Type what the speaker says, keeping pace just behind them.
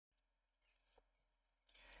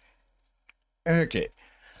Okay.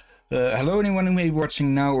 Hello, anyone who may be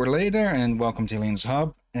watching now or later, and welcome to Hillyan's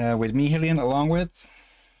Hub. With me, Hillyan, along with...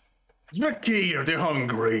 Ricky, are they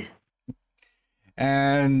hungry?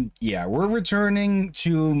 And yeah, we're returning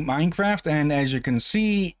to Minecraft, and as you can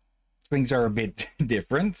see, things are a bit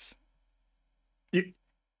different.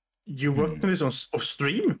 You worked on this on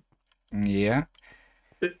stream? Yeah.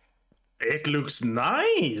 It looks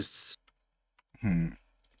nice.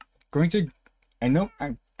 Going to... I know...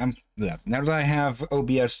 Yeah. Now that I have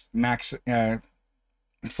OBS max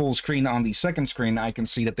full screen on the second screen, I can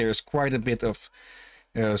see that there's quite a bit of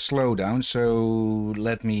slowdown. So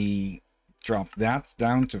let me drop that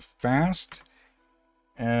down to fast.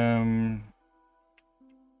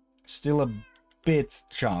 Still a bit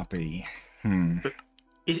choppy.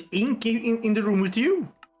 Is Ink in the room with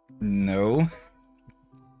you? No.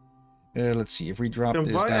 Let's see if we drop Then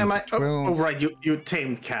this why down am to I? 12. Oh, right, you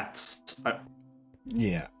tamed cats.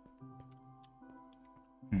 Yeah.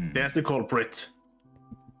 That's the culprit.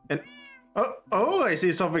 And oh, I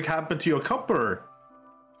see something happened to your copper.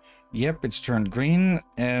 Yep, it's turned green,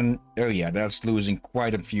 and oh yeah, that's losing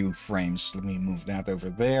quite a few frames. Let me move that over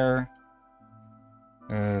there.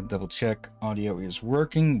 Double check audio is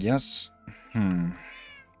working. Yes.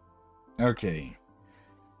 Okay.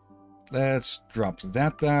 Let's drop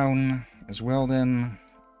that down as well then.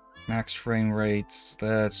 Max frame rate.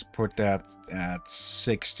 Let's put that at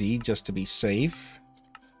 60 just to be safe.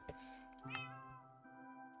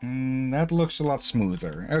 That looks a lot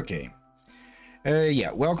smoother. Okay.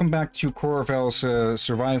 Yeah, welcome back to Coravel's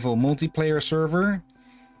survival multiplayer server.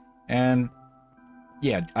 And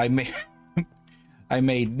yeah, I made I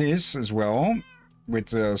made this as well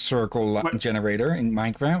with a circle generator in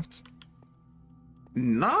Minecraft.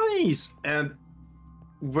 Nice. And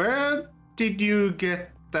where did you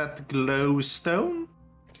get that glowstone?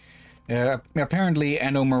 Apparently,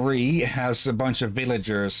 Anno Marie has a bunch of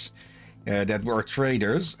villagers that were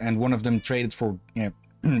traders, and one of them traded for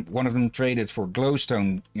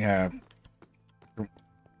glowstone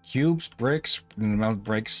cubes, bricks, not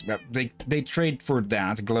bricks. They trade for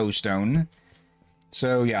that glowstone.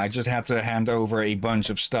 So yeah, I just had to hand over a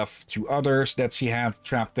bunch of stuff to others that she had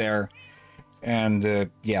trapped there, and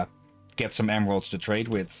yeah, get some emeralds to trade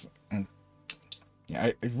with. And yeah,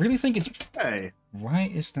 I really think it's. Hey,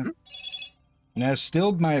 why is that? Now,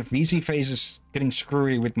 still my VC face is getting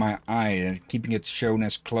screwy with my eye and keeping it shown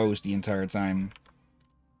as closed the entire time.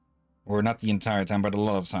 Or not the entire time, but a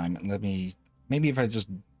lot of time. Let me... Maybe if I just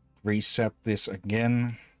reset this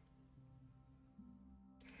again.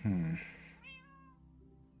 I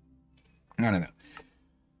don't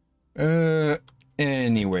know.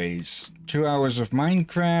 Anyways. 2 hours of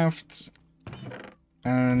Minecraft.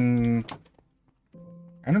 And...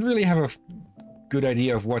 I don't really have a good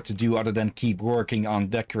idea of what to do other than keep working on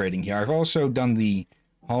decorating here. I've also done the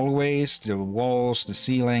hallways, the walls, the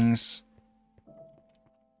ceilings.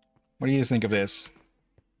 What do you think of this?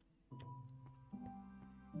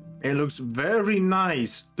 it looks very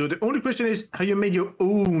nice. So the only question is how you made your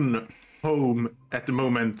own home at the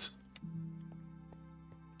moment.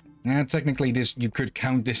 Technically, you could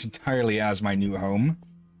count this entirely as my new home.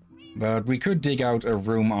 But we could dig out a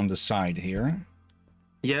room on the side here.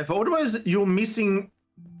 Yeah, but otherwise you're missing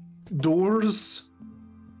doors.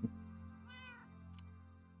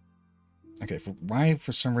 Okay, why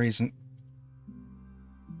for some reason...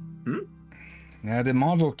 the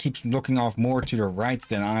model keeps looking off more to the right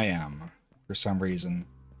than I am, for some reason.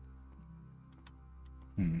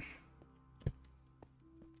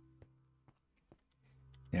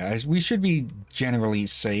 Yeah, we should be generally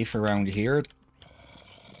safe around here.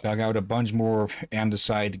 Dug out a bunch more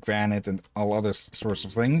andesite, granite, and all other sorts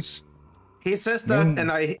of things. He says that,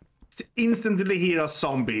 and I instantly hear a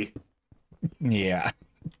zombie. Yeah.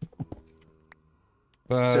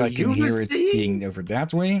 But So I can hear it being over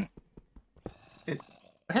that way.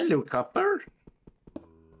 Hello, copper.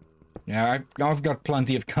 Yeah, I've got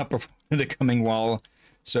plenty of copper for the coming wall,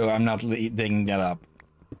 so I'm not digging that up.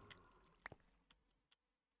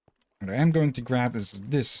 What I am going to grab is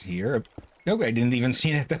this here. Oh, I didn't even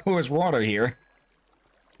see that there was water here.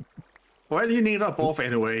 Why do you need a buff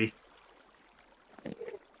anyway?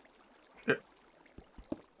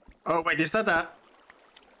 Oh, wait, is that?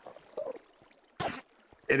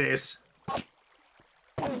 It is.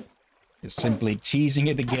 You're simply cheesing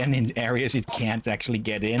it again in areas it can't actually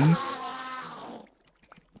get in.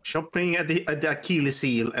 Shopping at the Achilles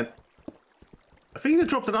heel, and I think they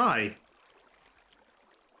dropped an eye.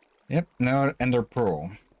 Yep, now Ender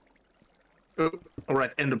Pearl. Oh, all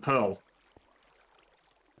right, Ender Pearl.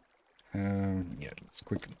 Yeah, let's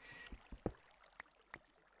quickly...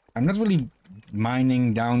 I'm not really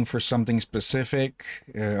mining down for something specific.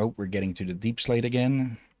 Oh, we're getting to the deep slate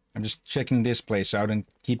again. I'm just checking this place out and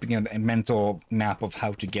keeping a mental map of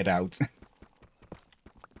how to get out.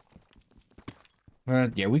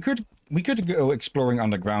 But yeah, we could go exploring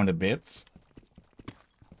underground a bit.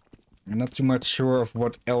 I'm not too much sure of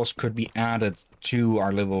what else could be added to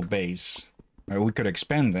our little base. We could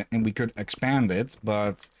expand it,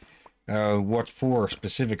 but what for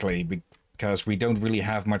specifically? Because we don't really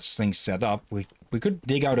have much things set up. We could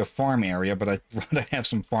dig out a farm area, but I'd rather have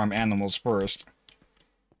some farm animals first.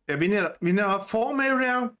 Yeah, we need a farm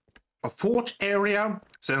area, a forge area,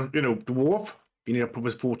 so dwarf. We need a proper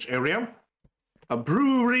forge area, a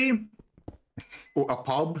brewery, or a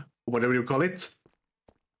pub, or whatever you call it.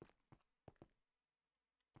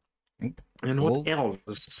 And what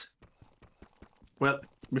else? Well,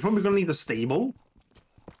 we're probably gonna need a stable.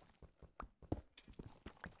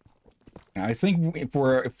 I think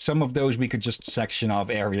for some of those we could just section off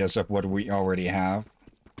areas of what we already have.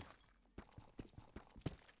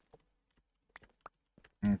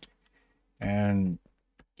 Okay. And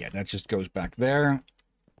yeah, that just goes back there.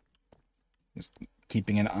 Just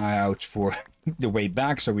keeping an eye out for the way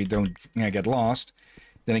back so we don't get lost.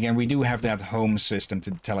 Then again, we do have that home system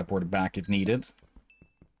to teleport back if needed.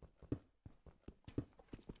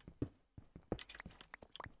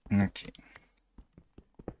 Okay.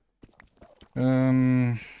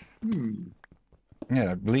 Yeah,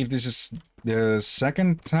 I believe this is the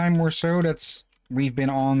second time or so that we've been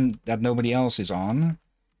on that nobody else is on.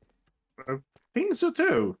 I think so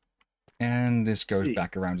too. And this goes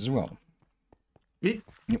back around as well. We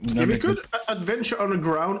could adventure on the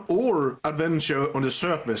ground or adventure on the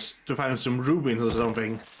surface to find some ruins or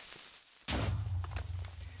something.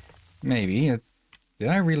 Maybe. Did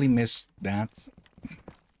I really miss that?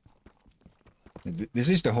 This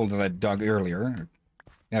is the hole that I dug earlier.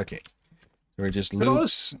 Okay. So it just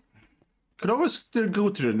loops. Could always still go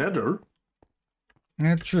to the nether.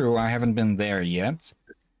 True, I haven't been there yet.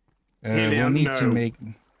 Hillyan, we'll need to make...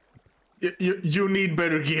 You need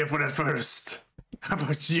better gear for that first. How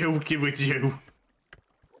about joking with you?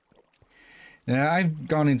 I've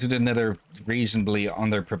gone into the nether reasonably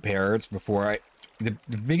underprepared before. The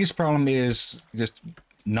biggest problem is just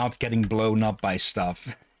not getting blown up by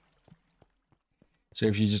stuff. So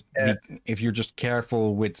if you just if you're just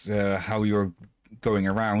careful with how you're going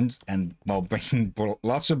around and bringing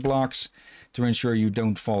lots of blocks to ensure you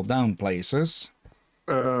don't fall down places.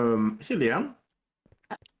 Hillyan,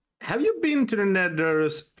 have you been to the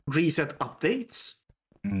Nether's reset updates?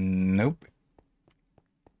 Nope.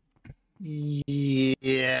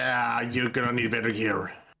 Yeah, you're gonna need better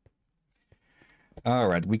gear. All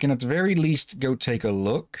right, we can at the very least go take a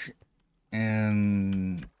look,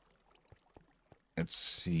 and let's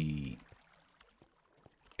see.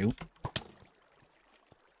 Oop.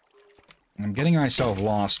 I'm getting myself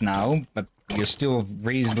lost now, but we're still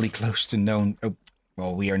reasonably close to known. Oh,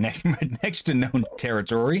 well, we are right next to known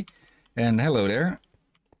territory. And hello there.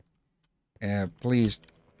 Please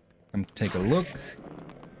come take a look.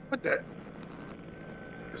 What the?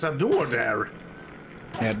 There's a door there.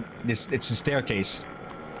 Yeah, it's a staircase.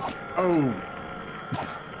 Oh.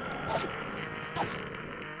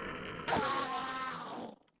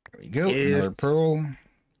 There we go. Another pearl.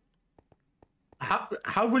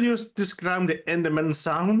 How would you describe the Enderman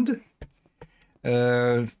sound?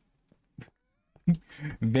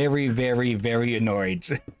 Very, very, very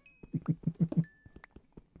annoyed.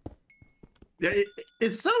 Yeah,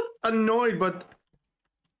 it's so annoyed, but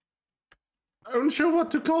I'm not sure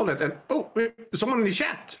what to call it. And someone in the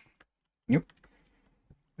chat. Yep.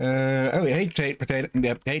 Hey, potato.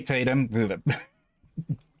 Yep. Hey, Tatum.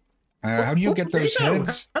 How do you get those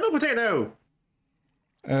heads? Hello, potato.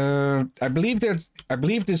 I believe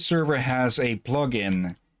this server has a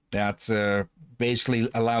plugin that basically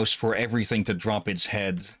allows for everything to drop its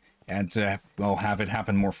head and well, have it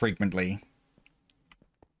happen more frequently.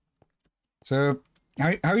 So,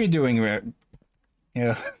 how are you doing?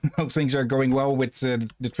 Yeah, hope things are going well with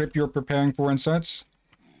the trip you're preparing for and such.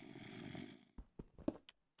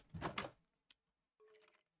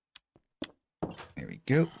 There we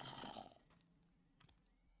go.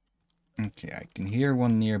 Okay, I can hear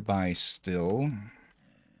one nearby still.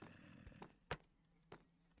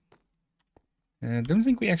 Don't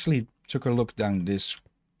think we actually took a look down this.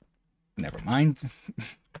 Never mind.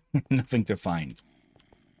 Nothing to find.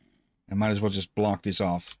 I might as well just block this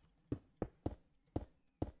off.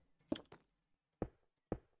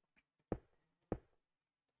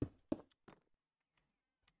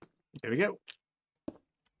 There we go.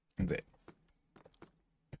 Okay.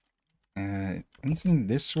 Anything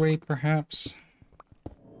this way, perhaps?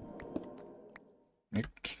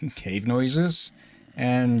 Cave noises.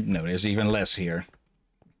 And no, there's even less here.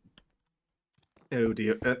 Oh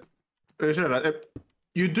dear.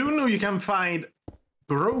 You do know you can find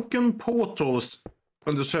broken portals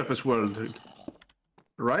on the surface world,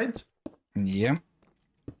 right? Yeah.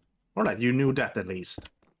 Alright, you knew that at least.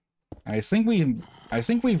 I think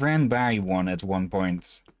we ran by one at one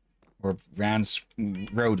point. Or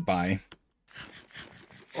rode by.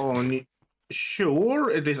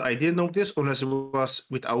 Sure, at least I didn't notice, unless it was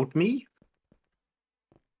without me.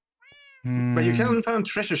 But you can find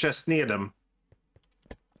treasure chests near them.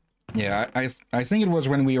 Yeah, I think it was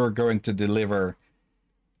when we were going to deliver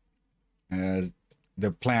the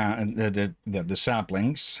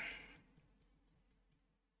saplings.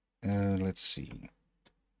 Let's see.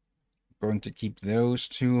 Going to keep those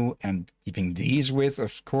two and keeping these with,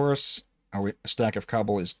 of course. A stack of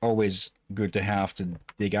cobble is always good to have to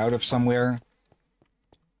dig out of somewhere.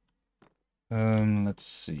 Let's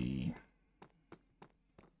see.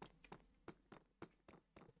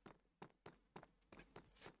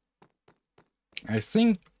 I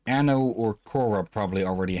think Anno or Cora probably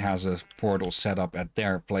already has a portal set up at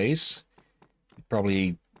their place.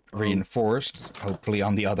 Probably reinforced, hopefully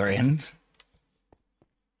on the other end.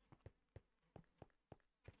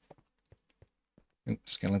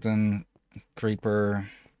 Oops, skeleton, creeper,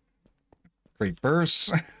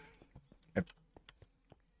 creepers.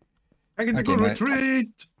 I can go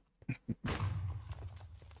retreat!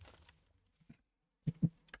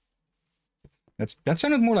 That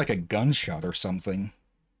sounded more like a gunshot or something.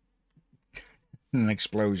 An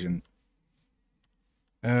explosion.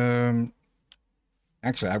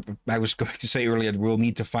 Actually, I was going to say earlier we'll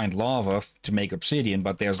need to find lava to make obsidian,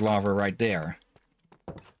 but there's lava right there.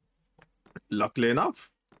 Luckily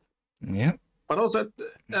enough. Yeah. But also,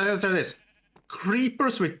 as it is,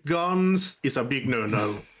 creepers with guns is a big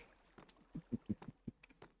no-no.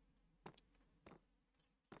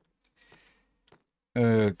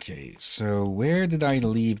 Okay, so where did I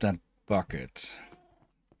leave that bucket?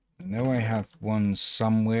 I know I have one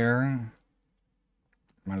somewhere.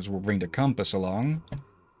 Might as well bring the compass along.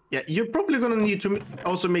 Yeah, you're probably gonna need to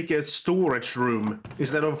also make a storage room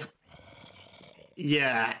instead of...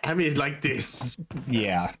 Yeah, I mean like this.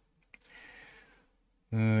 Yeah.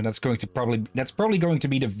 That's probably going to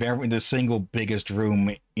be the single biggest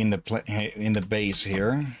room in the base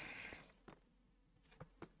here.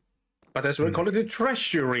 But that's what we call it, the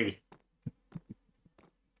treasury.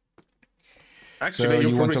 Actually, So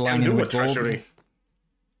you want to line it with treasury.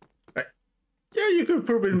 Yeah, you could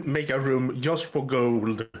probably make a room just for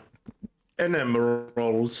gold and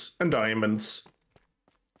emeralds and diamonds.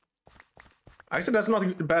 Actually, that's not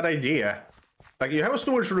a bad idea. Like, you have a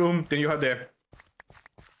storage room, then you have the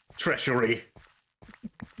treasury.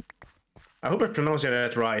 I hope I'm pronouncing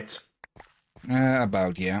that right.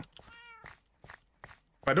 About, yeah.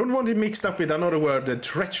 I don't want it mixed up with another word, the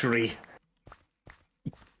treachery.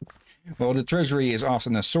 Well, the treasury is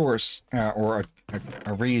often a source or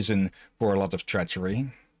a reason for a lot of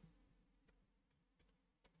treachery.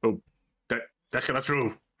 Oh, that's kind of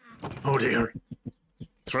true. Oh dear.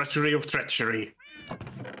 Treachery of treachery.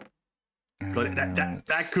 But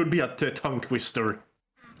that could be a tongue twister.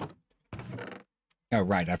 Oh,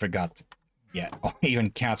 right, I forgot. Yeah,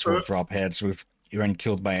 even cats will drop heads when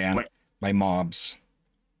killed by mobs.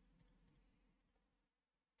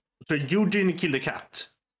 So you didn't kill the cat?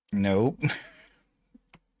 Nope.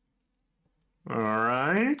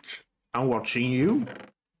 Alright. I'm watching you.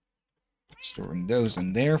 Storing those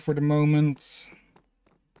in there for the moment.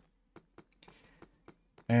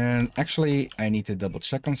 And actually, I need to double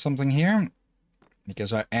check on something here.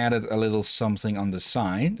 Because I added a little something on the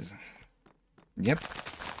side. Yep.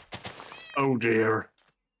 Oh dear.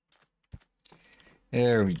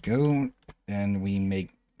 There we go. And we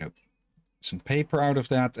make some paper out of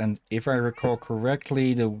that. And if I recall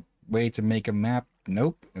correctly, the way to make a map...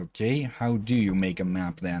 Nope. Okay. How do you make a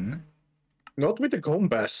map then? Not with the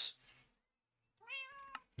compass.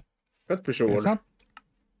 That's for sure.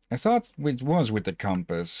 I thought it was with the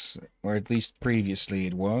compass. Or at least previously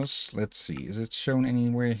it was. Let's see. Is it shown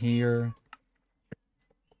anywhere here?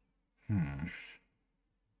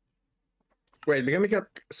 Wait, we can make a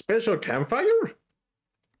special campfire?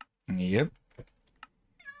 Yep.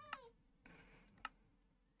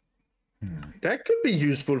 That could be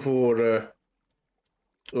useful for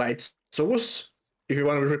light source. If you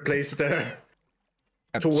want to replace the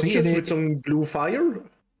torches with some blue fire.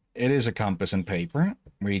 It is a compass and paper.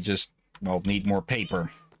 We just, well, need more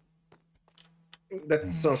paper.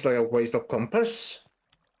 That sounds like a waste of compass.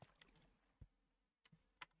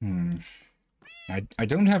 I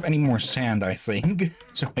don't have any more sand, I think,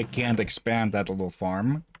 so I can't expand that little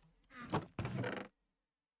farm.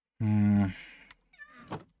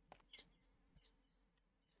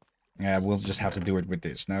 Yeah, we'll just have to do it with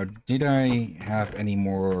this. Now, did I have any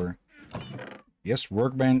more... Yes,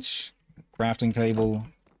 workbench, crafting table.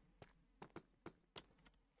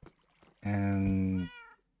 And...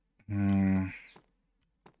 yeah,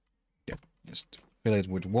 just fill it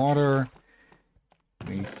with water.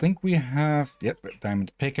 We think we have... Yep, a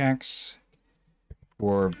diamond pickaxe.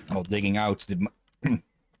 For, well, digging out the...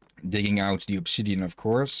 digging out the obsidian, of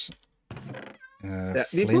course. Yeah,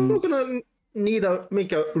 we're probably gonna need to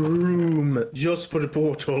make a room just for the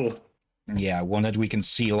portal. Yeah, one that we can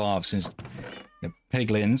seal off since the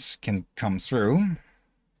piglins can come through.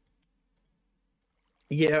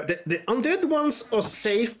 Yeah, the undead ones are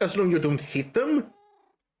safe as long as you don't hit them.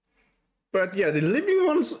 But yeah, the living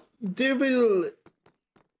ones, they will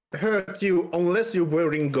hurt you unless you're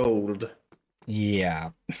wearing gold.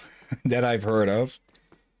 Yeah, that I've heard of.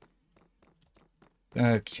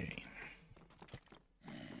 Okay.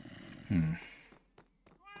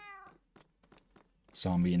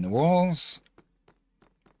 Zombie in the walls.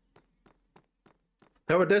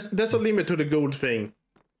 However, there's a limit to the gold thing.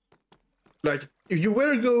 Like, if you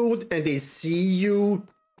wear gold and they see you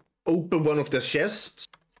open one of the chests,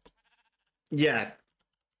 yeah,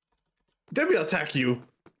 they will attack you.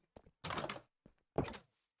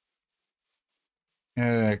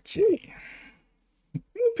 Okay.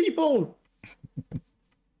 You people!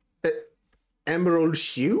 Emerald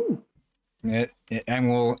shoe?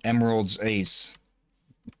 Emerald's ace.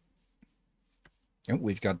 Oh,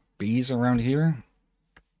 we've got bees around here.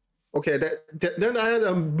 Okay, then I had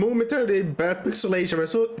a momentary bad pixelation. I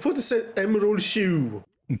thought it said emerald shoe.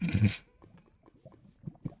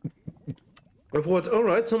 I thought,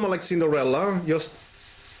 alright, someone like Cinderella,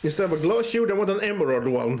 just instead of a glass shoe, they want an emerald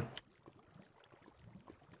one.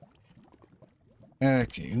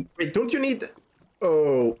 Okay. Wait, don't you need...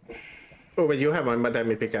 Oh, wait, you have my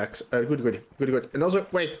diamond pickaxe. Good. And also,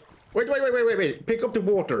 wait. Pick up the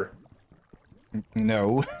water.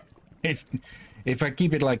 No. If I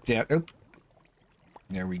keep it like that... Oh.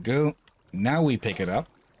 There we go. Now we pick it up.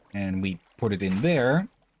 And we put it in there.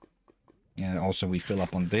 And also we fill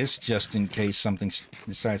up on this, just in case something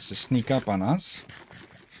decides to sneak up on us.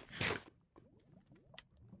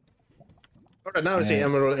 Alright, now I see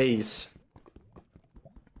emerald ace.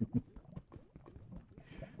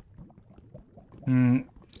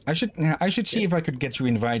 I should see if I could get you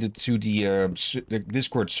invited to the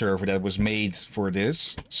Discord server that was made for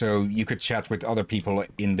this, so you could chat with other people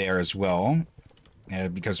in there as well,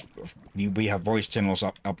 because we have voice channels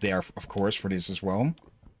up there, of course, for this as well.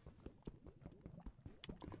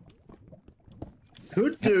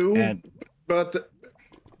 Could do, but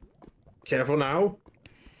careful now.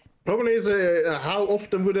 Problem is, how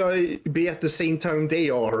often would I be at the same time they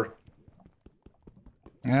are?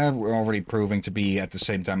 We're already proving to be at the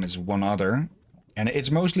same time as one other. And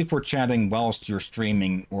it's mostly for chatting whilst you're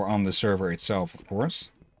streaming or on the server itself, of course.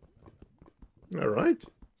 Alright.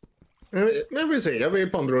 Let me see, I will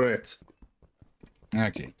ponder on it.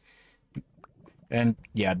 Okay. And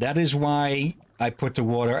yeah, that is why I put the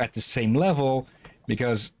water at the same level,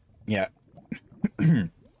 because, yeah,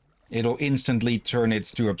 it'll instantly turn it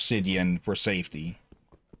to obsidian for safety.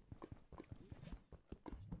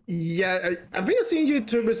 Yeah, I've been seeing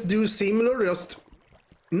YouTubers do similar, just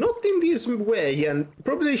not in this way, and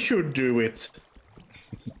probably should do it.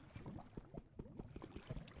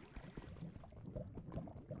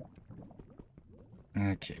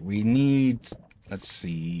 Okay, we need, let's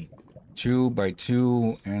see, 2 by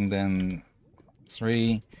 2 and then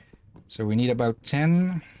 3. So we need about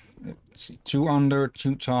 10. Let's see, 2 under,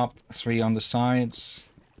 2 top, 3 on the sides.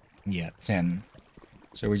 Yeah, 10.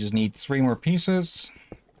 So we just need 3 more pieces.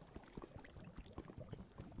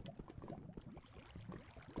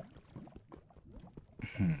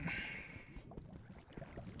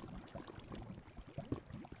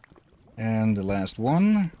 And the last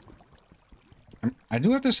one. I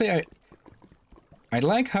do have to say, I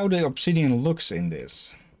like how the obsidian looks in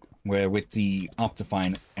this, where with the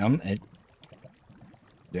Optifine having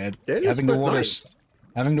the water,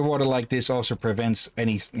 having the water like this also prevents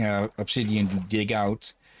any obsidian you dig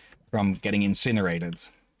out from getting incinerated.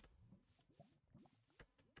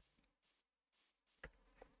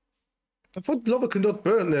 I thought lava could not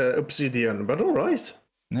burn obsidian, but alright.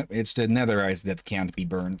 No, it's the netherite that can't be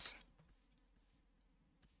burned.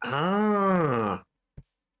 Ah.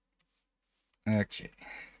 Okay.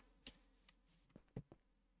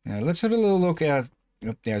 Now let's have a little look at...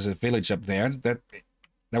 Oh, there's a village up there.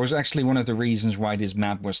 That was actually one of the reasons why this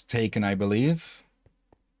map was taken, I believe.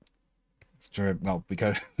 Well,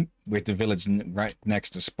 because with the village right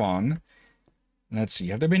next to spawn. Let's see,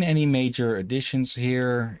 have there been any major additions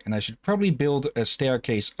here? And I should probably build a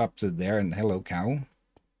staircase up to there. And hello, cow.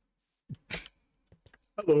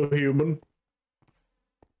 Hello, human.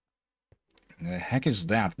 The heck is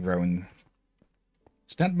that growing?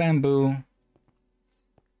 Is that bamboo?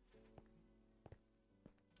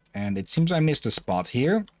 And it seems I missed a spot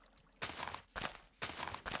here.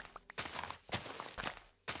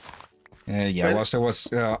 Yeah, whilst I was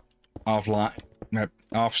offline,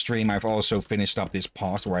 off stream, I've also finished up this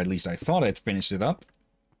path, or at least I thought I'd finished it up.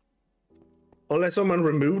 Unless someone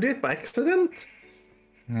removed it by accident?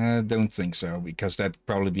 Don't think so, because that'd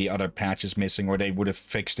probably be other patches missing, or they would have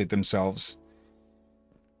fixed it themselves.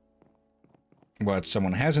 What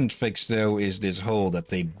someone hasn't fixed, though, is this hole that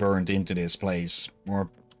they burned into this place. Or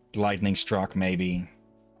lightning struck, maybe.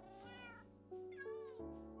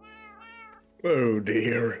 Oh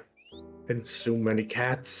dear. And so many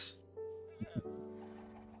cats.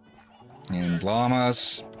 And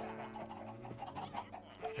llamas.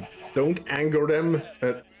 Don't anger them.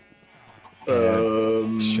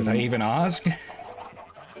 Should I even ask?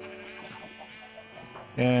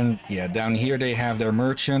 And yeah, down here they have their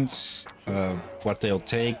merchants. What they'll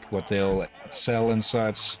take, what they'll sell and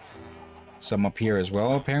such. Some up here as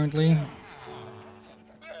well, apparently.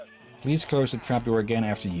 Please close the trapdoor again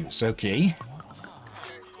after use. Okay.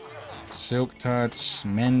 Silk touch,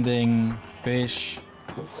 mending, fish.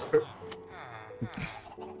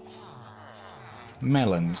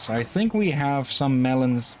 Melons. I think we have some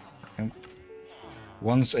melons.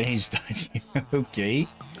 Once aged. Okay.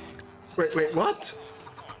 Wait, what?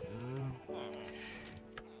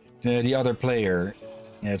 The other player.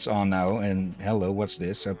 It's on now, and hello, what's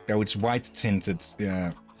this? Oh, it's white tinted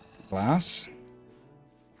glass.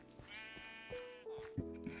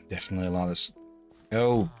 Definitely a lot of...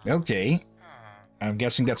 Oh, okay. I'm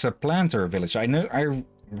guessing that's a planter village. I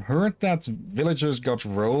heard that villagers got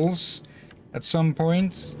roles at some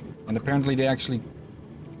point, and apparently they actually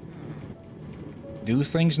do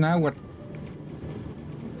things now. What?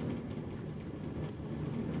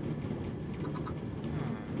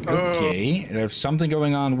 Okay, there's something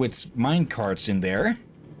going on with minecarts in there.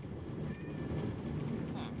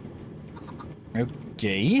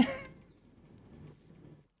 Okay.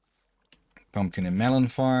 Pumpkin and melon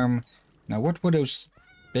farm. Now, what were those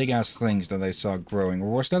big-ass things that I saw growing? Or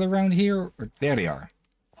was that around here? Or, there they are.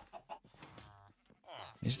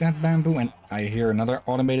 Is that bamboo? And I hear another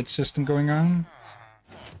automated system going on.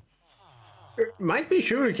 It might be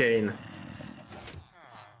sugarcane.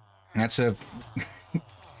 That's a...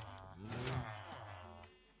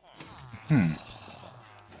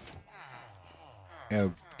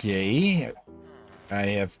 Okay. I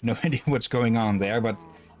have no idea what's going on there, but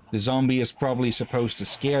the zombie is probably supposed to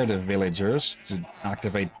scare the villagers to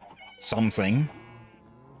activate something.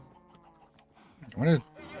 What are...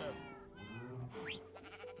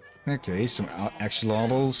 Okay, some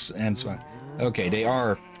axolotls and so on. Okay, they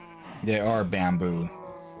are bamboo.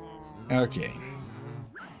 Okay.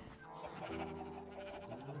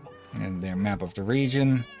 And their map of the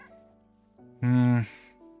region.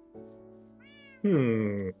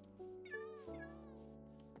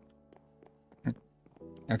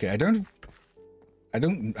 Okay,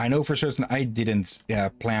 I know for certain I didn't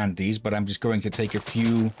plan these, but I'm just going to take a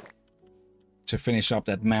few to finish up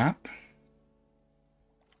that map.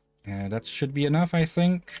 That should be enough, I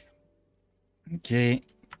think. Okay.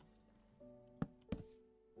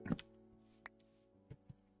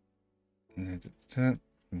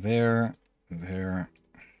 There.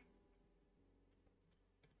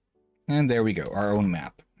 And there we go, our own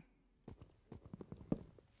map.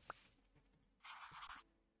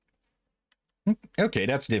 Okay,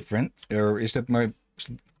 that's different. Or is that my...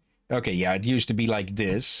 Okay, yeah, it used to be like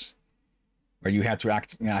this. Where you had to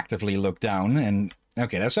actively look down, and...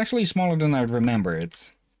 Okay, that's actually smaller than I'd remember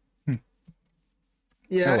it.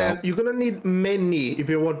 Yeah, oh, well. You're gonna need many if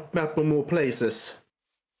you want map on more places.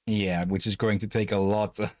 Yeah, which is going to take a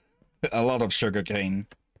lot of sugarcane.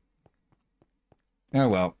 Oh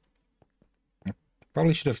well. I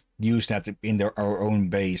probably should have used that in our own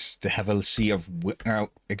base to have a see of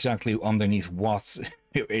exactly underneath what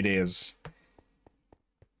it is.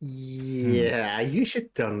 Yeah, you should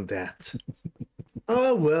have done that.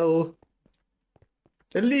 Oh well.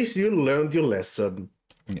 At least you learned your lesson.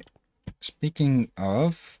 Yeah. Speaking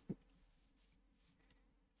of,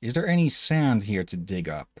 is there any sand here to dig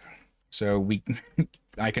up? So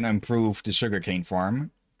I can improve the sugarcane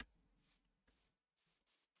farm.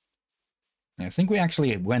 I think we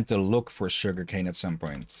actually went to look for sugarcane at some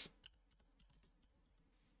point.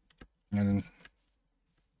 And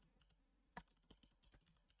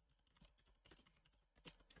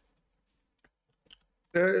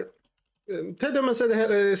Tell them and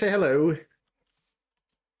say hello.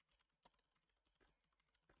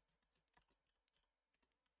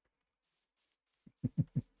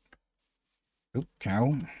 oh,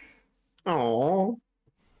 cow. Aww.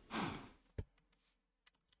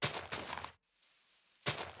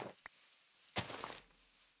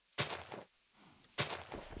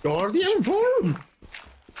 Guardian form.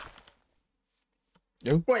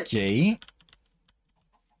 Okay.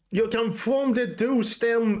 You can form the those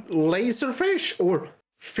damn laserfish or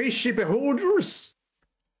fishy beholders.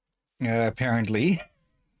 Apparently.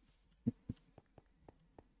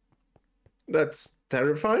 That's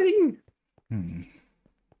terrifying.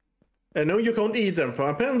 I know you can't eat them, for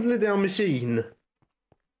apparently they are machine.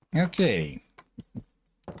 Okay.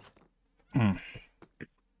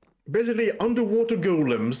 Basically underwater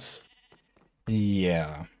golems.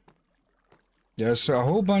 Yeah. There's a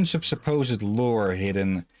whole bunch of supposed lore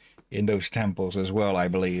hidden in those temples as well, I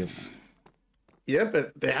believe. Yeah,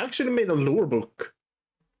 but they actually made a lore book.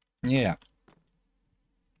 Yeah.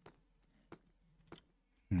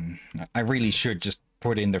 I really should just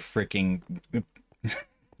put in the freaking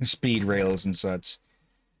speed rails and such.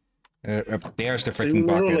 There's the freaking bucket. Sooner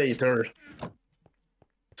or later.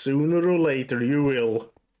 Sooner or later, you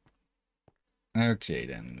will. Okay,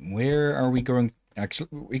 then. Where are we going? Actually,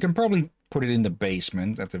 we can probably put it in the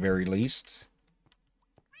basement at the very least.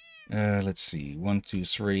 Let's see. 1, 2,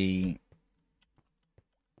 3.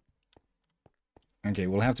 Okay,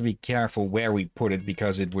 we'll have to be careful where we put it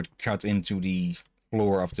because it would cut into the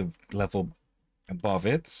floor of the level above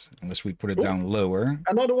it, unless we put it down lower.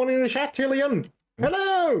 Another one in the chat, Hillyan.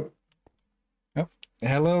 Hello! Oh,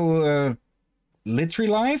 hello, Literary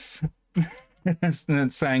Life?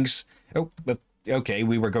 Thanks. Oh, but okay,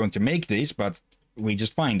 we were going to make these, but we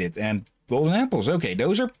just find it. And golden apples, okay,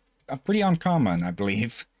 those are pretty uncommon, I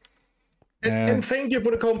believe. And thank you for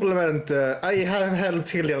the compliment. I have helped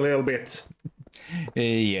Hillyan a little bit.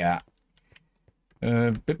 Yeah.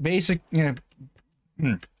 But basically,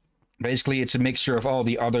 it's a mixture of all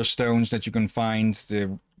the other stones that you can find.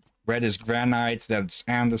 The red is granite, that's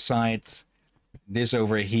andesite. This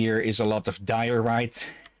over here is a lot of diorite.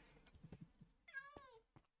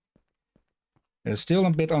 Still a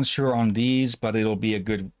bit unsure on these, but it'll be a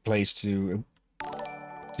good place to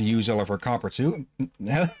use all of our copper too.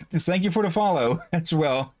 Thank you for the follow as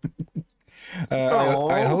well.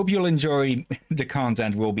 I hope you'll enjoy the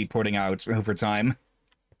content we'll be putting out over time.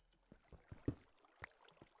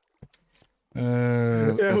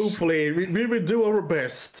 Hopefully, we will do our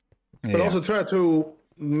best. But also try to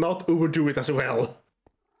not overdo it as well.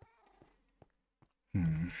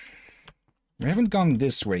 We haven't gone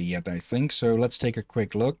this way yet, I think, so let's take a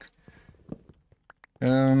quick look.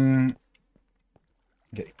 Okay.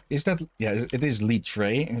 Is that... Yeah, it is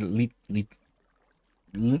Liltree.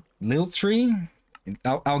 Liltree?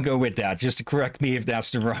 I'll go with that, just to correct me if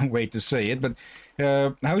that's the wrong way to say it. But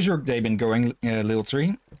how's your day been going,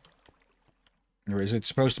 Liltree? Or is it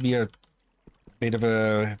supposed to be a bit of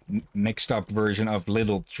a mixed up version of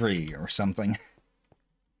Little Tree or something?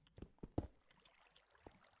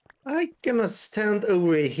 I'm gonna stand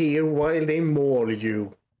over here while they maul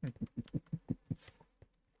you.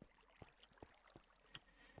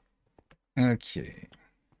 Okay.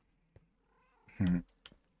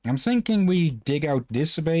 I'm thinking we dig out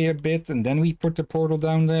this bay a bit and then we put the portal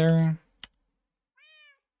down there.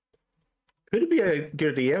 Could be a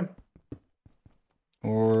good idea.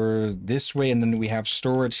 Or this way and then we have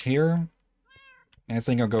storage here. I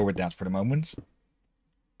think I'll go with that for the moment.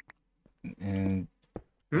 And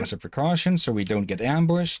as a precaution so we don't get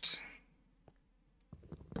ambushed.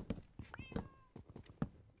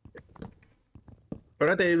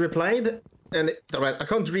 Alright, they replied. And alright, I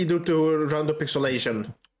can't redo to round up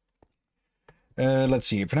pixelation. Let's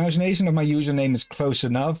see. Pronunciation of my username is close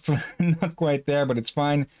enough. Not quite there, but it's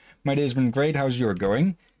fine. My day's been great. How's your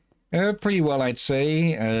going? Pretty well, I'd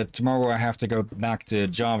say. Tomorrow I have to go back to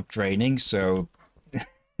job training, so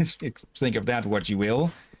think of that what you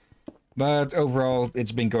will. But overall,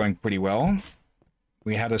 it's been going pretty well.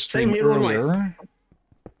 We had a stream earlier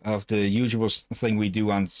of the usual thing we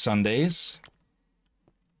do on Sundays.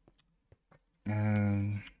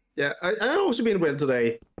 Yeah, I also been well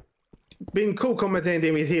today. Been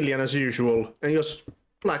co-commentating with Hillyan as usual, and just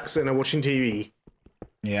relaxing and watching TV.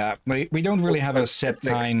 Yeah, we don't really have a set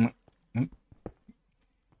time.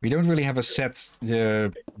 We don't really have a set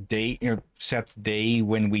day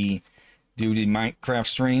when we do the Minecraft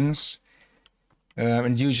streams.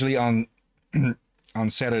 And usually on on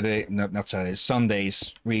Saturday, no, not Saturday,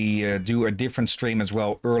 Sundays, we do a different stream as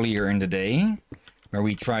well earlier in the day, where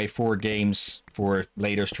we try 4 games for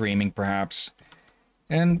later streaming, perhaps.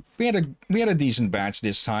 And we had a decent batch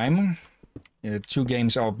this time. 2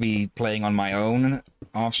 games I'll be playing on my own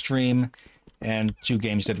off stream, and 2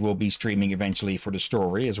 games that we'll be streaming eventually for the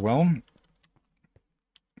story as well.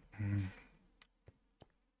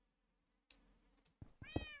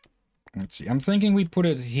 Let's see. I'm thinking we put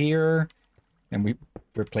it here, and we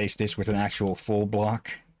replace this with an actual full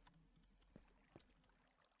block.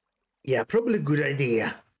 Yeah, probably a good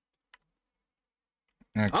idea.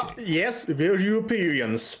 Okay. Ah, yes, we're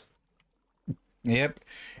Europeans. Yep.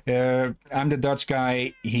 I'm the Dutch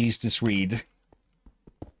guy, he's the Swede.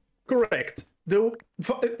 Correct. Though,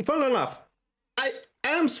 fun enough, I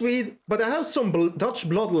am Swede, but I have some Dutch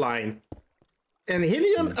bloodline. And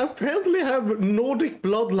Hillyan apparently have Nordic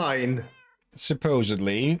bloodline.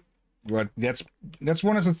 Supposedly. But that's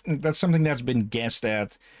one of the that's something that's been guessed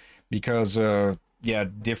at because yeah,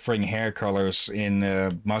 differing hair colors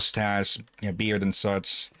in mustache, beard and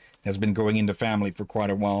such has been going in the family for quite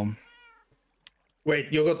a while.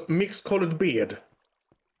 Wait, you got mixed colored beard?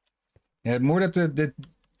 Yeah, more that the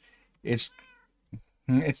it's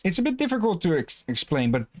a bit difficult to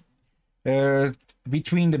explain, but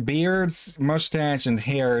between the beards, mustache, and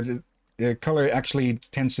hair, the color actually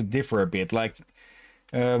tends to differ a bit. Like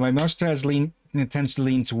my mustache tends to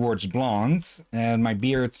lean towards blonde, and my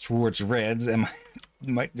beard towards red, and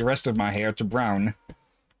the rest of my hair to brown.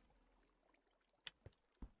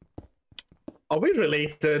 Are we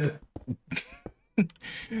related?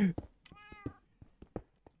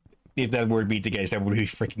 If that would be the case, that would be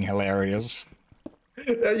freaking hilarious.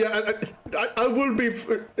 Yeah, I will be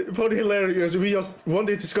funny hilarious. We just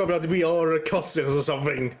wanted to discover that we are cousins or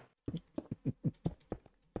something.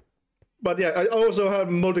 But yeah, I also have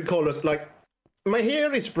multicolors. Like, my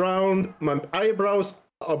hair is brown, my eyebrows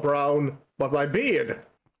are brown, but my beard,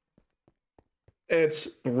 it's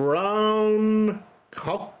brown,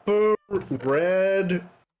 copper, red,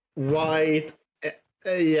 white.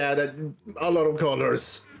 Yeah, a lot of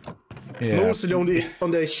colors. Yeah. Mostly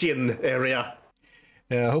on the chin area.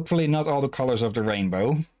 Hopefully not all the colors of the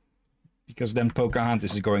rainbow, because then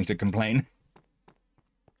Pocahontas is going to complain.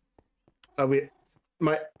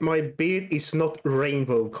 My beard is not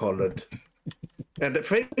rainbow colored. And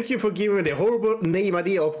thank you for giving me the horrible name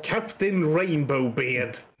idea of Captain Rainbow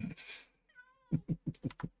Beard.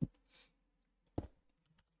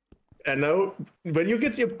 And now, when you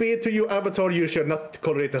get your beard to your avatar, you should not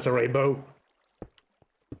color it as a rainbow.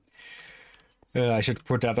 I should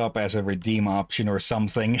put that up as a redeem option or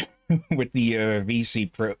something with the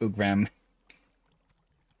VC program.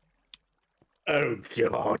 Oh,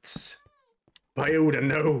 God. I wouldn't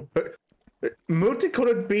know.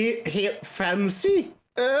 Multicolored beard here fancy?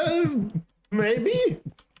 Maybe?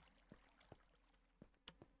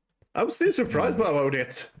 I'm still surprised about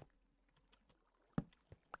it.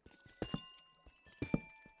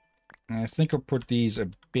 I think I'll put these a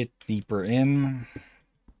bit deeper in.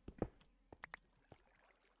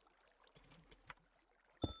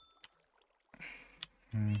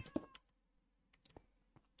 I'm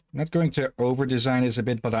not going to over-design this a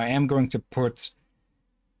bit, but I am going to put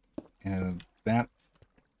that.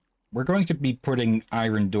 We're going to be putting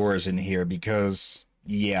iron doors in here because,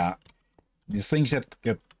 yeah, the things that.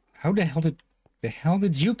 How the hell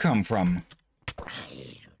did you come from?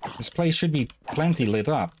 This place should be plenty lit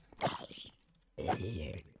up.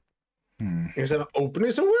 Is that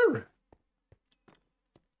opening somewhere?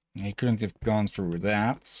 He couldn't have gone through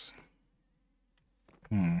that.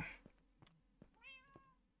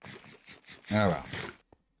 Oh well.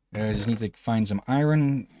 I just need to find some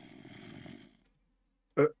iron.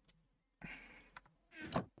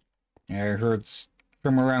 I heard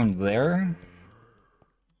from around there.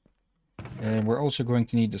 We're also going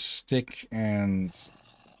to need a stick and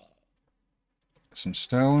some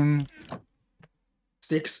stone.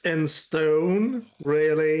 Sticks and stone?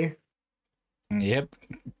 Really? Yep.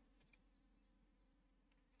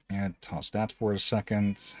 And toss that for a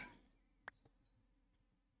second.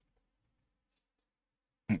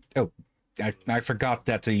 Oh, I forgot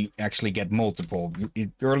that to actually get multiple.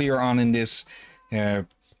 Earlier on in this, no,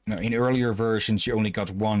 in earlier versions, you only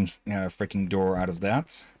got one freaking door out of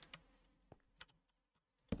that.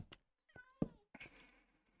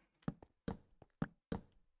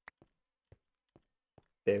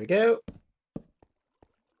 There we go.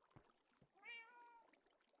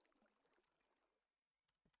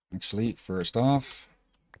 Actually, first off,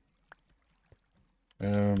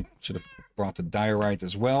 Should have brought the diorite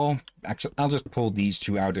as well. Actually, I'll just pull these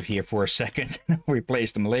two out of here for a second and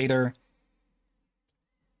replace them later.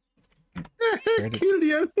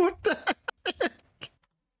 Hillyan, what the heck?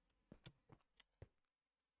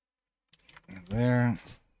 There.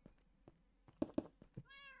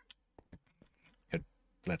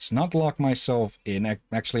 Let's not lock myself in.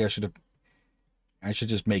 Actually, I should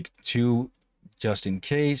just make 2 just in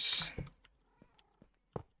case.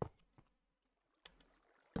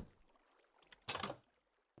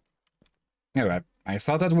 No, I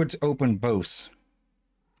thought that would open both.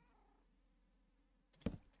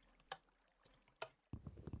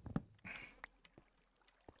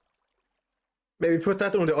 Maybe put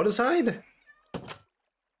that on the other side?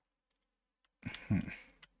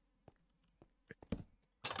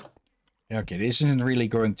 Okay, this isn't really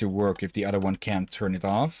going to work if the other one can't turn it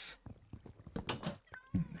off.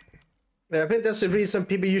 I think that's the reason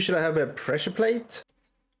people usually have a pressure plate.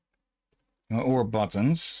 Or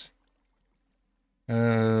buttons.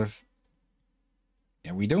 Yeah,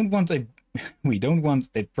 we don't want a we don't want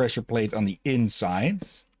a pressure plate on the inside.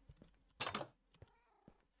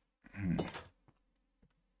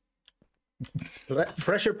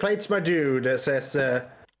 Pressure plates, my dude, says...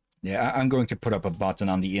 Yeah, I'm going to put up a button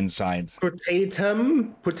on the inside.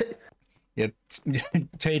 Potatum? Yeah,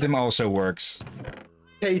 Tatum also works.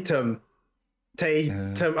 Tatum.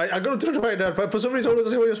 I'm going to try that, but for some reason I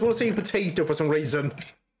just want to say potato for some reason.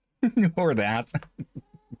 Or that.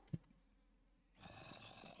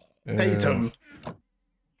 Tatum.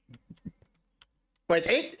 Wait,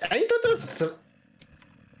 ain't that's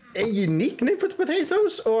a unique name for the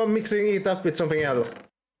potatoes, or I'm mixing it up with something else?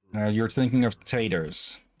 You're thinking of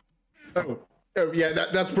taters. Oh yeah,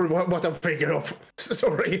 that's probably what I'm thinking of.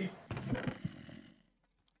 Sorry.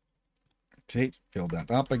 Okay, fill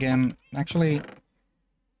that up again. Actually,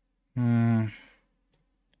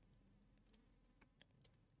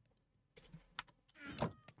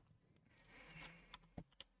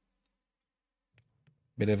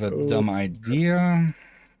 bit of a dumb idea.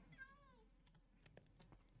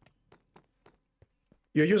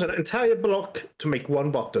 You use an entire block to make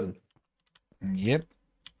one button. Yep.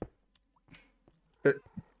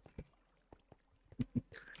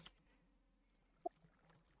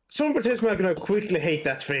 Some participants are gonna quickly hate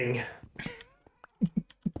that thing.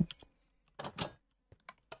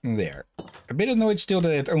 There. A bit annoyed still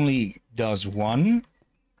that it only does one,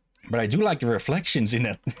 but I do like the reflections in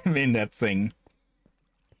that in that thing.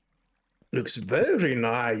 Looks very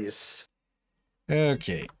nice.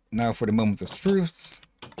 Okay, now for the moment of truth.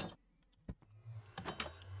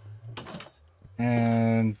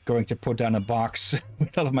 And going to put down a box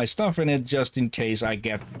with all of my stuff in it just in case I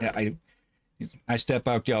step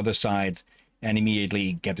out the other side and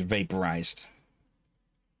immediately get vaporized.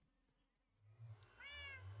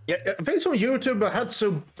 Yeah, I think some YouTuber had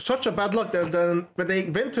such a bad luck that when they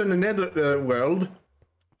went to the nether world,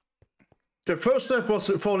 the first step was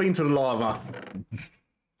to fall into the lava.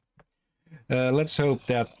 Let's hope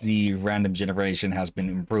that the random generation has been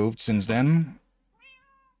improved since then.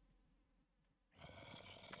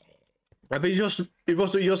 I think it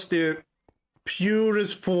was just the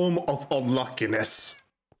purest form of unluckiness.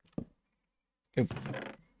 Oh,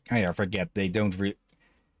 I forget they don't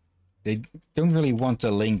really want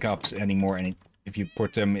to link up anymore, and if you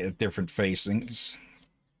put them at different facings.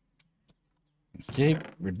 Okay,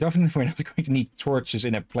 we're not going to need torches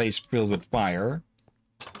in a place filled with fire.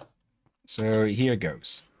 So here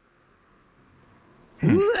goes.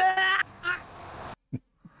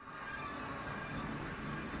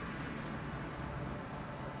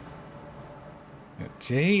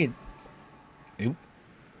 Okay. Oop.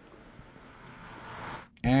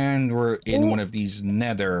 And we're in one of these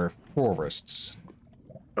nether forests.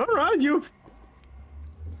 Alright,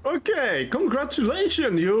 okay,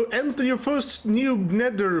 congratulations! You enter your first new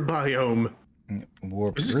nether biome.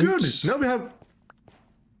 Warp This is roots. good. Now we have...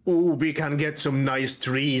 Oh, we can get some nice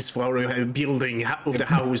trees for our building of the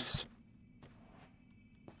house.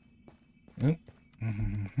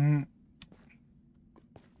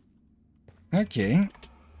 Okay.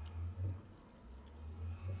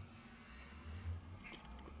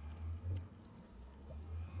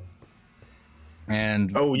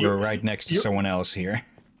 And we're right next to someone else here.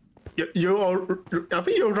 I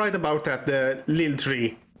think you're right about that, the little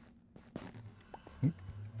tree.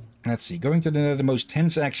 Let's see. Going to the most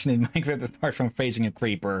tense action in Minecraft apart from facing a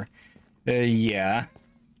creeper. Yeah.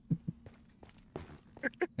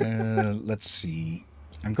 Let's see.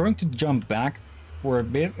 I'm going to jump back for a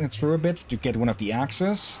bit, through a bit, to get one of the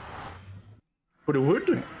axes. For the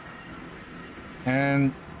wood?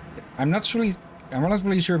 And I'm not I'm not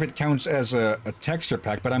really sure if it counts as a texture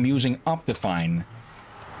pack, but I'm using Optifine,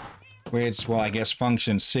 which, well, I guess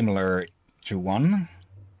functions similar to one.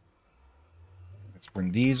 Let's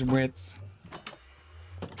bring these with.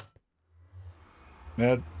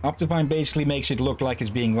 Optifine basically makes it look like it's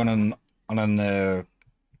being run on an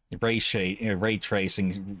ray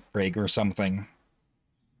tracing rig or something.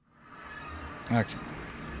 Okay.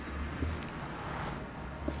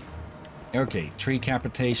 Okay, tree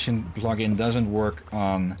capitation plugin doesn't work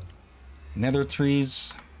on nether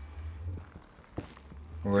trees.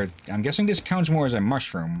 Or I'm guessing this counts more as a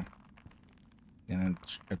mushroom than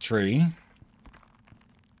a tree.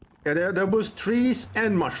 Yeah, there was trees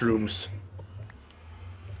and mushrooms.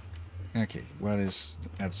 Okay, what is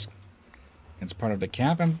that's part of the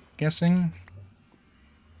cap, I'm guessing.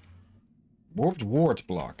 Warped wart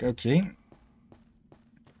block, okay.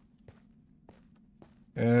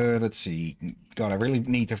 Let's see. God, I really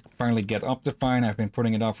need to finally get Optifine. I've been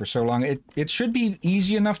putting it off for so long. It should be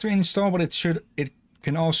easy enough to install, but it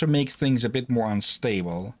can also make things a bit more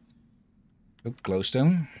unstable. Oh,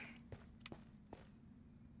 glowstone.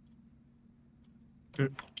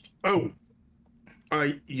 Oh,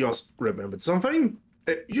 I just remembered something.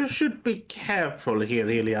 You should be careful here,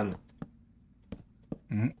 Hillyan.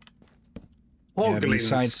 Mm-hmm.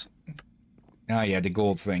 Hoglins. Yeah, the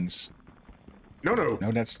gold things. No,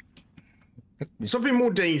 No, that's something more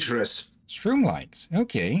dangerous. Shroomlight.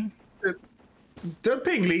 Okay. The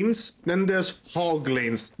piglins, then there's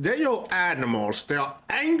hoglins. They are animals. They are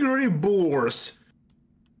angry boars.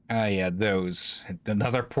 Ah, yeah, those.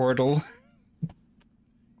 Another portal.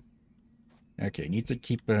 Okay, need to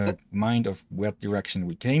keep a mind of what direction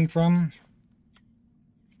we came from.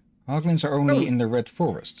 Hoglins are only in the red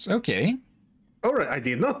forests. Okay. Alright, I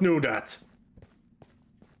did not know that.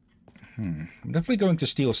 I'm definitely going to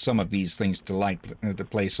steal some of these things to light the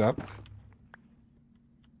place up.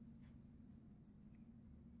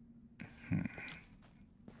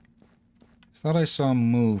 Thought I saw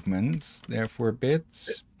movement there for a bit.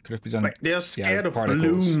 Could have been done. Like, they're scared of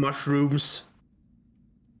blue mushrooms.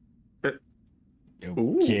 Okay.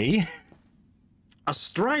 Ooh. A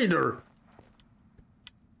strider.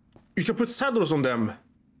 You can put saddles on them.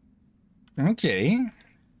 Okay.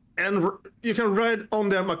 And you can ride on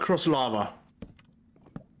them across lava.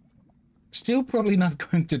 Still probably not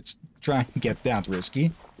going to try and get that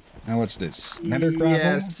risky. Now what's this? Nether gravel?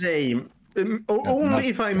 Yeah, same. Only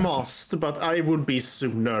if I must, but I would be so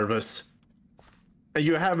nervous. And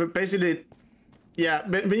you have basically... Yeah,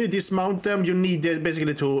 when you dismount them, you need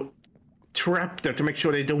basically to trap them to make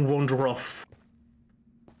sure they don't wander off.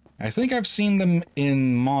 I think I've seen them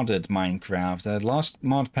in modded Minecraft. The last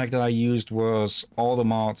mod pack that I used was all the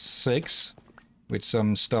mods 6 with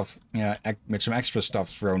some stuff, yeah, with some extra stuff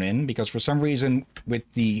thrown in, because for some reason with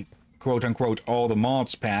the quote-unquote all the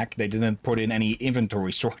mods pack, they didn't put in any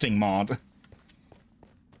inventory sorting mod.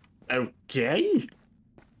 Okay.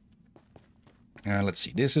 Let's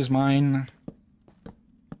see, this is mine.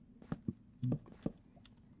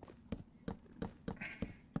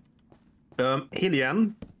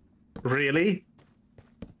 Hillyan? Really?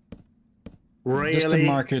 Really? Just to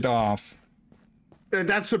mark it off.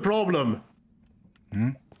 That's the problem. Hmm?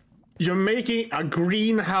 You're making a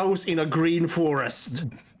greenhouse in a green forest.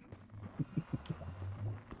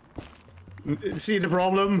 See the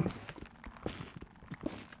problem?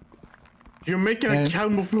 You're making a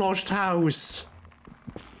camouflaged house.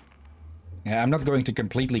 Yeah, I'm not going to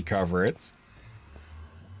completely cover it.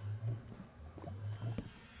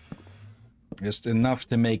 Just enough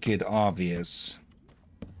to make it obvious.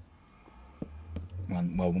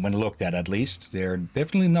 Well, when looked at least. They're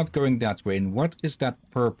definitely not going that way. And what is that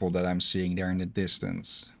purple that I'm seeing there in the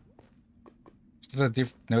distance? Is that a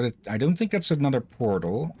no, I don't think that's another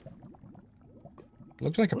portal. It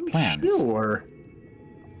looks like a plant. Sure.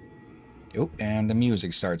 Oh, and the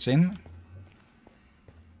music starts in.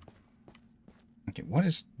 Okay, what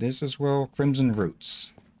is this as well? Crimson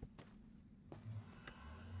Roots.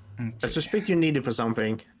 Okay. I suspect you need it for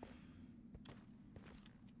something.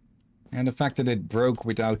 And the fact that it broke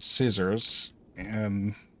without scissors.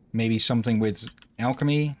 Maybe something with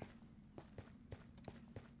alchemy.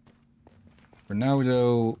 For now,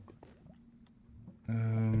 though...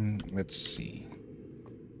 let's see.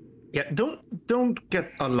 Yeah, don't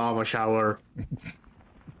get a lava shower.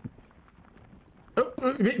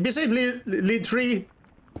 Oh, be safe, lead 3.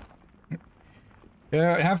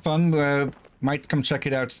 Have fun. Might come check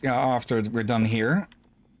it out after we're done here.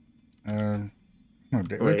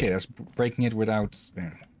 Okay, that's breaking it without...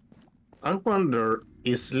 I wonder,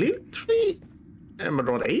 is lead 3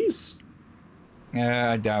 Emerald Ace?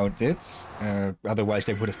 I doubt it. Otherwise,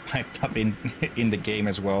 they would have piped up in in the game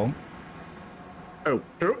as well. Oh,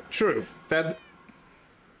 true. That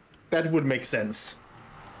would make sense.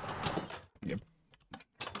 Yep.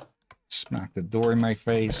 Smack the door in my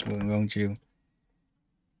face, won't you?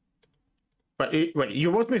 But wait,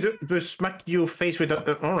 you want me to smack your face with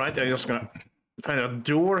a... all right, I'm just gonna find a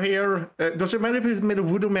door here. Does it matter if it's made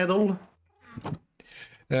of wood or metal?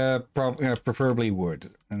 Preferably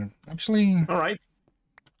wood. Actually... All right.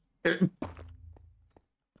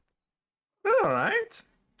 All right.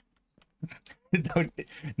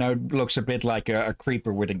 Now it looks a bit like a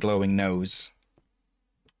creeper with a glowing nose.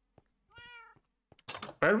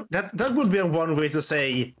 Well, that would be one way to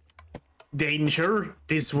say danger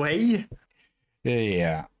this way.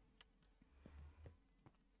 Yeah.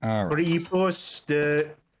 All right. Creepos, the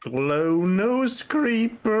glow nose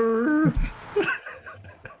creeper.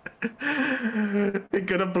 They're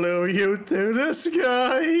gonna blow you to the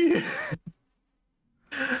sky.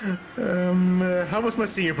 How was my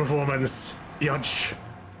senior performance, Judge?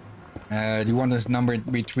 Do you want this number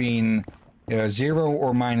between 0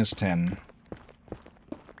 or -10?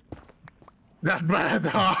 Not bad,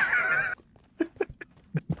 huh?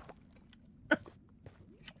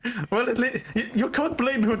 Well, at least you can't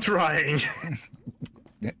blame me for trying.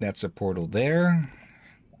 That's a portal there.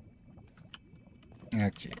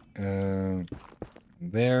 Okay.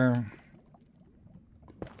 There.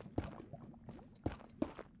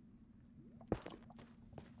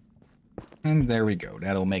 And there we go.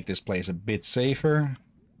 That'll make this place a bit safer.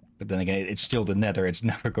 But then again, it's still the Nether. It's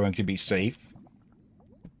never going to be safe.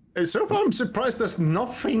 So far, I'm surprised there's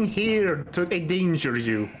nothing here to endanger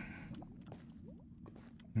you.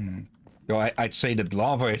 So I'd say that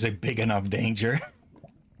lava is a big enough danger.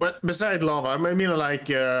 But beside lava, I mean like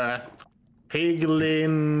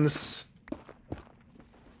piglins,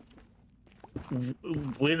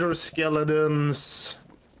 wither skeletons.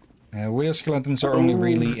 Wheel skeletons are only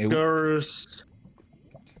really... ogres.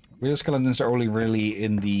 Wheel skeletons are only really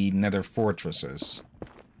in the Nether fortresses.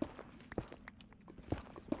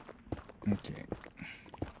 Okay.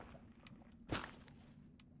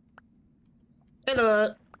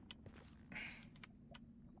 Hello.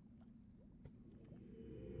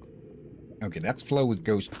 Okay, that flow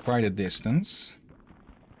goes quite a distance.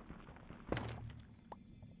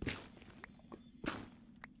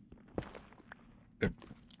 A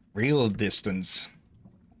real distance.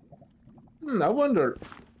 I wonder.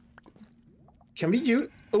 Can we use?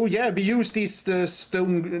 Oh yeah, we use these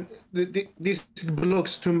stone, these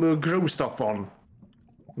blocks to grow stuff on.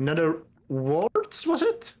 Another warts, was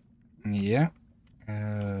it? Yeah.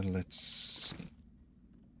 Let's see.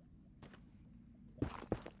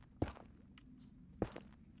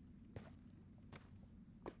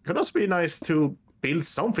 Could also be nice to build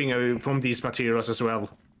something from these materials as well.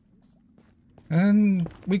 And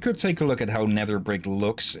we could take a look at how nether brick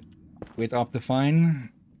looks with Optifine.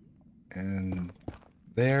 And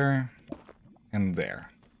there. And there.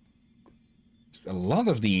 There's a lot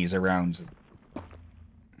of these around.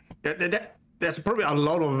 There's probably a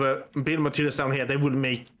lot of build materials down here. They would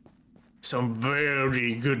make some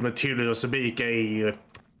very good materials to make a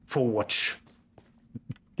forge.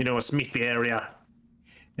 You know, a smithy area.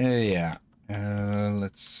 Yeah.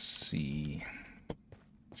 Let's see.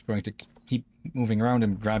 Just going to keep moving around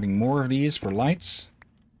and grabbing more of these for lights.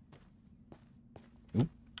 Oop.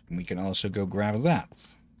 We can also go grab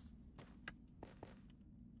that.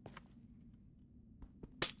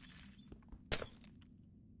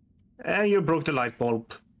 And you broke the light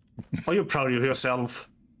bulb. Are you proud of yourself?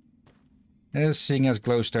 Seeing as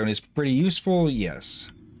glowstone is pretty useful,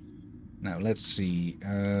 yes. Now, let's see.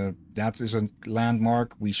 That is a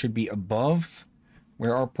landmark. We should be above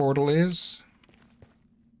where our portal is.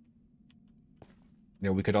 Yeah,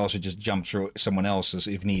 we could also just jump through someone else's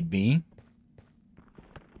if need be.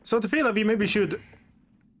 So to feel like we maybe should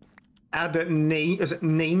add a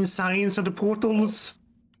name signs on the portals.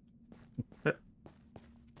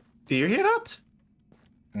 Do you hear that?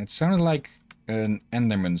 It sounded like an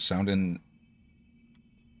Enderman sound, and...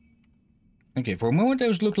 Okay, for a moment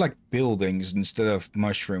those look like buildings instead of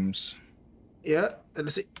mushrooms. Yeah,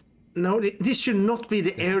 let's see. No, this should not be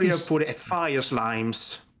the area for the fire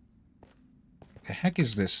slimes. The heck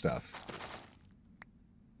is this stuff?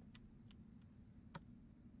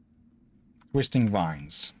 Twisting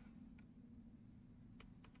vines.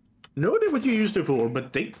 No idea what you used it for,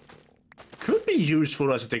 but they could be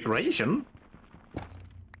useful as a decoration.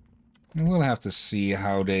 We'll have to see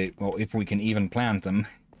how they... Well, if we can even plant them.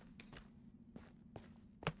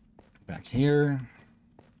 Back here.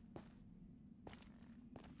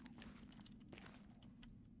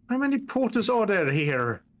 How many portals are there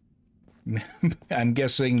here? I'm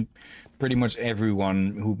guessing pretty much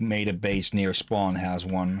everyone who made a base near spawn has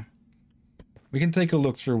one. We can take a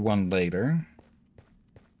look through one later.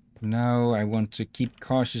 Now I want to keep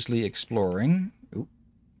cautiously exploring. Ooh.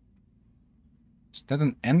 Is that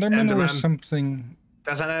an Enderman or something?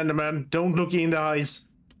 That's an Enderman. Don't look in the eyes.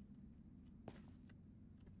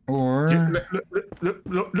 Or...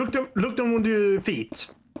 Look them on the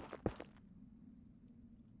feet.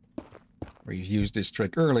 We've used this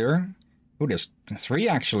trick earlier. Oh, there's 3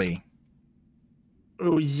 actually.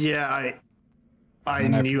 Oh yeah, I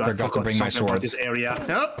knew I forgot to bring something about this area.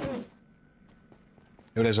 Yep.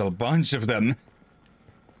 Oh, there's a bunch of them.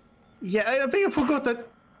 Yeah, I think I forgot that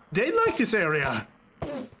they like this area.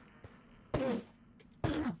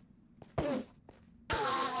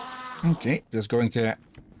 Okay, just going to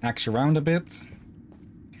axe around a bit.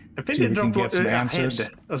 I think they dropped get some answers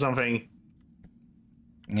or something.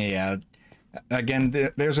 Yeah. Again,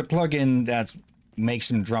 there's a plugin that makes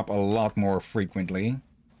them drop a lot more frequently.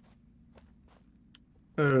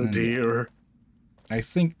 Oh dear. I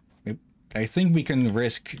think we can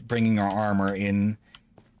risk bringing our armor in,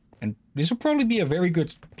 and this will probably be a very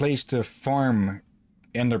good place to farm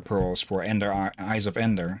Ender Pearls for Eyes of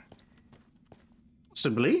Ender.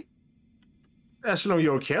 Possibly. As long as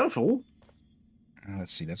you're careful.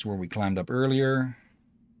 Let's see, that's where we climbed up earlier.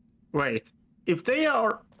 Wait, if they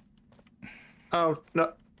are... Oh,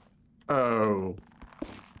 no. Oh.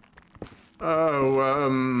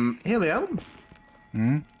 Oh, Hillyan?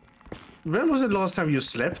 Hmm? When was the last time you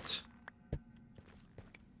slept?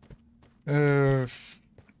 Yeah,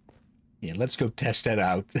 let's go test that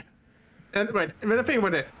out. And wait, when I think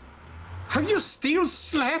about it, have you still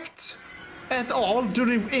slept at all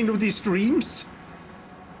during any of these streams?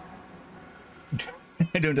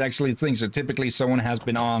 I don't actually think so. Typically, someone has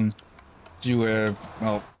been on to,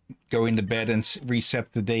 well, go into bed and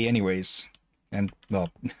reset the day anyways. And, well,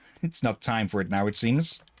 it's not time for it now, it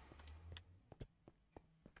seems.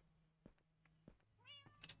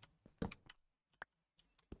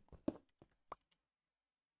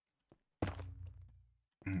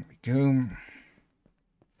 There we go.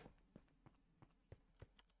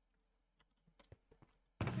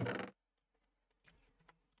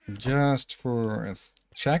 Just for a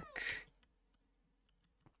check.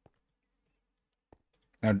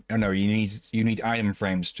 Oh no, you need item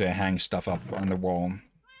frames to hang stuff up on the wall.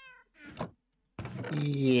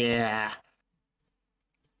 Yeah.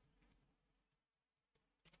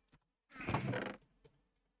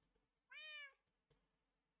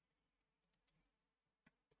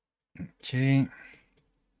 Okay.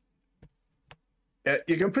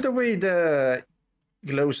 You can put away the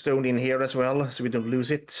glowstone in here as well, so we don't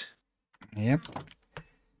lose it. Yep.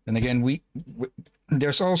 And again,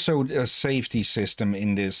 there's also a safety system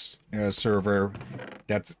in this server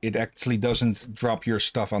that it actually doesn't drop your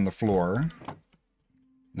stuff on the floor.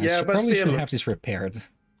 Yeah, but probably still, should have this repaired.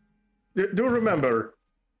 Do remember,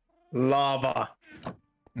 lava.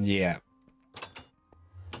 Yeah.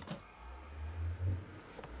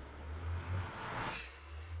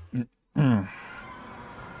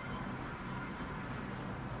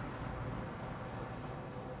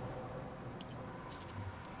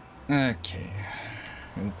 Okay.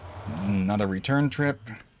 Another return trip.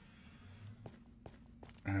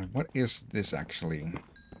 What is this actually?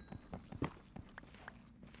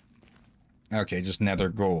 Okay, just nether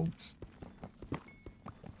gold.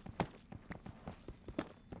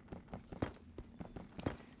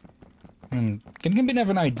 Getting a bit of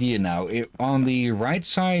an idea now. On the right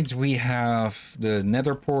side, we have the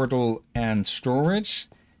nether portal and storage.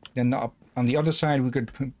 Then on the other side, we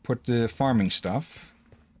could put the farming stuff.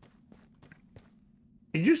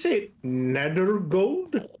 Did you say nether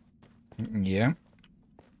gold? Yeah.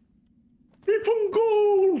 It's from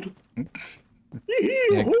gold!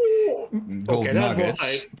 Yeah. Gold okay,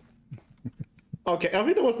 nuggets. Okay, I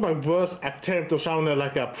think that was my worst attempt to sound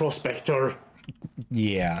like a prospector.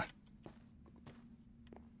 Yeah.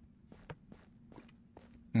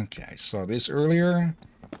 Okay, I saw this earlier.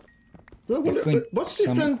 What's the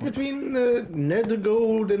difference between nether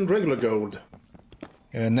gold and regular gold?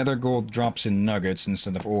 Nether gold drops in nuggets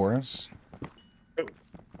instead of ores. Oh.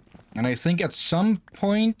 And I think at some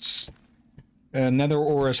point, nether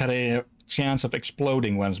ores had a chance of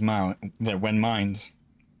exploding when mined.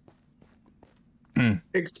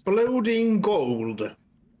 Exploding gold.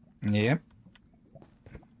 Yep.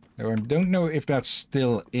 I don't know if that's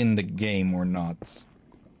still in the game or not.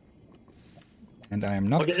 And I am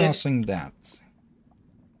not crossing that.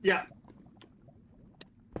 Yeah.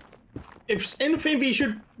 If anything, we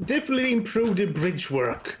should definitely improve the bridge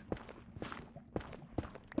work.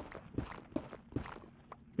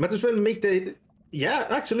 Might as well make the... Yeah,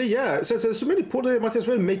 actually, yeah. Since there's so many portals, might as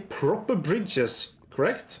well make proper bridges,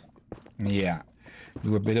 correct? Yeah,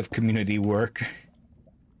 do a bit of community work.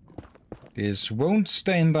 This won't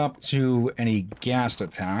stand up to any ghast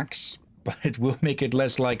attacks, but it will make it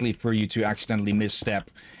less likely for you to accidentally misstep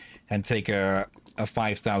and take a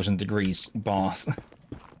 5,000 degrees bath.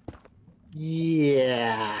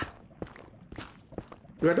 Yeah.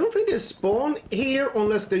 I don't think they spawn here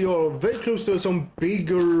unless they are very close to some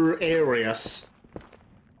bigger areas.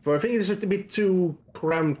 But I think it's a bit too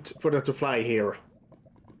cramped for them to fly here.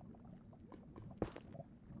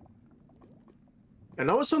 And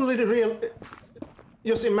now suddenly the real...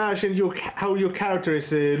 Just imagine how your character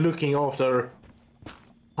is looking after...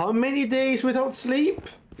 How many days without sleep?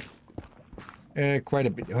 Quite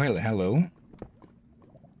a bit. Well, hello.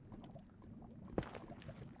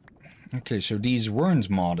 Okay, so these weren't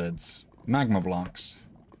modded. Magma blocks.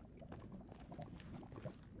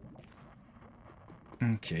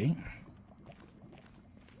 Okay.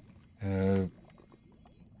 I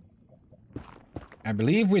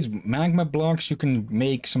believe with magma blocks you can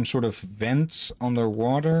make some sort of vents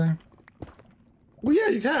underwater. Well, yeah,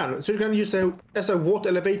 you can. So you can use it as a water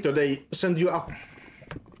elevator. They send you up.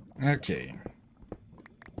 Okay.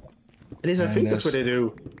 At least I think that's what they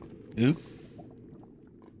do. Oop.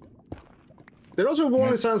 There are also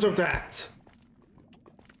warning signs of that.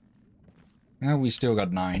 Now we still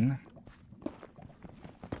got 9.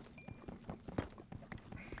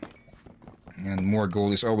 And more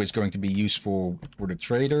gold is always going to be useful for the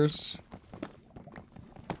traders.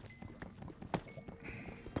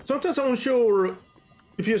 Sometimes I'm unsure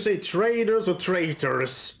if you say traders or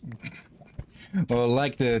traitors. Well,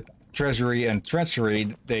 like the treasury and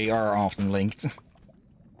treachery, they are often linked.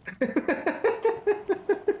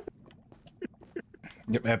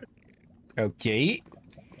 Okay.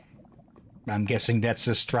 I'm guessing that's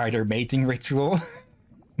a strider mating ritual.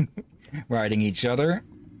 Riding each other.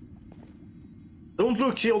 Don't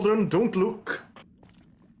look, children, don't look.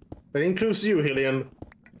 That includes you, Hillyan.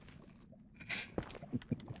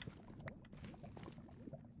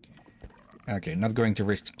 Okay, not going to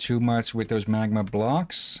risk too much with those magma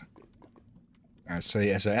blocks. I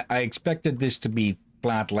say, as I expected this to be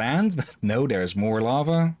flat land, but no, there's more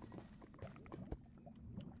lava.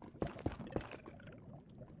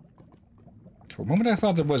 For a moment I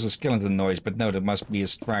thought it was a skeleton noise, but no, that must be a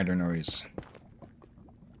strider noise.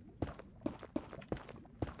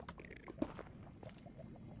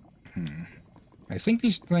 I think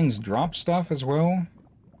these things drop stuff as well.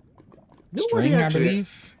 String, I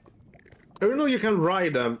believe. I don't know you can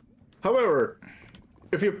ride them. However,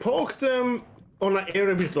 if you poke them on an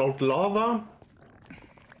area without lava,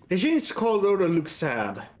 they change color and look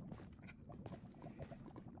sad.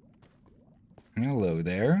 Hello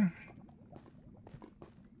there.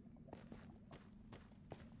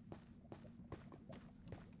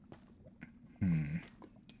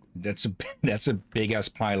 That's a big ass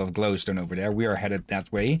pile of glowstone over there. We are headed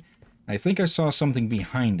that way. I think I saw something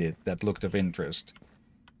behind it that looked of interest.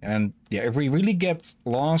 And yeah, if we really get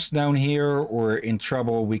lost down here or in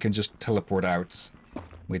trouble, we can just teleport out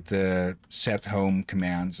with the set home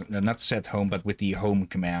commands. No, not set home, but with the home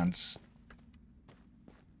commands.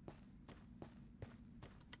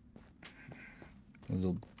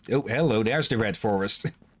 Oh, hello, there's the red forest.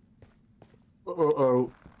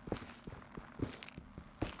 Uh-oh.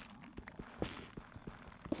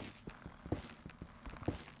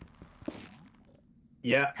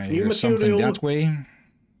 Yeah, I new hear something material. that way.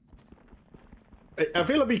 I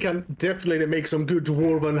feel like we can definitely make some good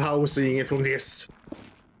dwarven housing from this.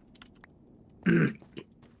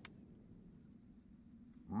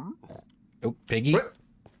 Oh, piggy. What?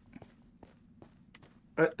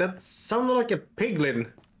 That sounded like a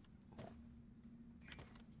piglin.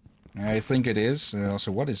 I think it is.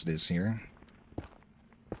 Also, what is this here?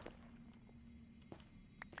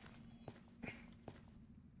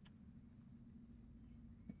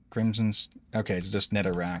 Crimson's... Okay, it's just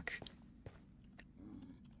netherrack.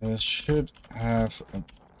 Should have a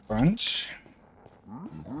bunch.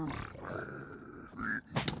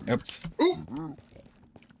 Yep. Ooh.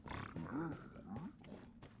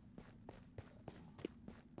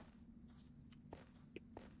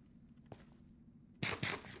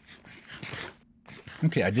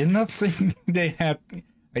 Okay, I did not think they had...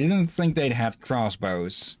 I didn't think they'd have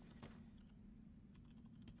crossbows.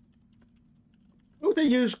 Oh, they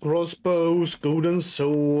use crossbows, golden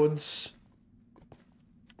swords,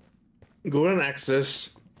 golden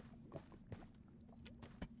axes.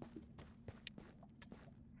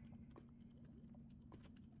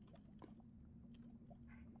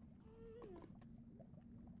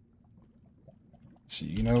 see.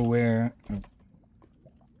 You know where?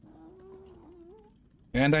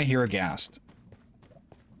 And I hear a ghast.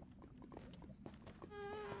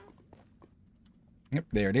 Yep,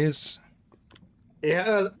 there it is.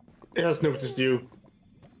 Yeah, it has noticed you.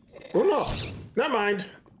 Or not. Never mind.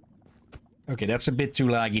 Okay, that's a bit too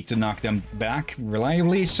laggy to knock them back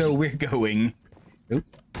reliably, so we're going. Oop.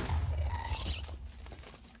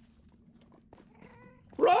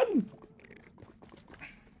 Run!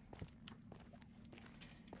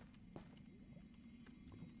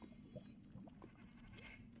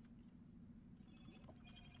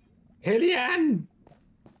 Hillyan!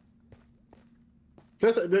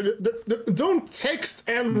 Don't text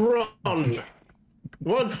and run!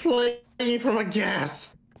 What flying from a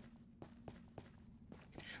gas?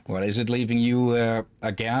 What, is it leaving you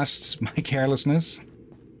aghast, my carelessness?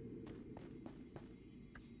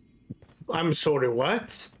 I'm sorry,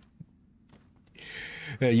 what?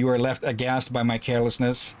 You are left aghast by my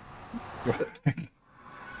carelessness.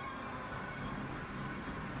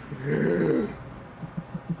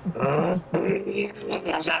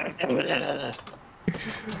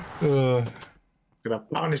 Gonna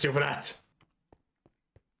punish you for that.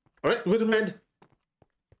 Alright, go to bed.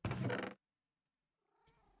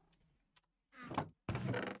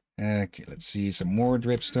 Okay, let's see. Some more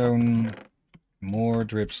dripstone. More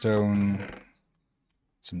dripstone.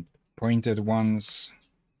 Some pointed ones.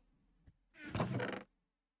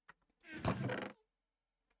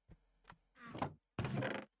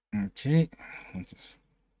 Okay.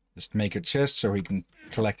 Just make a chest so he can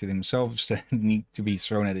collect it himself instead of need to be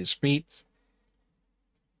thrown at his feet.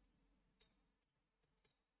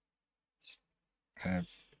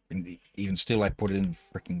 Even still, I put it in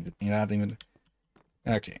freaking... Yeah, even...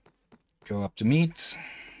 Okay. Go up to meat.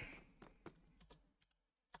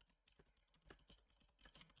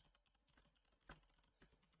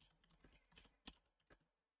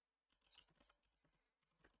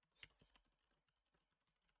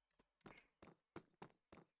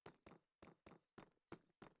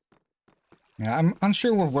 Yeah, I'm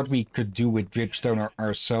unsure what we could do with dripstone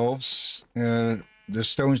ourselves. The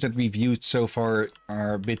stones that we've used so far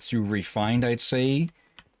are a bit too refined, I'd say.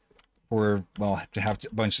 Or, well, to have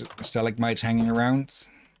a bunch of stalagmites hanging around.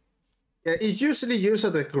 Yeah, it's usually used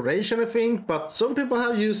as a decoration, I think, but some people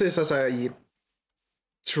have used this as a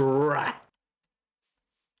trap.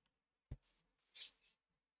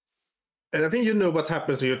 And I think you know what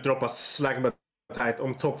happens when you drop a stalagmite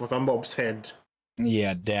on top of a mob's head.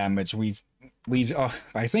 Yeah, damage.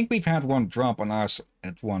 I think we've had one drop on us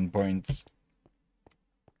at one point.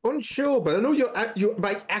 Unsure, but I know you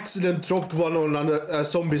by accident dropped one on a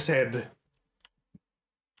zombie's head.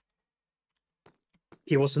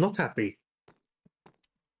 He was not happy.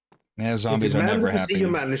 Yeah, zombies are never happy. See your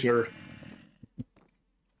manager.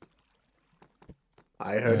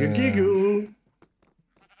 I heard you giggle.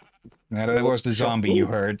 Yeah, that was the zombie you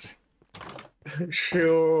heard.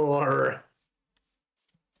 Sure.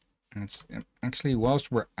 It's, actually,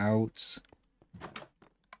 whilst we're out,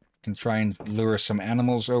 can try and lure some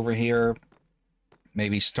animals over here.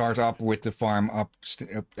 Maybe start up with the farm up.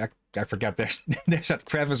 I forgot there's that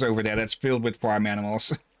crevice over there that's filled with farm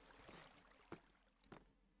animals.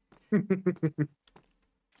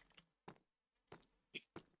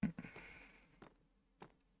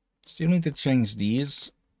 Still need to change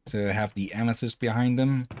these to have the amethyst behind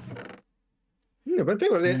them. Yeah, but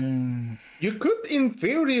think about it. You could, in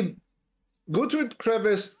theory, go to a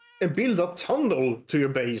crevice and build a tunnel to your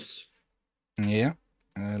base. Yeah.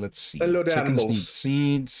 Let's see. Hello, the Chickens animals. need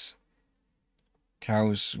seeds.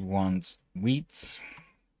 Cows want wheat.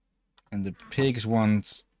 And the pigs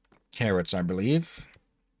want carrots, I believe.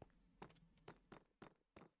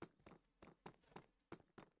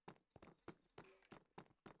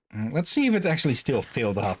 Let's see if it's actually still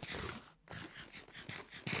filled up.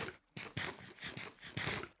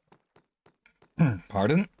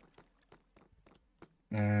 Pardon?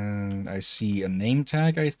 And I see a name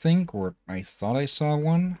tag, I think, or I thought I saw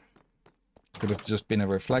one. Could have just been a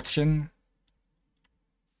reflection.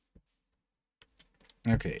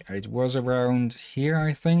 Okay, it was around here,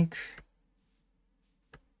 I think.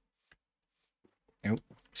 Oh,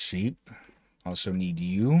 sheep. Also need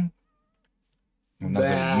you. Well, not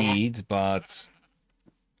that I need, but...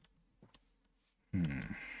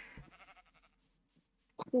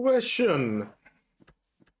 Question.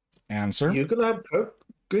 Answer? You can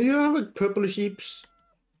have purple sheeps?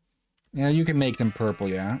 Yeah, you can make them purple,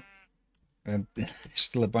 yeah.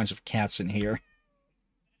 Still a bunch of cats in here.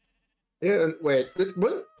 Yeah, and wait, there's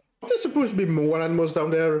supposed to be more animals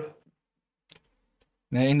down there.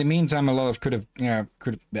 Now, in the meantime, a lot could have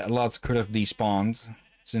despawned.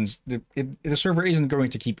 Since the server isn't going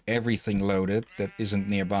to keep everything loaded that isn't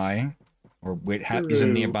nearby, or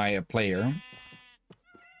isn't nearby a player.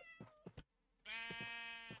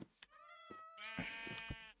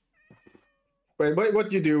 Wait, what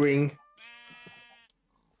you doing?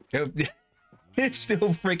 It's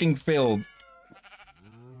still freaking filled.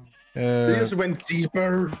 They just went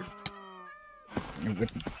deeper.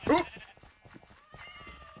 Oh!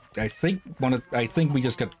 I think we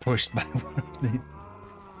just got pushed by one of the...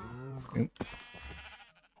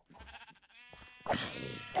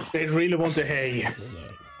 They really want the hay.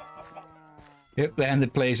 Yep, and the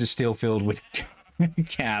place is still filled with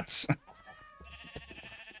cats.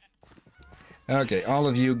 Okay, all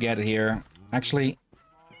of you get here. Actually,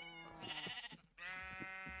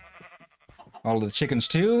 all the chickens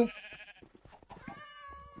too.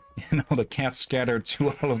 And all the cats scattered to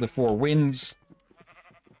all of the 4 winds.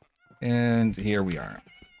 And here we are.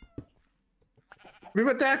 We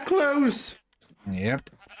were that close. Yep.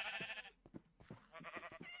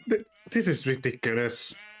 This is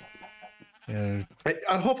ridiculous. Uh,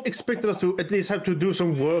 I half expected us to at least have to do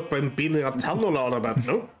some work by building a tunnel out of that.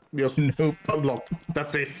 Nope. Just nope. unlock.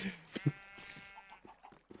 That's it.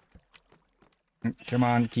 Come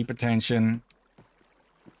on, keep attention.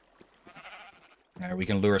 We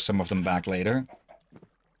can lure some of them back later.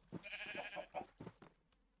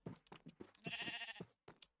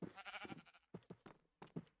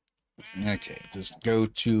 Okay, just go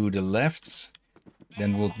to the left.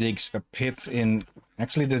 Then we'll dig a pit in...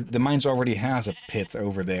 Actually, the mines already has a pit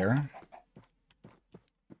over there.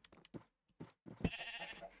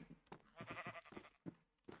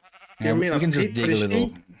 Yeah, we can just dig a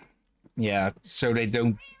little... Yeah, so they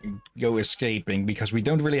don't go escaping, because we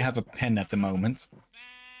don't really have a pen at the moment.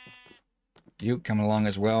 You come along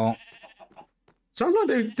as well. Sounds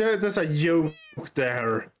like there's a yoke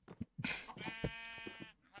there.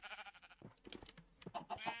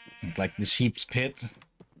 Like the sheep's pit.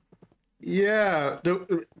 Yeah,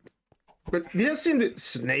 but we have seen the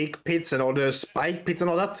snake pits and all the spike pits and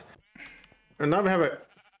all that. And now we have a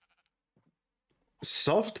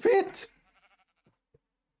soft pit?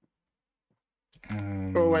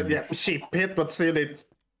 Oh, well, yeah, sheep pit, but still it's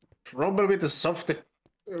probably the soft...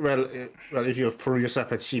 Well, if you throw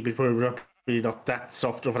yourself at sheep, it probably not that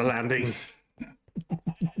soft of a landing.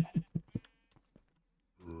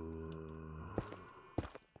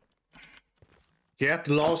 Get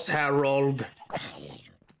lost, Harold.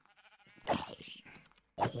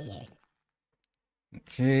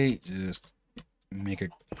 Okay, just make a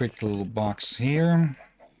quick little box here.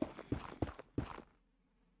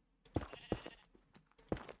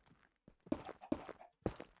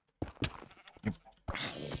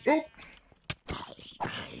 Oh.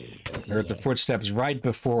 Heard the footsteps right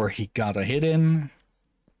before he got a hit in.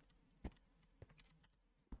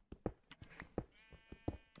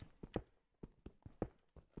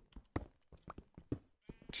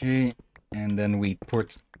 Okay, and then we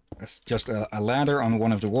put just a ladder on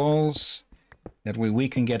one of the walls. That way we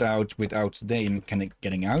can get out without them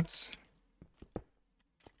getting out.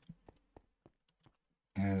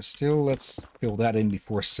 Still, let's fill that in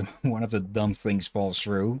before one of the dumb things falls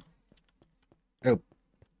through. Oh,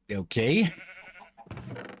 okay.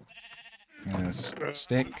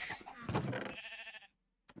 Stick. I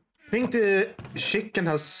think the chicken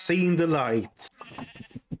has seen the light.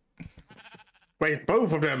 Wait,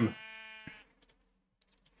 both of them.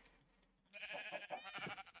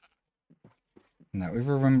 Now, if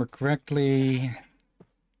I remember correctly...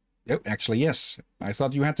 Oh, actually, yes. I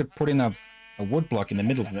thought you had to put in a wood block in the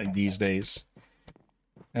middle these days.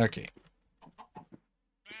 Okay.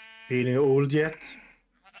 Feeling old yet?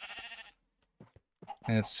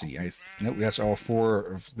 Let's see. Nope, that's all 4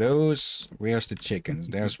 of those. Where's the chickens?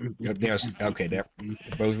 There's okay, there.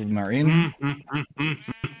 Both of them are in.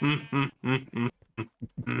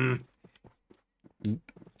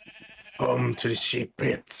 Come to the sheep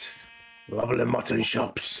pit. Lovely mutton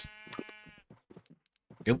chops.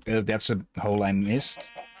 Oh, that's a hole I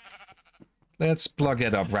missed. Let's plug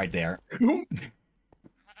that up right there.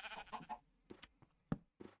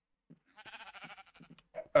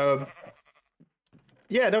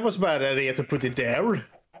 Yeah, that was a bad idea to put it there.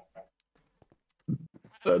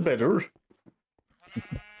 Better.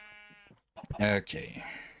 Okay.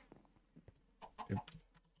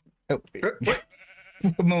 Oh, for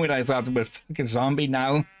a moment I thought it was a fucking zombie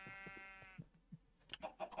now.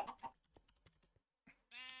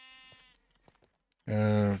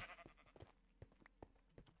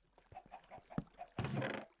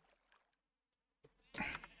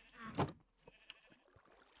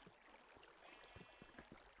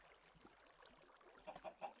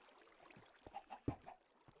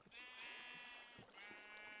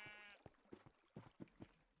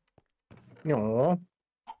 Aw.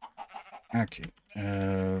 Okay.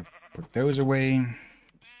 Put those away.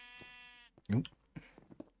 Oop.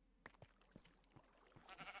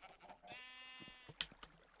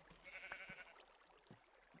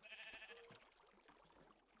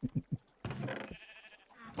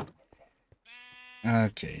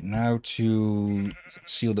 Okay, now to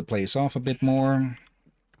seal the place off a bit more.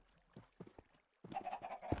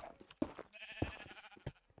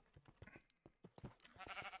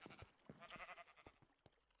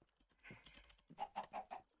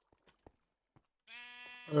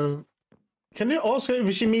 Can you ask her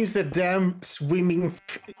if she means the damn swimming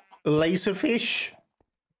laserfish?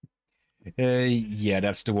 Yeah,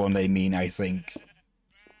 that's the one they mean, I think.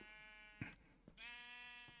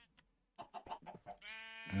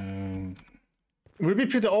 It would be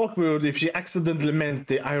pretty awkward if she accidentally meant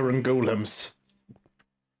the iron golems.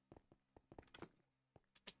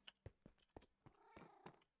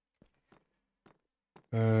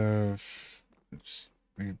 Oops.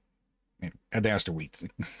 There's the wheat.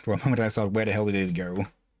 For a moment I thought, where the hell did it go?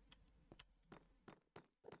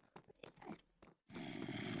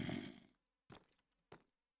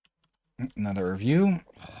 Another review.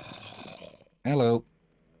 Hello.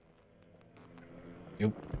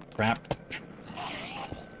 Oop, crap.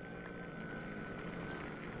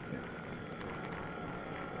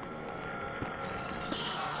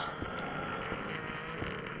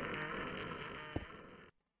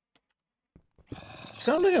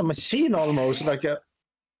 Sound like a machine almost, like a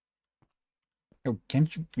Oh, can't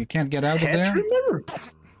you can't get out of head there? trimmer.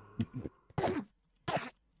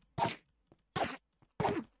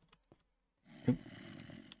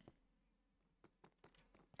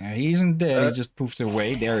 He isn't dead, he just poofed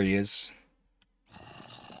away. There he is.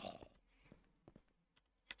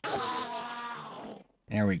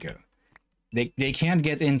 There we go. They can't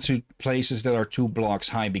get into places that are 2 blocks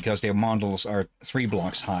high because their models are 3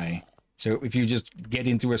 blocks high. So if you just get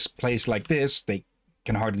into a place like this, they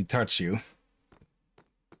can hardly touch you.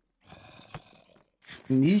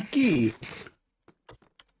 Sneaky.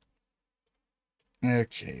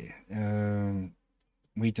 Okay.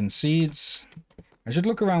 Wheat and seeds. I should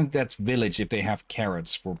look around that village if they have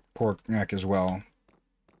carrots for pork neck as well.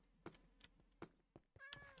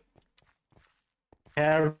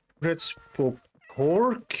 Carrots for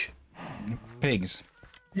pork? Pigs.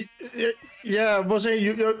 Yeah, was I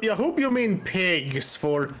hope you mean pigs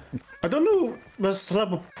for... I don't know what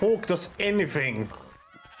slab of pork does anything.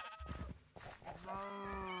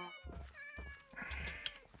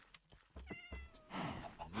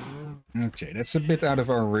 Okay, that's a bit out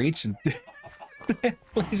of our reach. The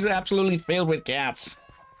place is absolutely filled with cats.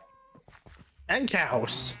 And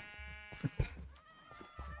cows.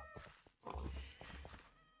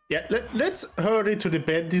 Yeah, let's hurry to the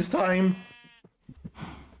bed this time.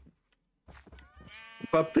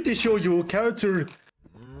 But pretty sure your character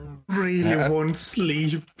really won't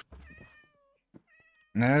sleep.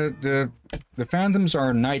 No, the phantoms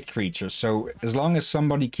are night creatures, so as long as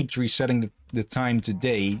somebody keeps resetting the time to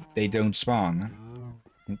day, they don't spawn.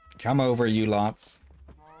 Come over, you lots.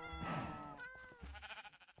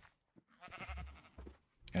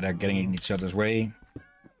 And they're getting in each other's way.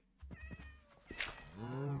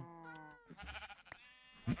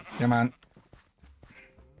 Come on.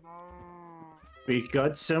 We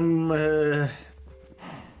got some...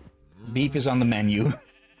 Beef is on the menu.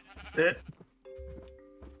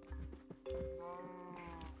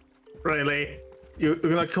 Really? You're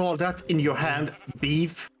gonna call that in your hand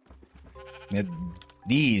beef?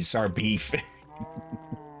 These are beef.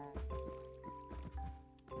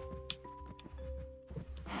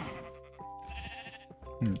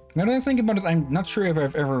 Now that I think about it, I'm not sure if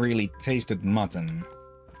I've ever really tasted mutton.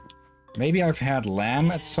 Maybe I've had lamb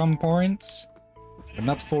at some point, but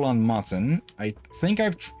not full-on mutton. I think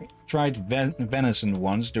I've tried venison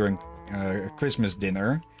once during Christmas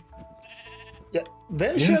dinner. Yeah,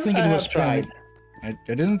 venison I have tried. I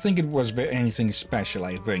didn't think it was anything special,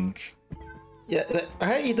 I think. Yeah, I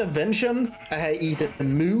have eaten venison, I have eaten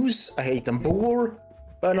moose, I have eaten boar,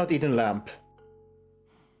 but I've not eaten lamb.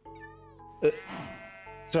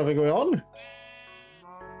 Something going on?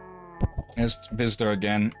 Yes, visitor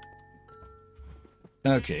again.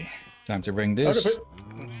 Okay, time to bring this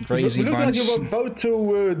crazy bunch. bunch. Like you were about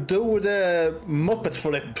to do the Muppet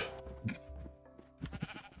flip.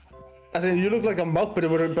 I think you look like a Muppet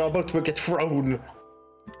were about to get thrown.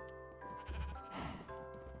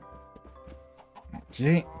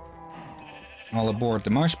 Okay. All aboard the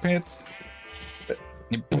mosh pit.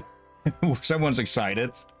 Someone's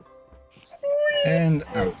excited. And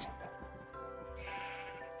out.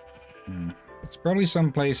 It's probably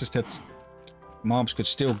some places that mobs could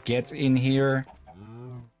still get in here.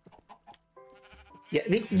 Yeah,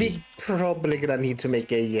 we probably gonna need to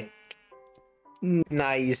make a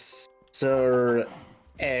nicer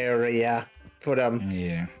area for them.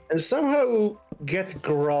 Yeah. And somehow get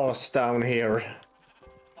grass down here.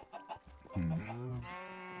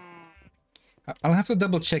 I'll have to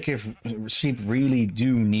double check if sheep really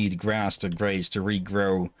do need grass to graze to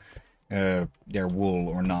regrow their wool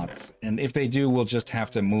or not. And if they do, we'll just have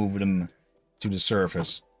to move them to the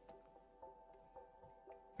surface.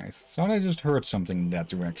 I thought I just heard something in that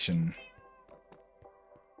direction.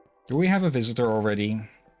 Do we have a visitor already?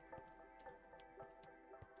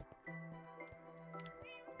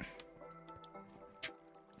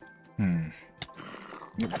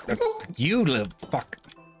 You little fuck.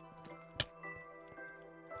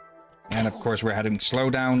 And of course we're heading slow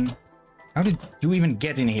down. How did you even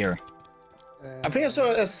get in here? I think I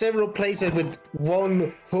saw several places with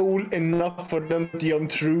one hole enough for them to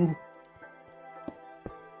jump through.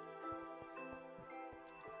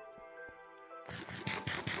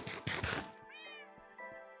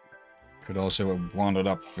 Could also have wandered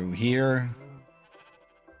up through here.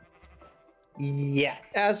 Yeah,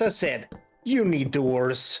 as I said, you need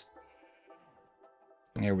doors.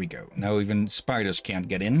 There we go. Now even spiders can't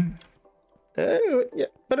get in. Yeah.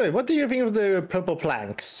 By the way, what do you think of the purple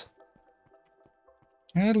planks?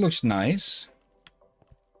 It looks nice.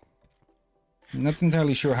 Not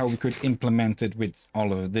entirely sure how we could implement it with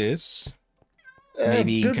all of this.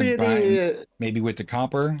 Maybe combine, maybe with the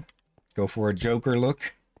copper. Go for a Joker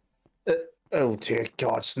look. Oh dear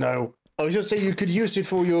God, no. I was just saying you could use it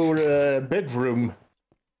for your bedroom.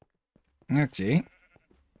 Okay.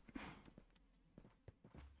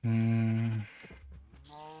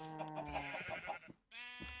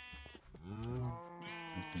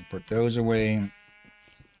 Put those away.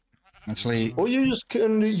 Actually, Or you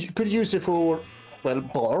could use it for, well,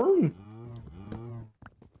 barn.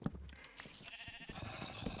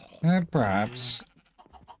 Perhaps.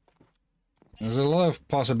 There's a lot of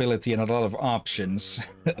possibility and a lot of options.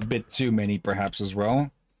 A bit too many, perhaps, as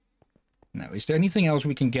well. Now, is there anything else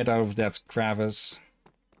we can get out of that crevice?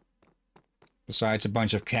 Besides a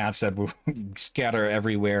bunch of cats that will scatter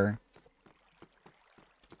everywhere.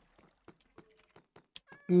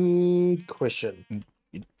 Good question.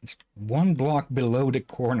 It's one block below the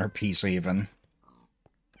corner piece, even.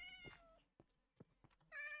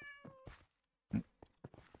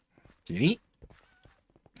 See?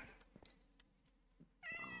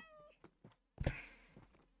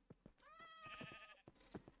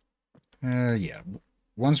 Yeah.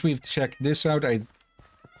 Once we've checked this out,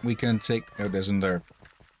 we can take... Oh, there's another...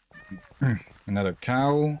 another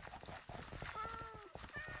cow.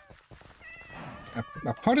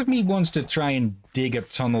 A part of me wants to try and dig a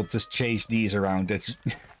tunnel to chase these around.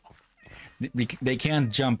 They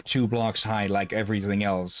can't jump 2 blocks high like everything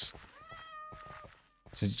else.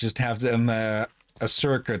 So just have them a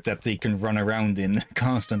circuit that they can run around in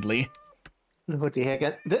constantly. What the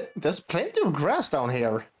heck? There's plenty of grass down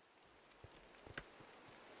here.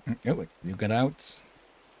 Oh, you got out.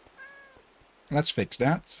 Let's fix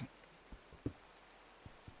that.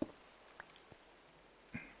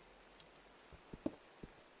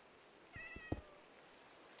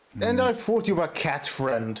 And I thought you were a cat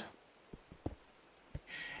friend.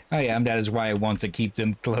 I am. That is why I want to keep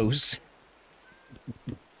them close.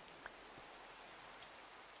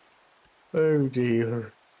 Oh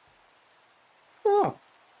dear. Oh,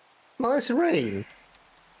 nice rain.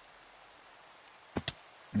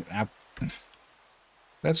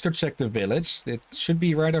 Let's go check the village. It should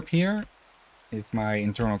be right up here, if my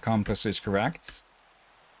internal compass is correct.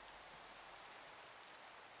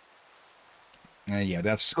 Yeah,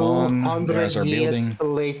 that's spawn. 200 There's our years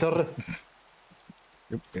building. later.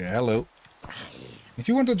 Oop, yeah, hello. If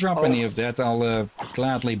you want to drop any of that, I'll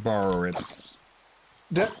gladly borrow it.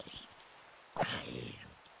 The...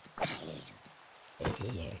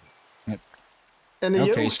 And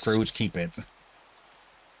Okay, Scrooge, keep it.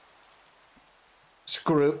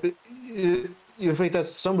 Scrooge? You think that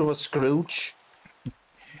somebody was Scrooge?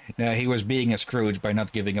 No, he was being a Scrooge by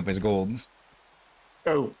not giving up his gold.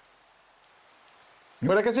 Oh.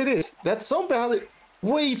 But I can say this, that zombie had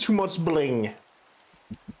way too much bling.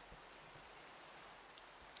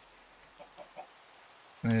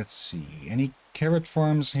 Let's see, any carrot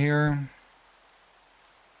farms here?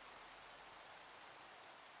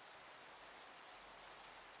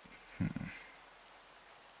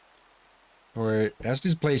 Or has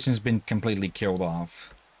this place has been completely killed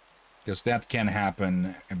off? Because that can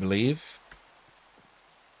happen, I believe.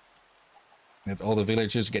 That all the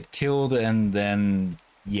villagers get killed and then,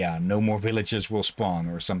 yeah, no more villagers will spawn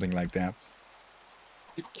or something like that.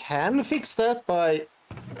 You can fix that by,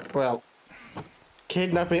 well,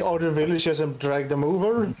 kidnapping other villagers and drag them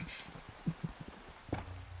over.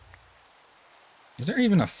 Is there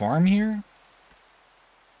even a farm here?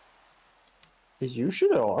 They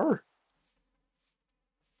usually are.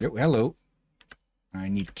 Oh, hello. I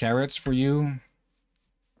need carrots for you.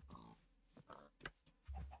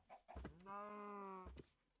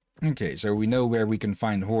 Okay, so we know where we can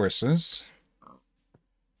find horses.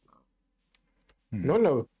 No,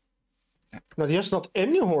 no. Not just not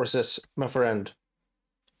any horses, my friend.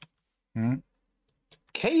 Hmm?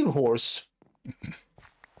 Cave horse.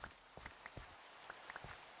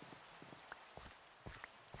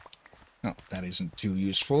 Oh, that isn't too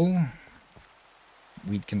useful.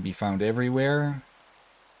 Wheat can be found everywhere.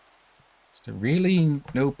 Is there really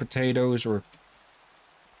no potatoes or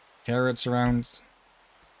carrots around?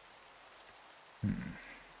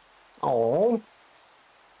 Oh.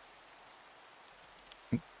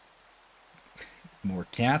 More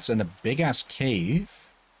cats and a big-ass cave.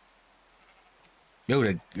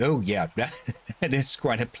 Oh, yeah, that is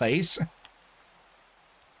quite a place.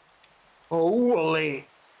 Holy.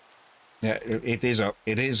 Yeah, it is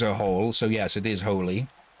a hole, so yes, it is holy.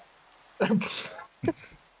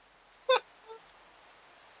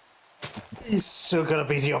 He's so gonna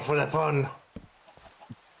beat you up for that fun.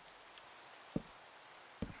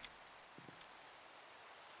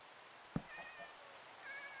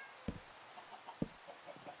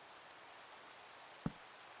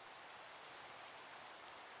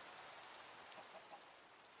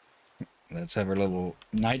 Let's have a little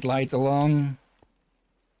nightlight along.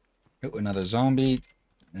 Oh, another zombie.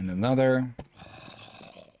 And another.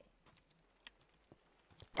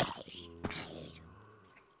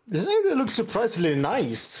 This area looks surprisingly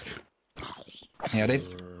nice.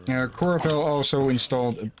 Yeah, Coravel also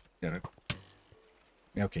installed...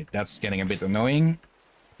 okay, that's getting a bit annoying.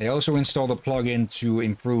 They also installed a plugin to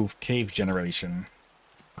improve cave generation.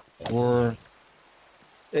 Or...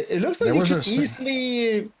 It looks like you could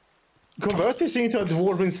easily convert this into a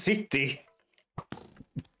dwarven city.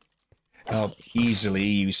 Easily,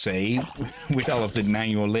 you say, with all of the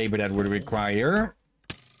manual labor that would require.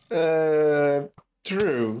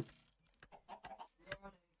 True.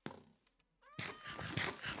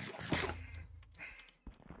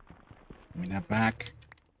 Give me that back.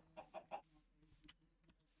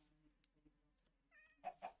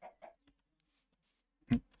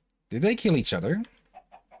 Did they kill each other?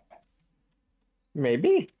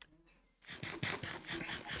 Maybe.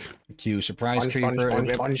 Cue surprise creeper.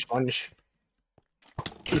 Punch.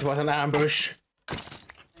 It was an ambush.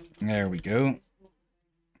 There we go.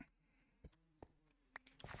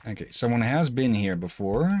 Okay, someone has been here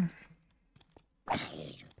before.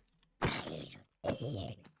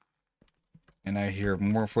 And I hear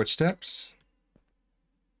more footsteps.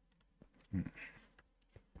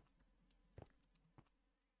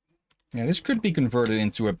 Yeah, this could be converted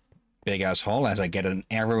into a big-ass hall as I get an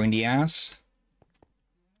arrow in the ass.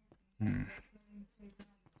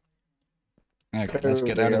 Okay, let's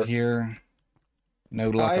get out of here. No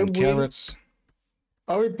luck on carrots.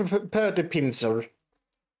 I will prepare the pincer.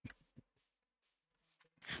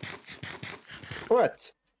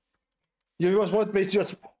 What? You just want me to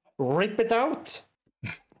just rip it out?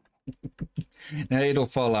 Now it'll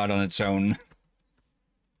fall out on its own.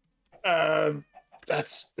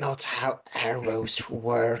 That's not how arrows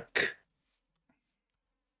work.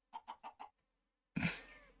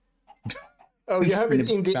 Oh, you have it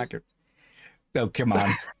in the... Oh, come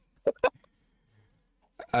on.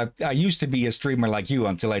 I used to be a streamer like you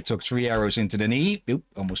until I took 3 arrows into the knee. Oop,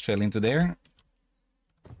 almost fell into there.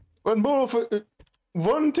 One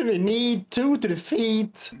to the knee, 2 to the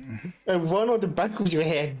feet, and 1 on the back of your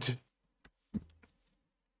head.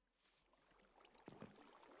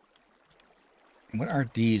 What are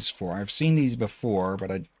these for? I've seen these before, but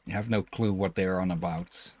I have no clue what they're on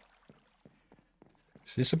about.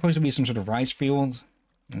 Is this supposed to be some sort of rice field?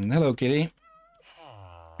 And hello, kitty.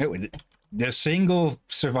 Oh, the single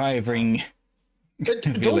surviving Don't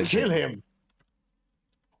kill him.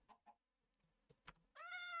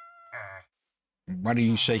 What are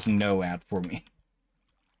you shaking no at for me?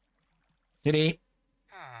 Kitty.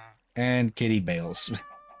 And kitty bails.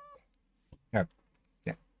 Oh,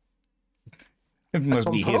 yeah. It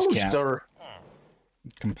must be his cat.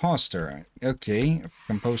 Composter. Okay.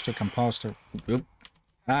 Composter. Oop.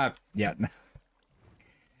 Ah, yeah.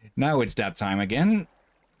 Now it's that time again.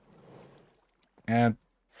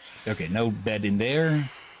 Okay, no bed in there.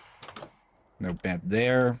 No bed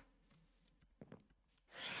there.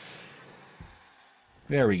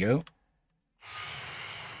 There we go.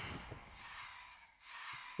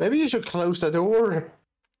 Maybe you should close the door.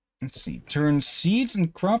 Let's see. Turn seeds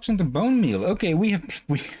and crops into bone meal. Okay, we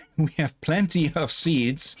have plenty of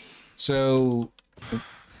seeds. So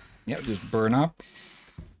yeah, just burn up.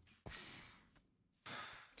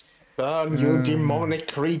 Burn, you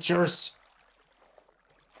demonic creatures.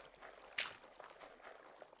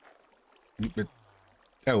 But,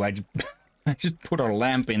 oh, I just put a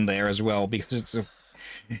lamp in there as well because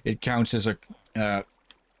it counts as a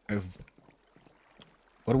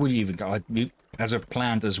what would you even call it? As a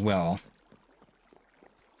plant as well.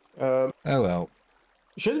 Oh well.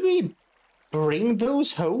 Should we bring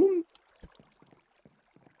those home?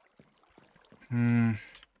 I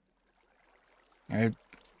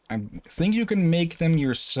think you can make them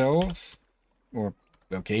yourself, or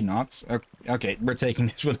okay, not okay. We're taking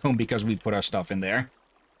this one home because we put our stuff in there.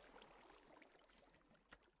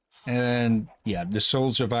 And yeah, the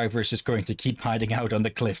sole survivor is just going to keep hiding out on the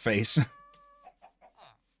cliff face.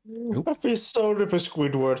 I feel sorry for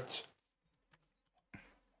Squidward.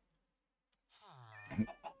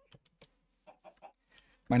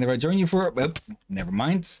 Mind if I join you for? Well, never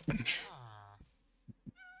mind.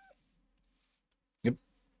 Yep.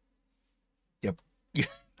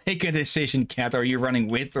 Make a decision, cat. Are you running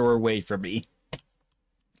with or away from me?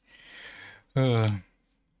 Oh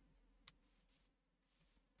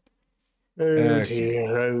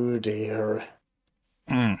dear, oh dear.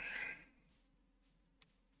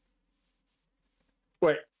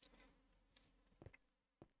 Wait.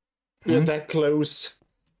 We're that close.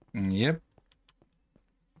 Yep.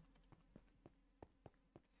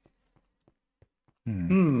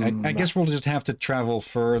 I guess we'll just have to travel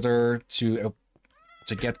further to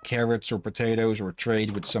get carrots or potatoes or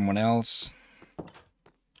trade with someone else.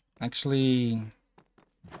 Actually,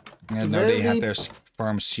 yeah, no, they have their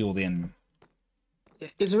farm sealed in.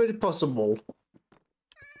 It's very possible.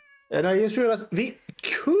 And I just realized we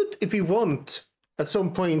could, if we want, at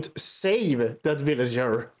some point save that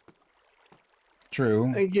villager.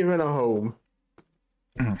 True. And give him a home.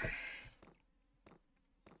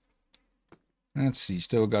 Let's see,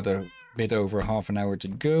 still got a bit over half an hour to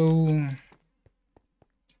go.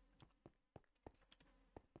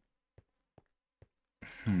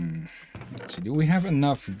 Let's see, do we have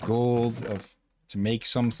enough gold to make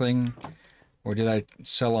something? Or did I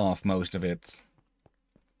sell off most of it?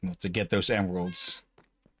 Well, to get those emeralds.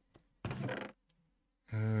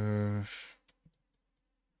 Might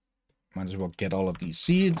as well get all of these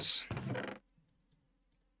seeds.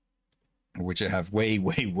 Which I have way,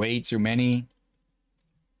 way, way too many.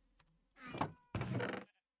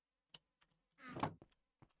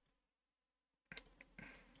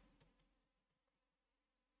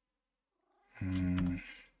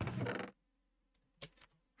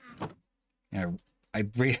 Yeah,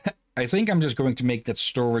 I think I'm just going to make that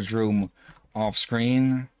storage room off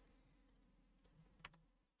screen.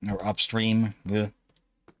 Or upstream. Yeah.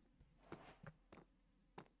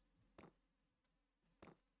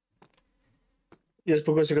 Just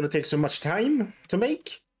because it's going to take so much time to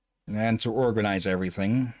make? And to organize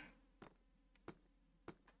everything.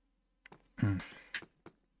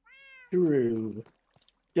 True.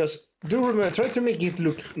 Just do remember, try to make it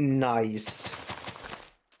look nice.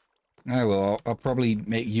 I will. I'll probably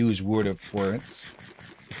use wood for it.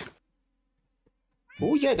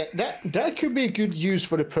 Oh yeah, that could be a good use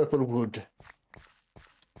for the purple wood.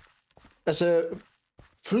 As a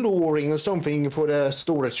flooring or something for the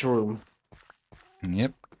storage room.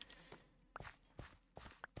 Yep.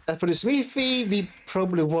 And for the smithy, we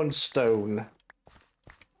probably want stone.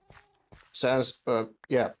 Sounds,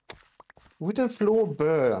 yeah. Wooden floor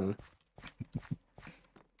burn.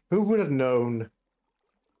 Who would have known?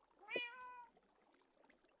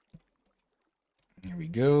 Here we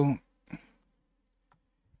go.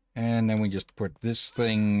 And then we just put this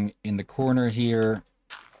thing in the corner here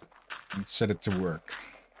and set it to work.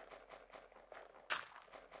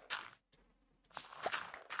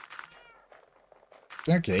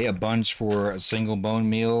 Okay, a bunch for a single bone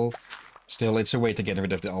meal. Still, it's a way to get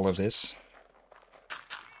rid of all of this.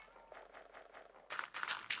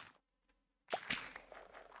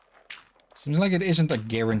 Seems like it isn't a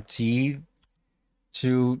guarantee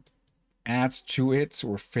to add to it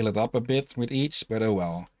or fill it up a bit with each, but oh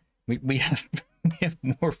well. We have we have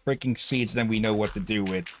more freaking seeds than we know what to do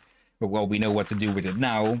with. But well, we know what to do with it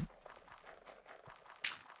now.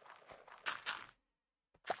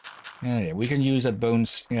 Yeah, we can use that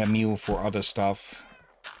bones meal for other stuff,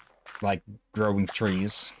 like growing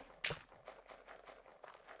trees.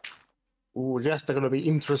 Ooh, that's gonna be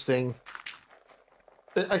interesting.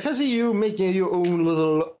 I can see you making your own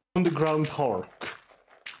little underground park.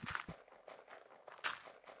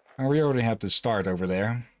 Oh, we already have to start over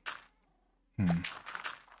there.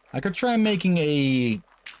 I could try making a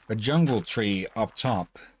jungle tree up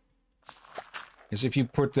top. Because if you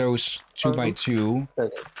put those 2 by 2,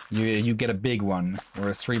 Okay. you get a big one. Or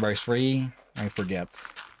a 3 by 3, I forget.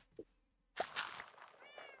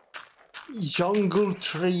 Jungle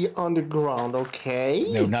tree on the ground, okay.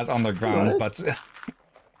 No, not underground, Right. but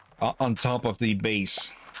on top of the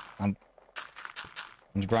base. On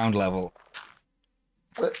the ground level.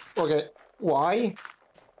 Okay, why?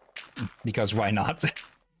 Because why not?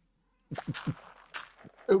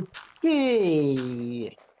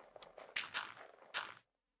 Okay.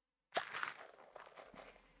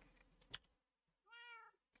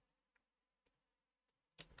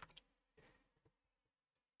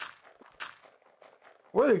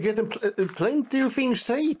 Well, you're getting plenty of things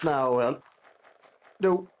to eat now.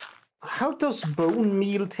 Though, how does bone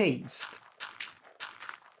meal taste?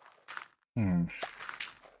 Hmm.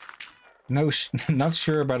 No, not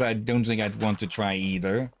sure, but I don't think I'd want to try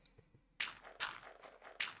either.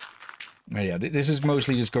 But yeah, this is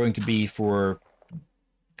mostly just going to be for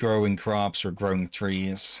growing crops or growing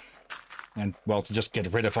trees. And, well, to just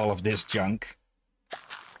get rid of all of this junk.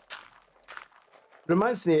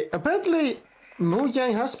 Reminds me, apparently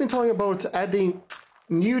Mojang has been talking about adding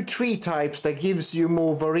new tree types that gives you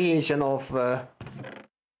more variation of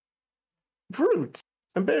fruits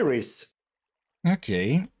and berries.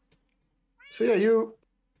 Okay. So yeah, you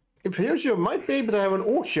in future you might be able to have an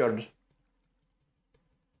orchard.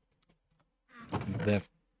 They've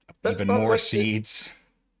even more seeds.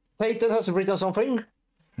 Peyton has written something.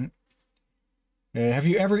 Have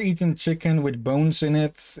you ever eaten chicken with bones in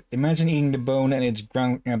it? Imagine eating the bone and it's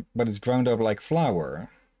ground, but it's ground up like flour.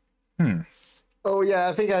 Oh yeah,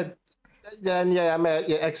 I think I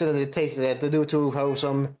accidentally tasted it due to how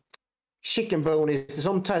some chicken bone is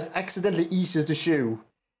sometimes accidentally easier to chew.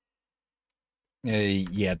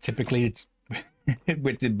 Yeah, typically it's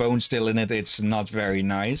with the bone still in it, it's not very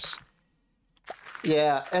nice.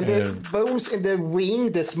 Yeah, and the bones in the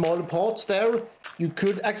wing, the small parts there, you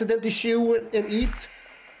could accidentally chew and eat.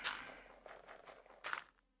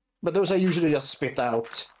 But those are usually just spit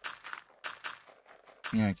out.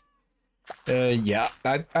 Yeah. Yeah,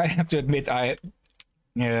 I have to admit,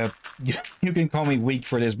 you can call me weak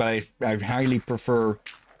for this, but I highly prefer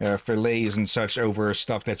fillets and such over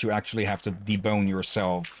stuff that you actually have to debone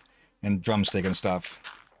yourself, and drumstick and stuff.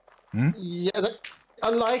 Yeah, I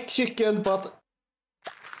like chicken, but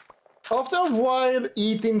after a while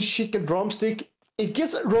eating chicken drumstick, it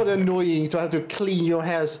gets rather annoying to have to clean your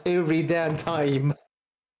hands every damn time.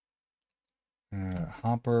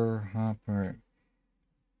 Hopper.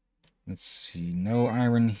 Let's see, no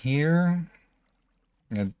iron here.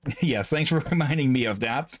 Yeah, thanks for reminding me of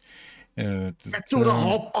that. To the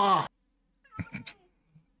hopper!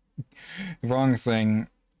 Wrong thing.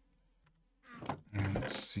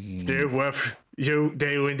 Let's see. Still worth you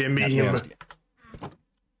doing the meme.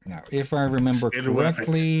 Now, if I remember Still worth it.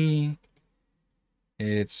 correctly,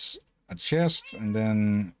 it's a chest and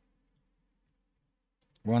then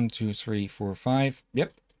 1, 2, 3, 4, 5.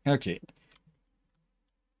 Yep. Okay.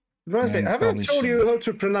 Right, And have I probably told should. you how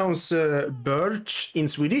to pronounce birch in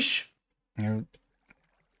Swedish? I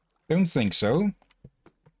don't think so.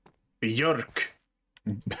 Björk.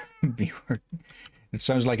 It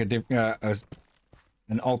sounds like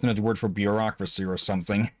an alternate word for bureaucracy or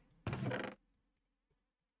something.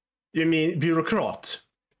 You mean bureaucrat?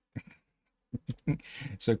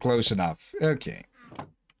 So close enough. Okay.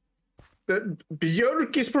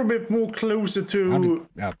 Björk is probably more closer to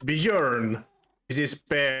Björn. Is his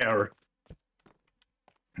bear.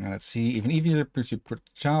 Now let's see. Even easier to put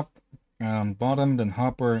top, bottom, then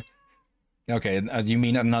hopper. Okay, you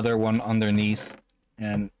mean another one underneath,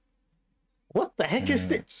 and What the heck is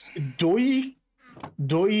this? Doi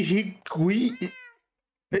Higui?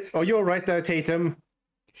 Oh, you're right there, Tatum.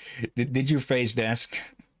 Did you face desk?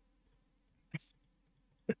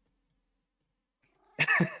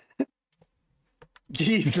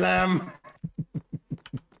 G-slam.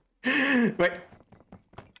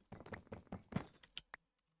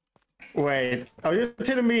 Wait, are you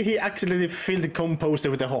telling me he accidentally filled the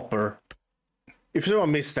composter with a hopper? If so, I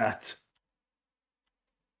missed that.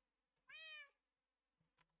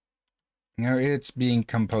 No, it's being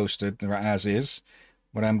composted as is.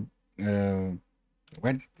 But I'm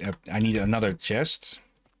I need another chest.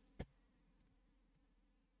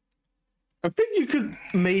 I think you could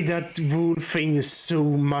make that wool thing so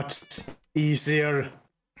much easier.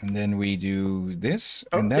 And then we do this,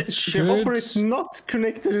 and that The should... hopper is not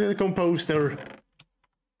connected to the composter.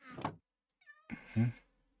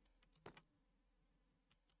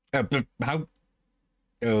 But how...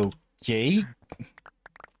 Okay.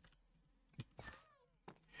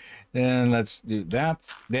 Then let's do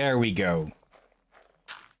that. There we go.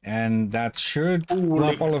 And that should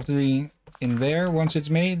drop all of the in there once it's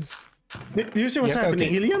made. Do you see what's happening,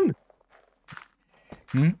 okay. Hillyan?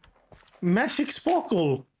 Hmm? Magic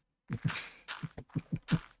sparkle.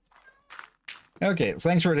 Okay,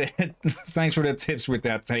 thanks for the thanks for the tips with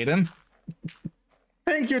that, Tatum.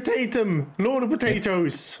 Thank you, Tatum. Lord of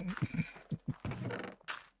Potatoes.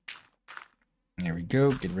 There we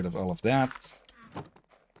go. Get rid of all of that.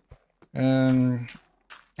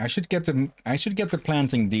 I should get the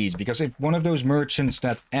planting these, because if one of those merchants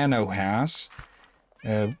that Anno has,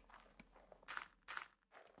 I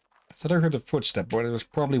thought I heard a footstep, but it was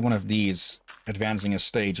probably one of these advancing a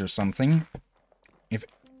stage or something.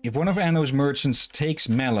 If one of Anno's merchants takes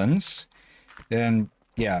melons, then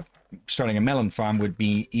yeah, starting a melon farm would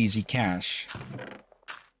be easy cash.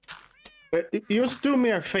 Just do me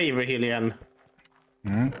a favor, Hillyan.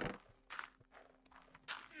 Hmm?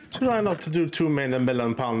 Try not to do too many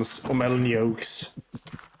melon puns or melon yolks.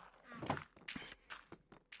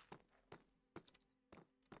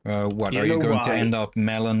 What, You are you know going to why? end up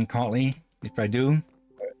melancholy if I do?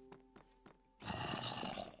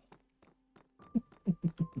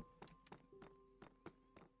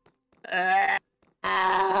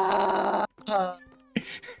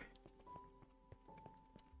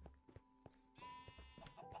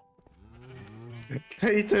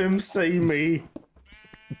 Tatum, say me.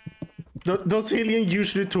 Does Hillyan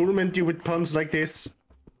usually torment you with puns like this?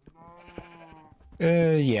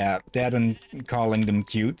 Yeah, that and calling them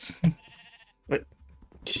cute.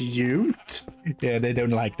 Cute? Yeah, they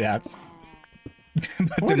don't like that.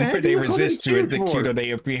 But What the the heck more do they you call them resist to it, the cute for? cuter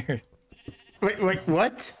they appear. Wait,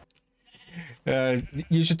 what?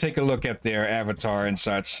 You should take a look at their avatar and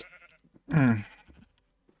such.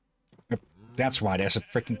 That's why there's a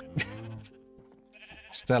freaking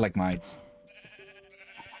stalagmite.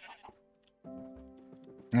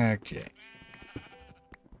 Okay.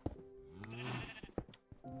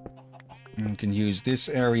 You can use this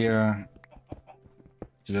area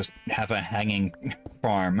to just have a hanging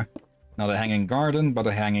farm. Not a hanging garden, but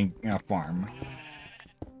a hanging farm.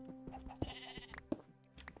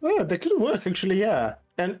 Oh, that could work actually, yeah.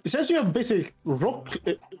 And since you have basic rock,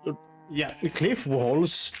 cliff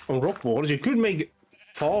walls on rock walls, you could make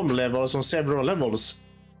farm levels on several levels.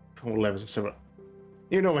 Farm levels on several.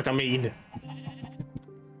 You know what I mean.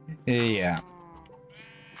 Yeah.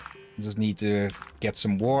 Just need to get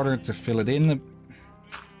some water to fill it in.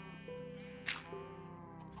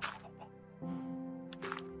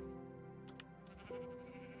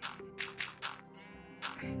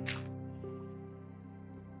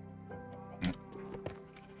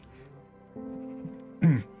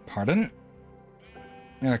 Pardon?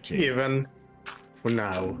 Okay. Even for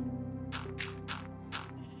now.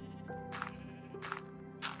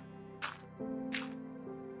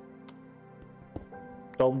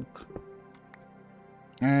 Dog.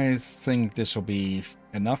 I think this will be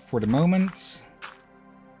enough for the moment.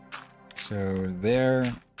 So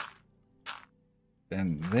there.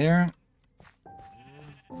 And there.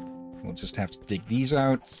 We'll just have to dig these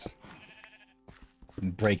out.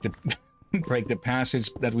 And break the break the passage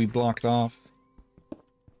that we blocked off.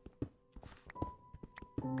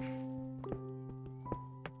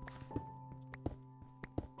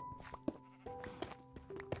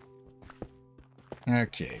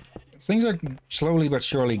 Okay. Things are slowly but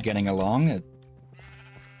surely getting along.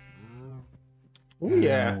 Oh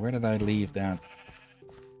yeah. Where did I leave that?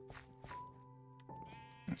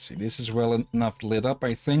 Let's see, this is well enough lit up,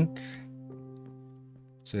 I think,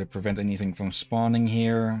 to prevent anything from spawning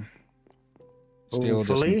here. Still, just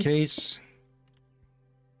in Hopefully. case.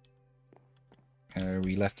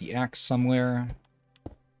 We left the axe somewhere.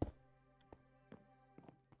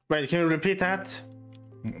 Wait, can you repeat that?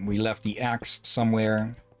 We left the axe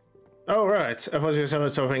somewhere. Oh right, I thought you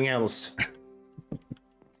said something else.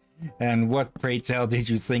 And what, pray tell, did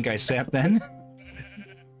you think I said then?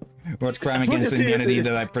 What crime I thought you against said- humanity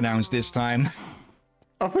did I pronounce this time?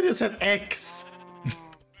 I thought you said X.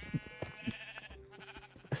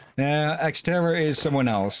 Xterra is someone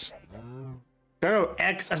else. No,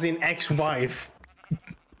 X as in ex-wife.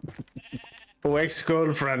 Or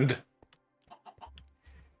ex-girlfriend.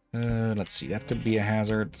 Let's see, that could be a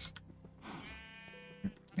hazard.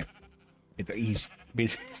 Yeah. It's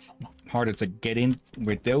bit harder to get in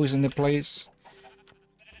with those in the place.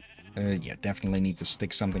 Yeah, definitely need to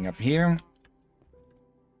stick something up here.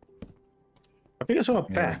 I think I saw a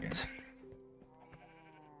There we bat.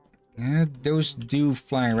 Those do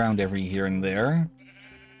fly around every here and there.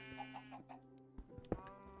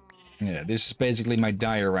 Yeah, this is basically my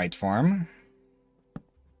diorite farm.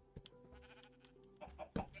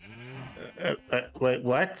 Wait,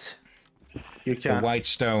 what? You The can. white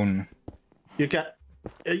stone. You can.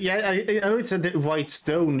 Yeah, I know it's a white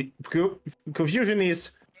stone. Confusion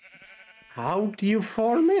is, how do you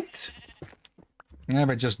form it? Yeah,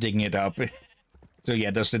 but just digging it up. So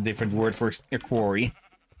yeah, that's the different word for a quarry.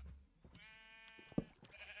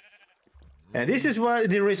 And this is why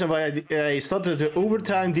the reason why I started to over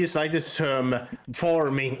time dislike the term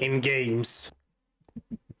farming in games.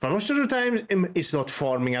 For most of the time, it's not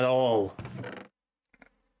farming at all.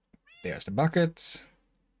 There's the bucket.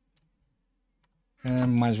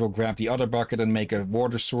 Might as well grab the other bucket and make a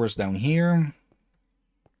water source down here.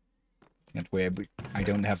 That way I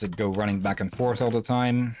don't have to go running back and forth all the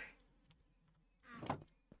time.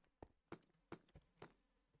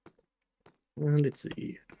 Let's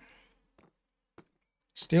see.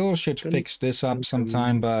 Still should fix this up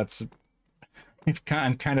sometime, but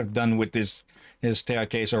I'm kind of done with this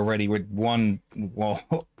staircase already with one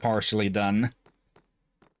wall partially done.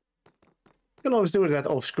 You can always do that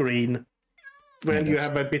off screen when you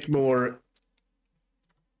have a bit more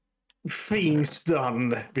things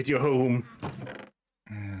done with your home.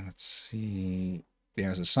 Let's see.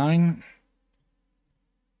 There's a sign.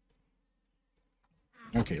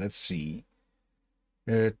 Okay, let's see.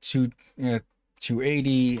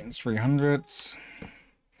 280 and 300.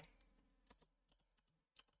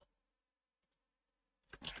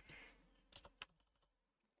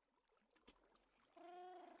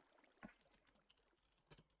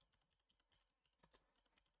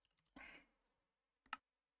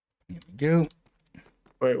 Here we go.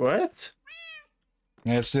 Wait, what?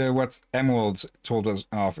 That's what Emerald told us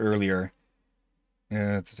of earlier.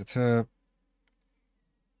 And the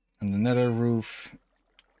nether roof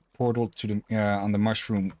portal to the on the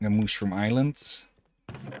mushroom island.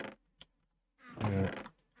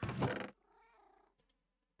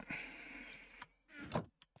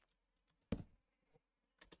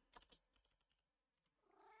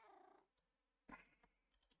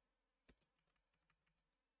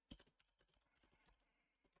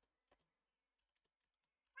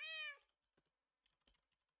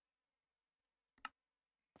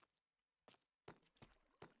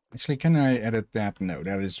 Actually, can I edit that? No,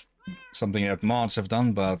 that is something that mods have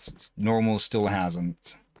done, but normal still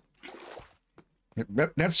hasn't.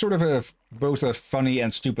 That's sort of both a funny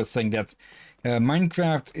and stupid thing that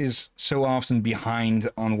Minecraft is so often behind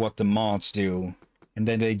on what the mods do, and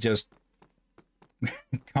then they just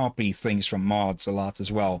copy things from mods a lot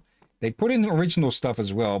as well. They put in original stuff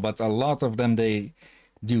as well, but a lot of them they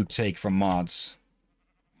do take from mods.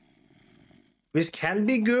 This can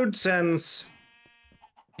be good since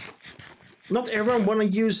not everyone want to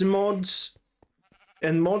use mods,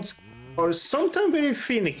 and mods are sometimes very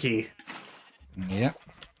finicky. Yeah.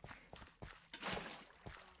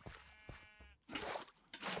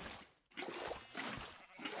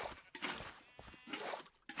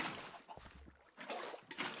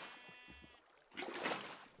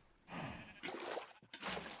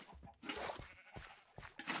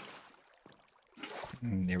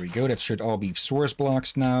 There we go. That should all be source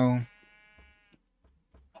blocks now.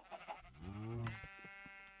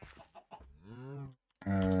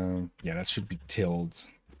 Yeah, that should be tilled.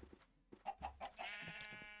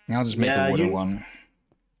 I'll just make a wooden one.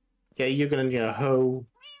 Yeah, you're gonna need a hoe.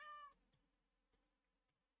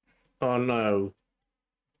 Oh no.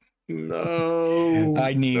 No.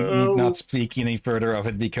 I need not speak any further of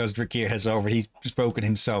it because Drakir has already spoken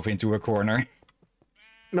himself into a corner.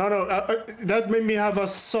 No, that made me have a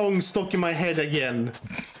song stuck in my head again.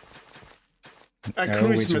 A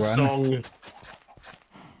Christmas song.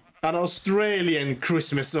 An Australian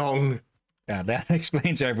Christmas song. Yeah, that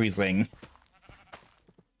explains everything.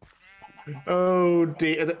 Oh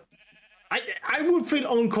dear. I would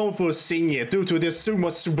feel uncomfortable singing it due to there's so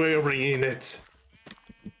much swearing in it.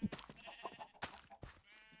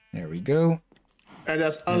 There we go. And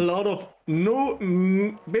there's a lot of no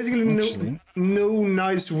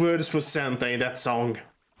nice words for Santa in that song.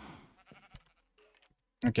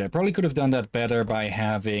 Okay, I probably could have done that better by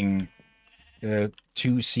having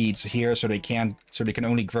 2 seeds here so they can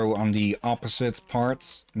only grow on the opposite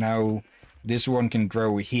parts. Now this one can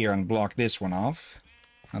grow here and block this one off.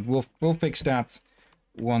 And we'll fix that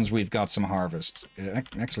once we've got some harvest.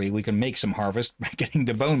 Actually, we can make some harvest by getting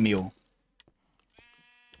the bone meal.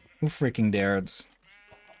 Who freaking dared?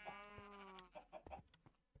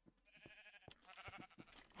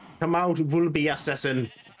 Come out, will-be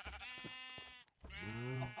assassin.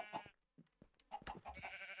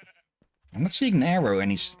 I'm not seeing an arrow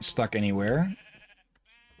stuck anywhere.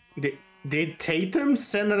 Did Tatum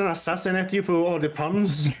send an assassin at you for all the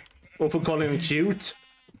puns? Or for calling him cute?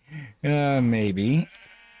 Maybe.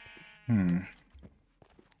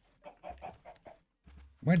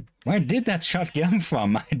 Where did that shot come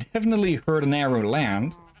from? I definitely heard an arrow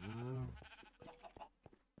land.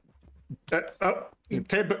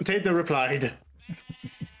 Tater replied.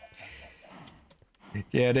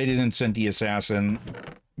 Yeah, they didn't send the assassin.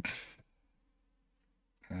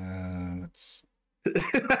 Let's...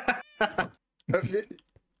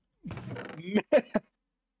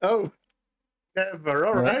 Oh, never.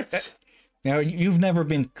 All right. Now, you've never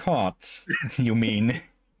been caught, you mean.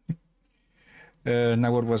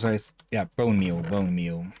 Now what was I... Yeah, bone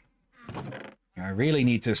meal. I really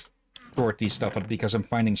need to sort these stuff up because I'm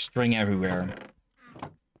finding string everywhere.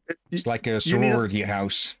 It's like a sorority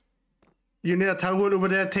house. You need a towel over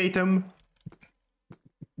there, Tatum.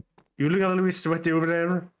 You look a little bit sweaty over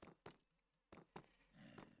there.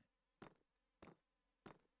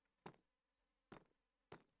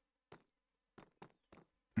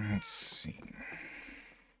 Let's see.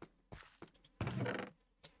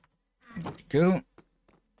 There we go.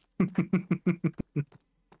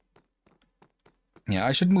 Yeah,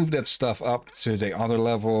 I should move that stuff up to the other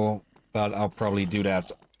level, but I'll probably do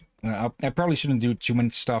that. I probably shouldn't do too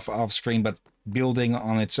much stuff off screen, but building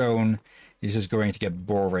on its own is just going to get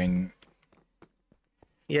boring.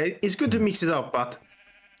 Yeah, it's good to mix it up, but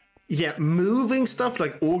yeah, moving stuff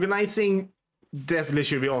like organizing definitely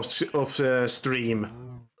should be off stream.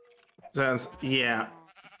 Since yeah,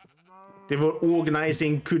 the word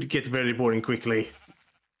organizing could get very boring quickly.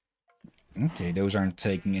 Okay, those aren't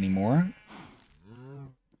taking anymore.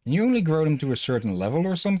 Can you only grow them to a certain level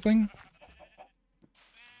or something?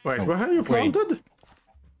 Wait, where have you planted? Wait.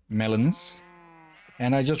 Melons.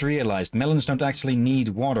 And I just realized melons don't actually need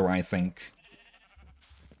water, I think.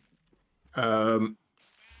 Or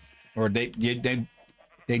they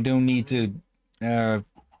don't need to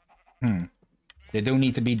they don't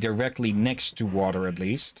need to be directly next to water, at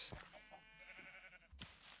least.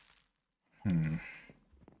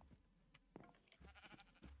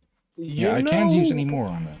 Yeah, I can't use any more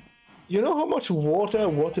on that. You know how much water a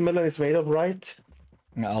watermelon is made of, right?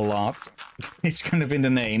 A lot. It's kind of in the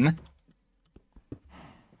name.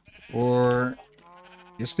 Or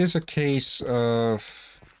is this a case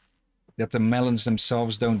of that the melons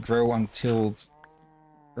themselves don't grow on tilled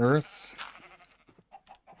earth?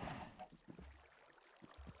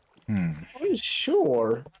 I'm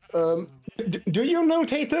sure. Do you know,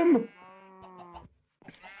 Tatum?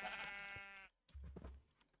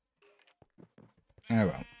 Oh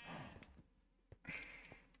well.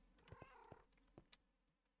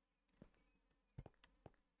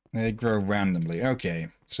 They grow randomly. Okay,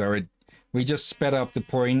 so we just sped up the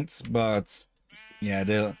point, but yeah,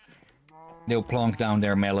 they'll plonk down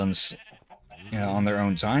their melons on their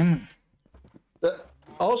own time.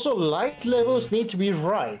 Also, light levels need to be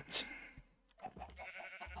right.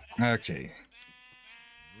 Okay.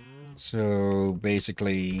 So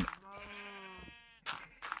basically,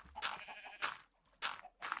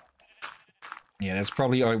 yeah, that's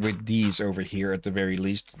probably with these over here at the very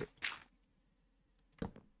least.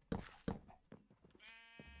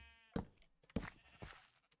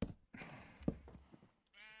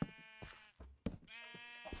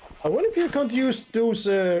 I wonder if you can't use those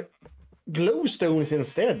glowstones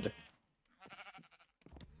instead.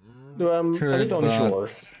 Though I'm a bit unsure.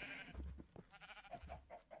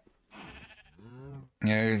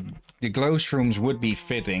 Yeah, the glow shrooms would be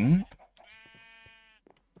fitting.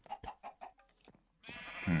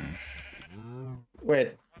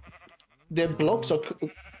 Wait, the blocks are...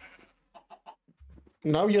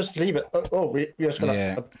 Now just leave it. We're just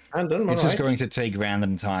gonna abandon them, it's just going to take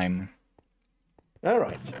random time.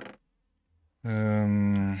 Alright.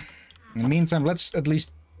 In the meantime, let's at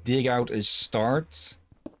least dig out a start.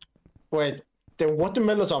 Wait, the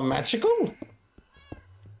watermelons are magical?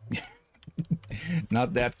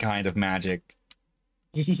 Not that kind of magic.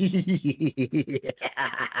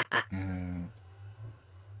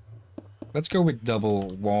 Let's go with double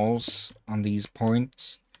walls on these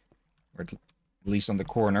points. Or at least on the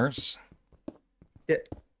corners. Yeah,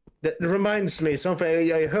 that reminds me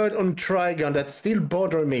something I heard on Trigon that still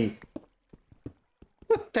bother me.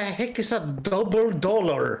 What the heck is a double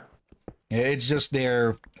dollar? Yeah, it's just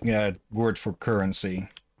their word for currency.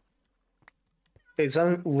 It's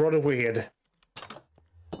rather weird.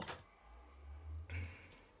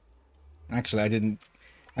 Actually,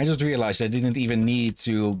 I just realized I didn't even need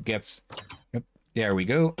to get... Yep, there we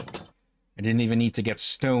go. I didn't even need to get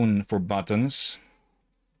stone for buttons.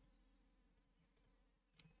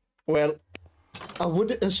 Well,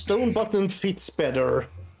 a stone button fits better.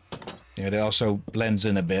 Yeah, it also blends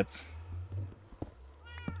in a bit.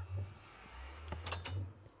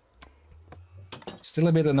 Still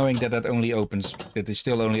a bit annoying that they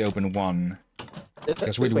still only open one.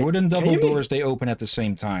 Because with Wait, wooden can double you doors, they open at the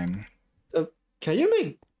same time. can you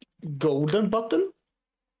make golden button?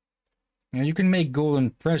 Now you can make golden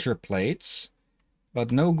pressure plates,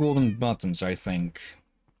 but no golden buttons, I think.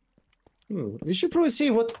 We should probably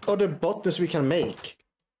see what other buttons we can make.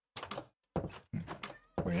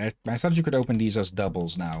 Wait, I thought you could open these as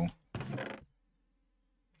doubles now.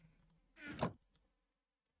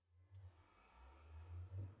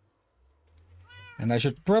 And I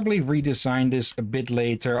should probably redesign this a bit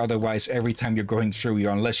later, otherwise every time you're going through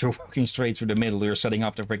here, unless you're walking straight through the middle, you're setting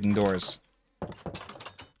off the freaking doors.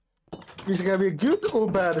 Is it gonna be a good or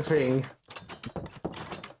bad thing?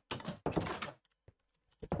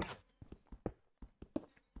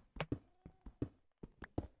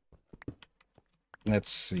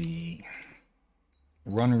 Let's see.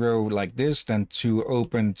 One row like this, then two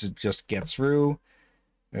open to just get through.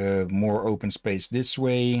 More open space this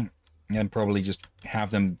way. And probably just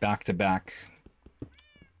have them back to back.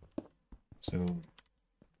 So,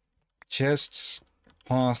 chests,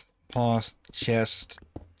 path, path, chest,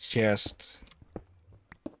 chest.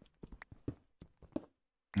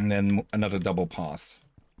 And then another double path.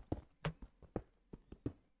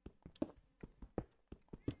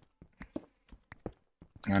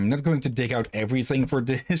 I'm not going to dig out everything for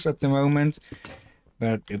this at the moment,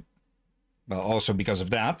 but well, also because of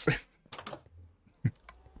that.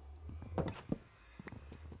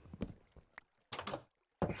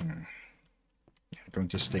 Going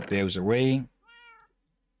to stick those away.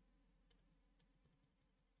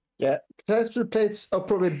 Yeah, transfer plates are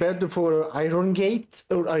probably better for iron gate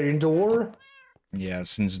or iron door. Yeah,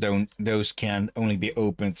 since those can only be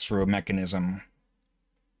opened through a mechanism.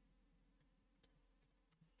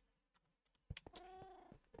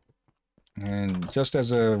 And just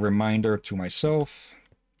as a reminder to myself,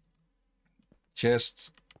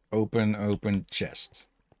 chest, open, open, chest.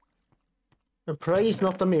 And prey is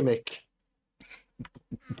not a mimic.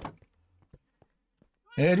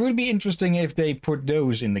 It would be interesting if they put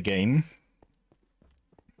those in the game.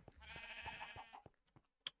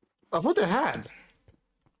 I thought they had.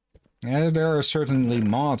 Yeah, there are certainly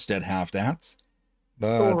mods that have that.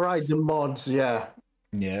 But Oh, right, the mods, yeah.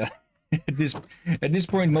 yeah, at this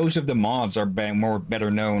point, most of the mods are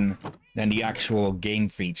better known than the actual game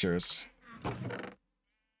features.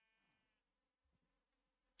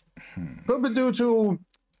 Probably due to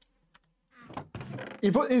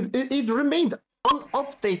it remained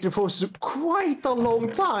unupdated for quite a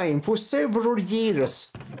long time, for several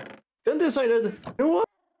years. Then decided, you know what?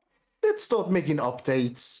 Let's start making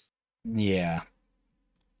updates. Yeah.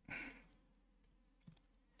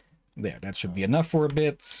 There, that should be enough for a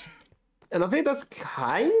bit. And I think that's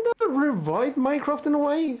kind of revived Minecraft in a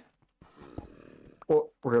way. Or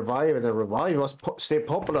revive was still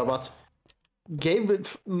popular, but gave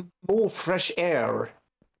it more fresh air.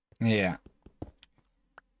 Yeah.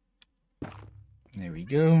 There we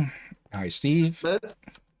go. Hi, Steve. But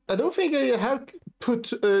I don't think I have put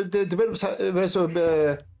the developers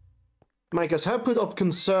Minecraft have put up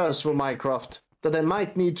concerns for Minecraft that they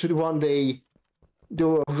might need to one day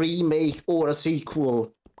do a remake or a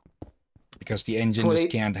sequel. Because the engine just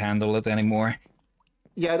can't handle it anymore.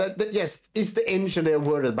 Yeah, yes, it's the engine they're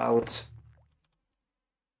worried about.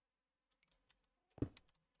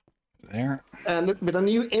 There. And with a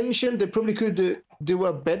new engine, they probably could do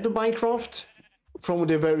a better Minecraft from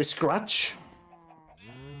the very scratch.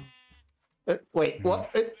 Wait,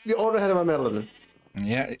 what? You already have a melon.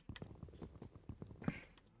 Yeah.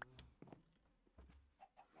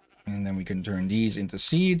 And then we can turn these into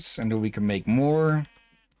seeds, and then we can make more.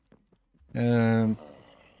 Yeah,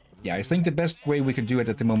 I think the best way we could do it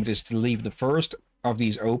at the moment is to leave the first of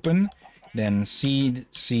these open, then seed,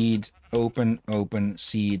 seed, open, open,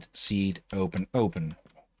 seed, seed, open, open.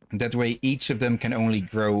 And that way each of them can only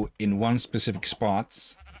grow in one specific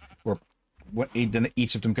spot, or then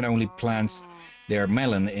each of them can only plant their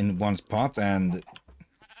melon in one spot, and...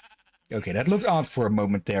 Okay, that looked odd for a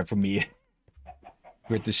moment there for me.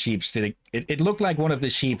 With the sheep sitting... It looked like one of the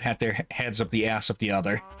sheep had their heads up the ass of the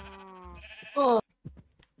other. Oh.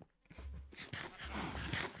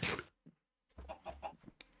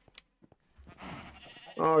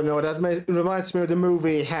 Oh no, that reminds me of the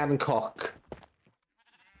movie Hancock.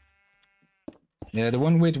 Yeah, the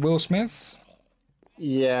one with Will Smith?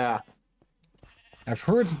 Yeah. I've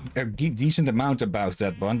heard a decent amount about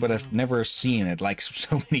that one, but I've never seen it, like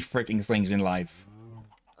so many freaking things in life.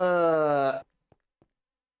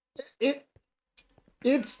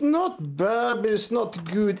 It's not bad, but it's not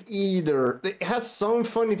good either. It has some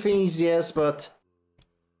funny things, yes, but...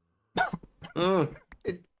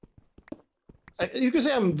 you could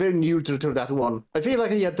say I'm very neutral to that one. I feel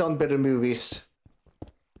like he had done better movies.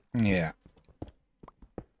 Yeah.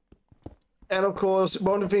 And of course,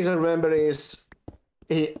 one of the things I remember is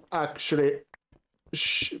he actually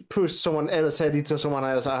pushed someone else's head into someone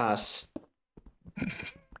else's ass.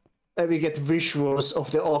 And we get visuals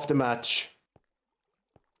of the after match.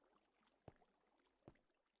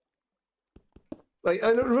 Like, I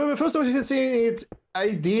remember first time I seeing it,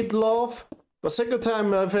 I did laugh. But second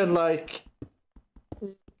time I felt like,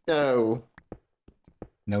 no.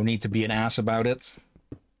 No need to be an ass about it.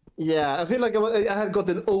 Yeah, I feel like I had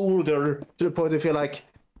gotten older to the point I feel like,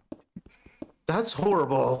 that's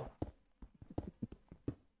horrible.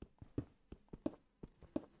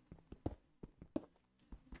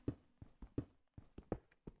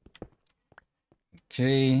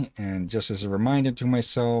 Okay, and just as a reminder to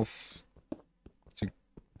myself to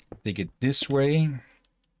dig it this way.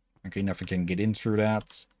 Okay, nothing can get in through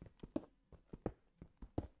that.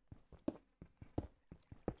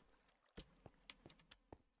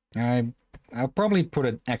 I'll probably put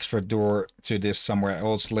an extra door to this somewhere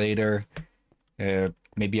else later.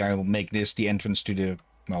 Maybe I'll make this the entrance to the,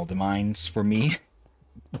 well, the mines for me.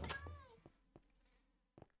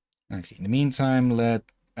 Okay, in the meantime,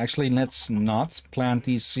 let's not plant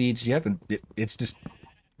these seeds yet. It's just,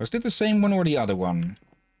 was it the same one or the other one?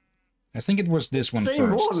 I think it was this one Same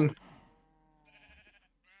first.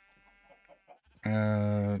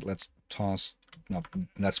 One. Let's toss, no,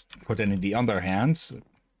 let's put it in the other hand.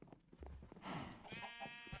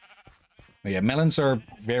 Yeah, melons are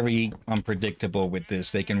very unpredictable with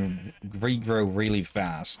this. They can regrow really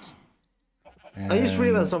fast. I just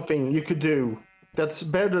realized something you could do that's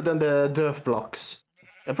better than the dirt blocks.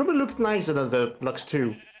 It probably looks nicer than the blocks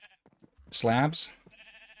too. Slabs?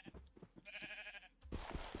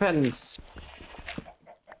 Pens.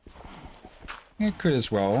 It could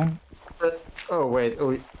as well. Oh wait,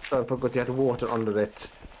 oh, I forgot you had water under it.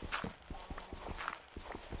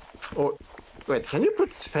 Oh, wait, can you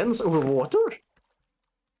put fence over water?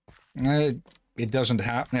 It doesn't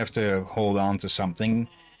have to hold on to something.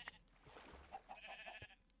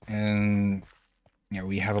 And yeah,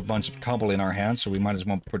 we have a bunch of cobble in our hands, so we might as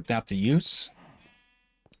well put that to use.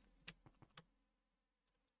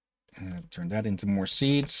 Turn that into more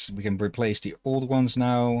seeds. We can replace the old ones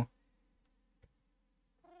now.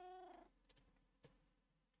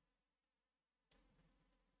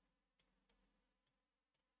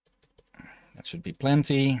 That should be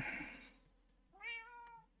plenty.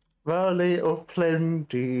 Valley of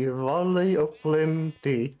plenty, valley of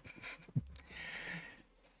plenty.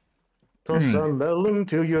 Toss a melon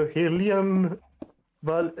to your Hillyan.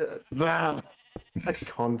 I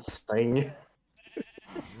can't sing.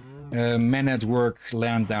 Men at work,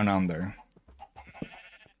 land down under.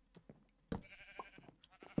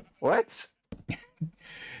 What?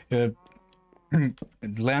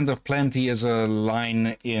 Land of Plenty is a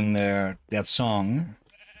line in that song.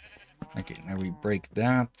 Okay, now we break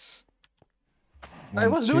that. I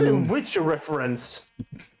was doing a Witcher reference.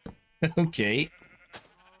 Okay.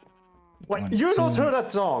 Wait, you not heard that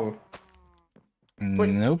song?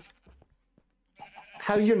 Wait. Nope.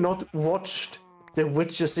 Have you not watched the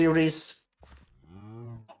Witcher series?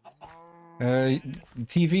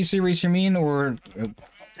 TV series, you mean, or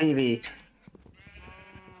TV.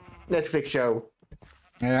 Netflix show.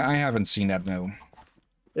 I haven't seen that. No.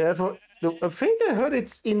 Yeah, I think I heard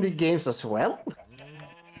it's in the games as well.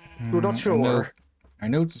 We're not sure. I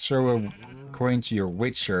know. So, according to your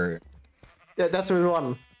Witcher. Yeah, that's the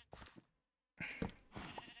one.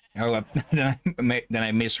 Oh, then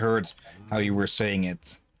I misheard how you were saying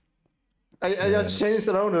it. I just changed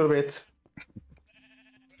it around a little bit.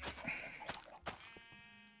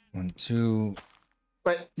 1, 2.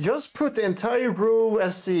 But just put the entire row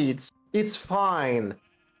as seeds. It's fine.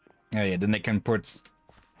 Oh yeah, then they can put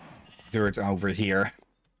dirt over here.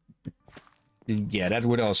 Yeah, that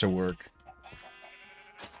would also work.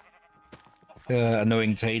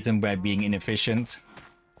 Annoying Tatum by being inefficient.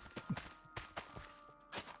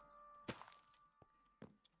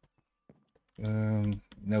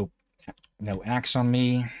 No axe on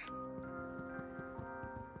me.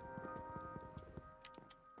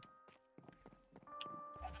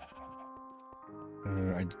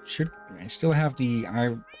 I still have the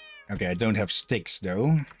okay, I don't have sticks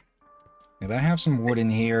though. Did I have some wood in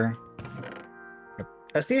here?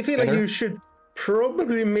 I still feel like you should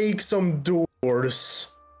probably make some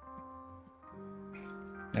doors.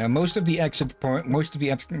 Most of the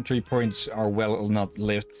entry points are well not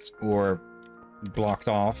lit or blocked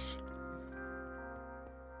off.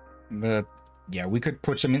 But yeah, we could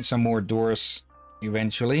put some more doors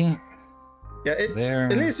eventually. Yeah,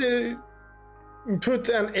 at least put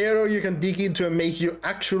an arrow you can dig into and make your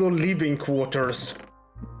actual living quarters.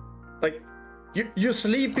 Like, you're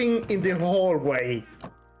sleeping in the hallway.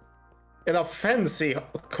 In a fancy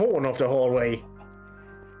corner of the hallway.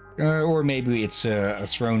 Or maybe it's a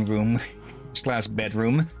throne room slash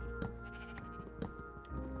bedroom.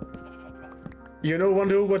 You know,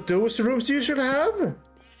 wonder what those rooms you should have?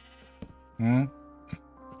 Hmm?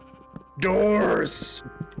 Doors!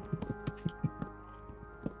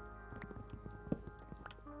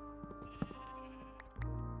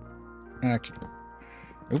 Okay.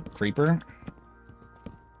 Oop, creeper.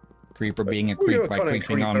 Creeper being a Who you creep by calling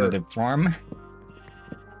creeping onto creeper? the farm.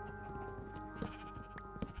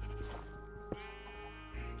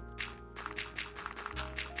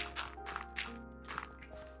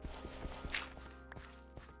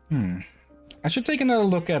 I should take another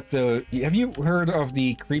look at the... Have you heard of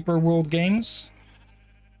the Creeper World games?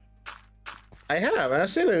 I have, I've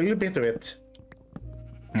seen a little bit of it.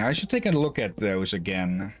 Yeah, I should take a look at those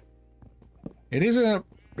again. It is an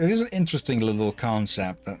interesting little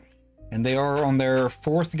concept. And they are on their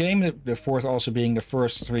fourth game, the fourth also being the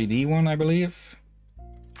first 3D one, I believe.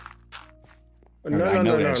 I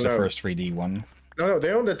know that's the first 3D one. No,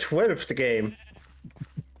 they're on the 12th game.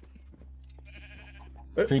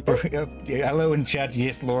 Creeper, hello in chat,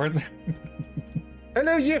 yes, Lord.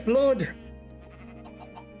 Hello, Jeff Lord.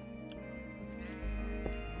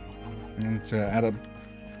 And add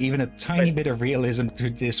even a tiny bit of realism to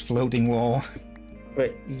this floating wall.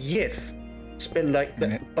 Wait, Jeff. Spelled like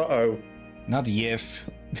that. Uh-oh. Not Yif.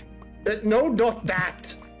 No, not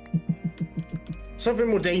that. Something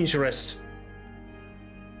more dangerous.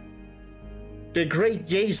 The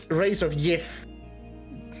great race of Yif.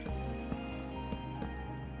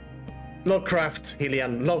 Lovecraft,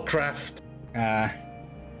 Hillyan, Lovecraft.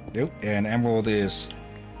 Nope, and Emerald is...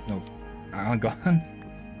 No, I'm gone.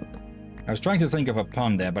 I was trying to think of a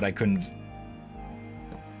pun there, but I couldn't.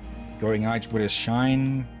 Going out with a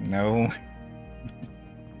shine? No.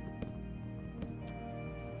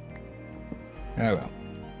 Oh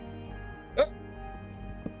well.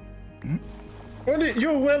 Well,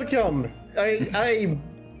 you're welcome. I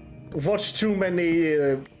watched too many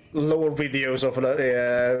lore videos of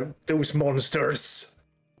those monsters,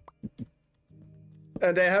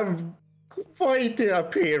 and they have quite an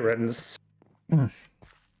appearance. You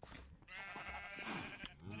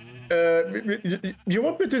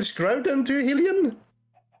want me to describe them to you,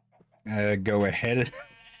 Hillyan? Go ahead.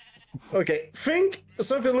 Okay, think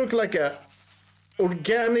something look like a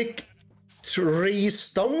organic tree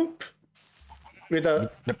stump with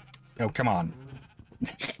a Oh, come on.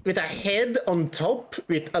 with a head on top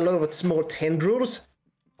with a lot of small tendrils.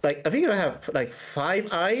 Like, I think I have like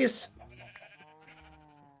 5 eyes.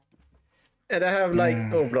 And I have like,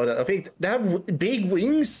 oh blood, I think they have big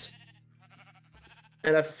wings.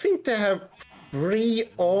 And I think they have 3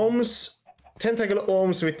 arms, tentacle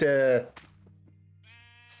arms with the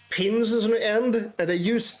pincers on the end. And they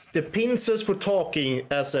use the pincers for talking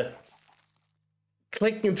as a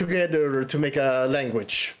clicking together to make a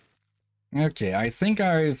language. Okay, I think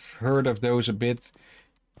I've heard of those a bit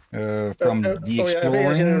from the Oh yeah, I think I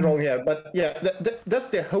Exploring. did it wrong here, but yeah, that's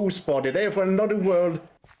the host body. They're from another world,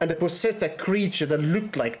 and they possess a creature that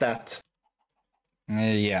looked like that.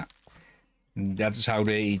 Yeah. That's how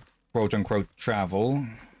they, quote-unquote, travel.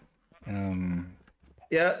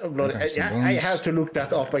 Yeah, bloody, Okay, some I bones. have to look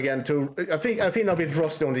that up again too. I think I'm a bit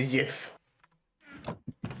rusty on the GIF.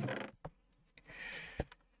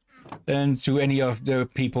 And to any of the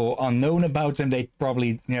people unknown about them, they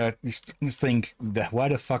probably think, why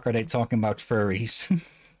the fuck are they talking about furries?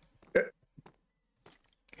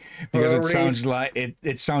 Because it sounds like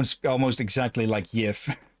it sounds almost exactly like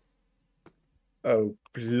Yif. Oh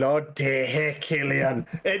bloody heck, Hillyan!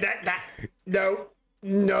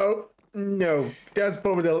 No. That's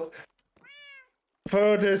probably the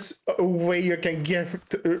furthest away you can get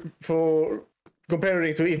for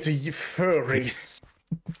comparing to into furries.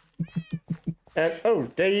 And oh,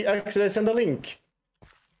 they actually send a link.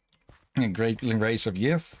 A great race of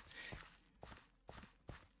Yith.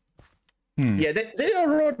 Yeah, they are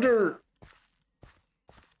rather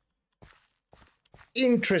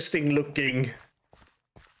interesting looking.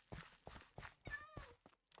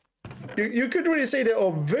 You could really say they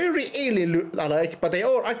are very alien-like, but they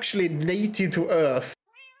are actually native to Earth.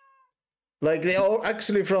 Like, they are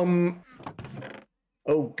actually from...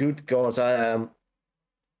 Oh, good God, I am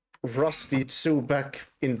rusty so back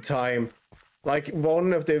in time. Like,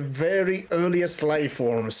 one of the very earliest life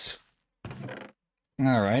forms.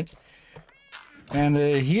 All right. And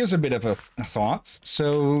here's a bit of a thought.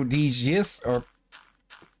 So these Yith are...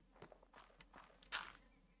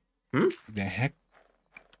 The heck?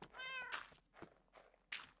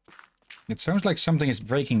 It sounds like something is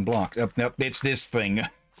breaking blocks. Oh, no, it's this thing.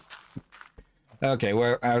 Okay,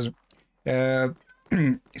 well, I was...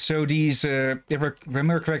 so these, if I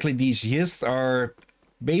remember correctly, these Yith are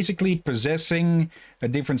basically possessing a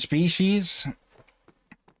different species.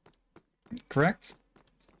 Correct?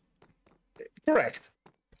 Correct.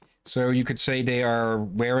 So you could say they are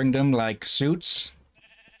wearing them like suits?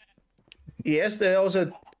 Yes, they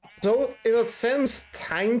also... So, in a sense,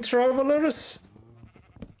 time travelers?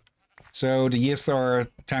 So the Yith are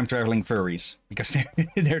time-traveling furries, because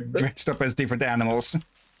they're dressed up as different animals.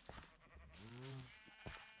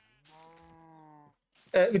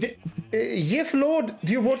 Yith Lord,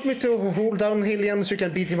 do you want me to hold down Hillyan so you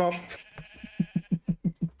can beat him up?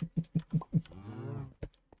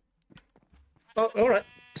 Oh, alright.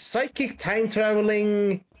 Psychic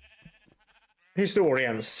time-traveling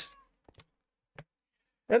historians.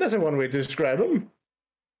 That's one way to describe them.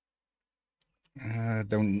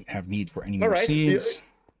 Don't have need for any more Alright. seeds.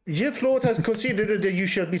 Yith Lord has considered that you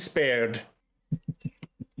shall be spared.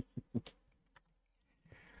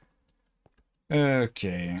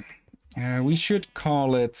 Okay. We should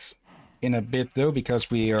call it in a bit, though, because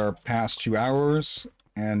we are past 2 hours.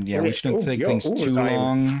 And yeah, we shouldn't take things too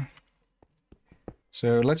long.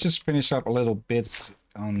 So let's just finish up a little bit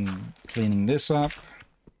on cleaning this up.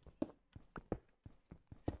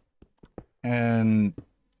 And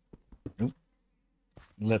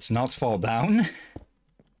let's not fall down.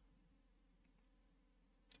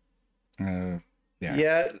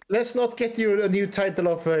 Yeah, let's not get you a new title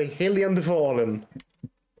of Hillyan the Fallen.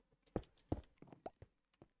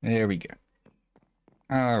 There we go.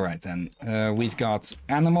 All right, then. We've got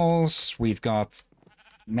animals. We've got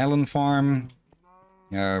melon farm.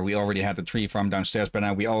 We already had the tree farm downstairs, but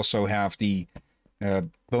now we also have the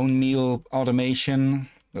bone meal automation.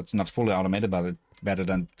 That's not fully automated, but it's better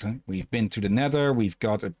than... We've been to the nether. We've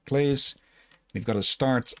got a place. We've got a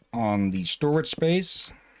start on the storage space.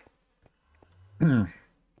 Yeah,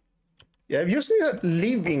 we just need a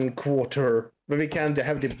living quarter where we can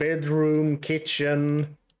have the bedroom,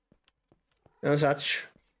 kitchen, and such.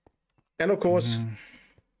 And of course,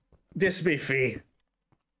 the smithy.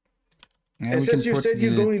 Yeah, and since you said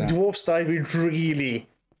you're going dwarf style, we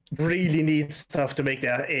really need stuff to make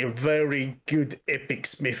that a very good epic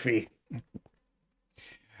smithy.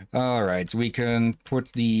 All right, we can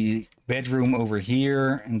put the bedroom over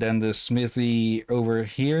here and then the smithy over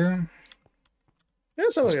here.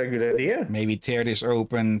 That sounds like a good idea. Maybe tear this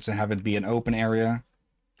open to have it be an open area.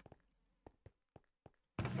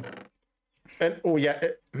 And oh yeah,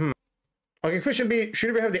 okay. Question B: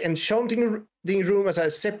 should we have the enchanting room as a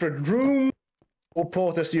separate room, or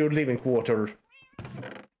part as your living quarter?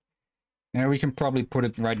 Yeah, we can probably put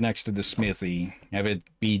it right next to the smithy. Have it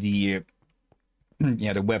be the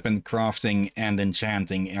the weapon crafting and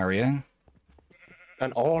enchanting area.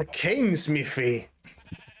 An arcane smithy.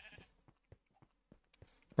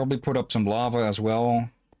 Probably put up some lava as well.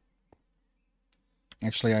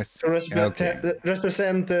 Actually,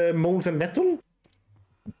 represent molten metal.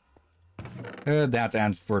 That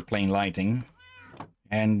and for plain lighting.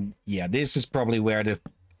 And yeah, this is probably where the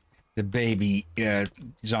baby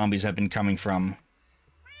zombies have been coming from.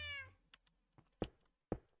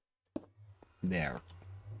 There.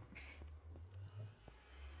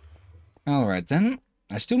 Alright then.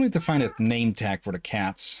 I still need to find a name tag for the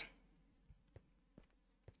cats.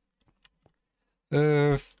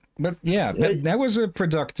 But yeah, that was a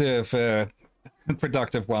productive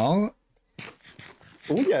while.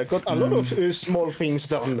 Oh yeah, got a lot of small things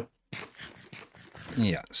done.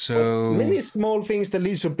 Yeah, so many small things that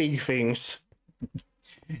lead to big things.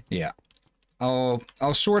 Yeah, I'll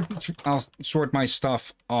sort my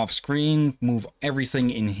stuff off screen, move everything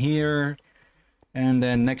in here, and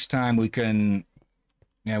then next time we can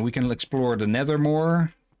explore the nether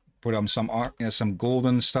more, put on some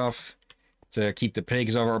golden stuff to keep the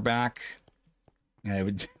pigs off our back. We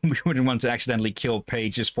wouldn't want to accidentally kill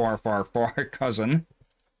Paige's far cousin.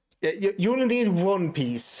 Yeah, you only need one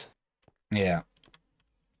piece. Yeah.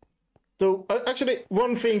 So, actually,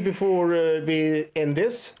 one thing before we end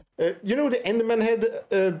this. You know the Enderman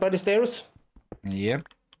head by the stairs? Yep.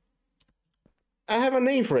 I have a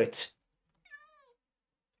name for it.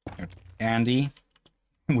 Andy.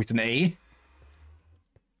 With an A.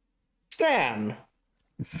 Stan.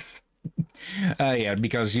 Yeah,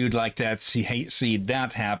 because you'd like to see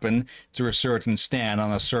that happen to a certain Stan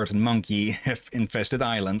on a certain monkey-infested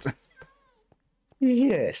island.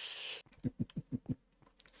 Yes.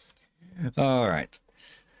 All right.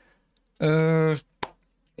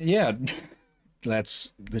 Yeah.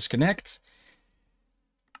 Let's disconnect.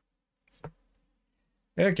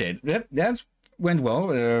 Okay, that went well.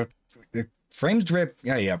 The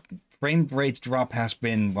frame rate drop has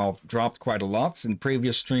been, well, dropped quite a lot. In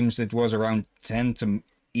previous streams, it was around 10 to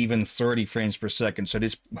even 30 frames per second. So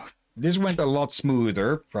this went a lot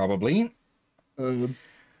smoother, probably. Hillyan,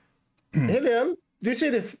 do you see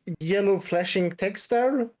the yellow flashing text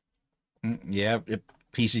there? Yeah,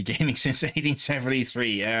 PC gaming since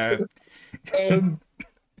 1873.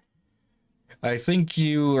 I think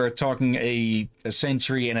you are talking a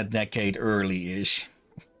century and a decade early-ish.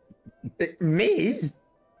 Me?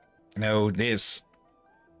 No, this.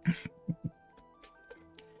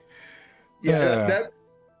 Yeah, that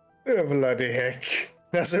oh, bloody heck.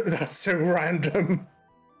 That's so random.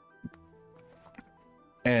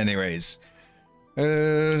 Anyways,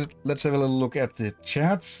 let's have a little look at the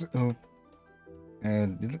chat. Oh,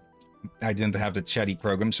 I didn't have the chatty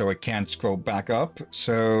program, so I can't scroll back up.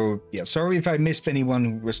 So yeah, sorry if I missed anyone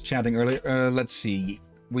who was chatting earlier. Let's see.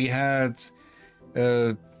 We had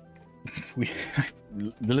the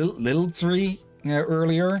little three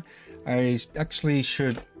earlier. I actually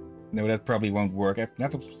should. No, that probably won't work.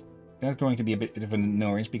 That's going to be a bit of an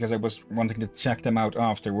annoyance because I was wanting to check them out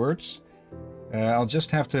afterwards. I'll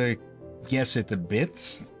just have to guess it a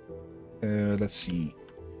bit. Let's see.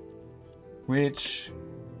 Which...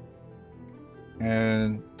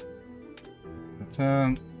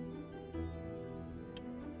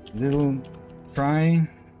 little try.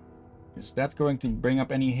 Is that going to bring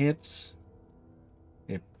up any hits?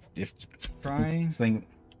 If try thing...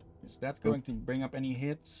 Is that going to bring up any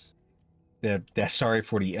hits? Sorry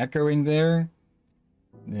for the echoing there.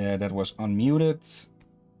 Yeah, that was unmuted.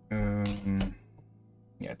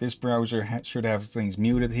 Yeah, this browser should have things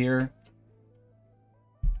muted here.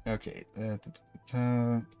 Okay.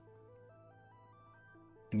 I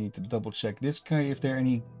need to double check this guy if they're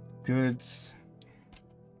any good.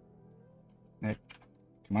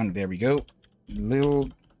 Come on, there we go. Little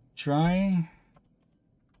try.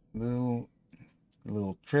 Little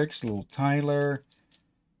tricks, little Tyler.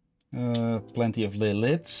 Plenty of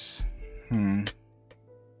Liliths.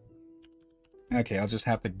 Okay, I'll just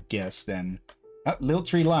have to guess then. Lil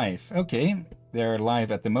Tree live. Okay, they're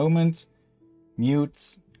live at the moment.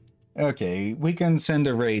 Mute. Okay, we can send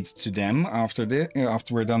a raid to them after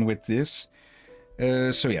we're done with this.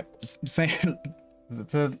 So yeah,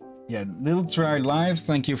 yeah, Lil Try live.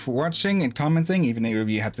 Thank you for watching and commenting. Even if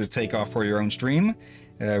you have to take off for your own stream,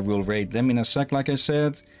 we'll raid them in a sec, like I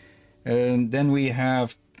said. And then we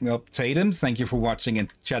have, well, Tatum. Thank you for watching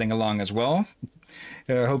and chatting along as well.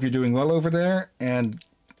 Hope you're doing well over there. And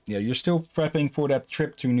yeah, you're still prepping for that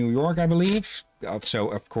trip to New York, I believe. So,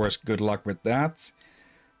 of course, good luck with that.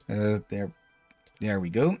 There we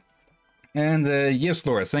go. And yes,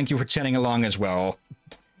 Laura, thank you for chatting along as well.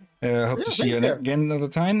 Hope to see you again another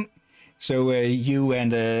time. So you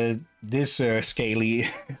and this scaly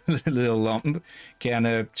little lump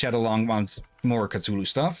can chat along on more Cthulhu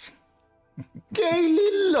stuff.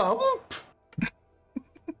 Scaly lump?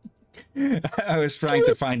 I was trying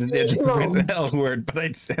to find an different L word, but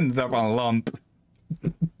I ended up on lump.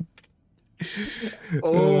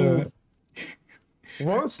 Oh.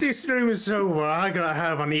 Once this stream is over, I'm gonna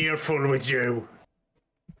have an earful with you.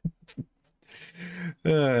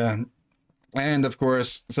 And of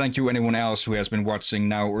course, thank you anyone else who has been watching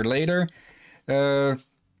now or later. Yeah,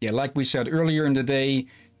 like we said earlier in the day,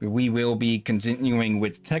 we will be continuing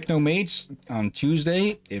with Technomates on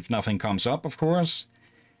Tuesday, if nothing comes up, of course.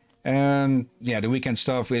 Yeah, the weekend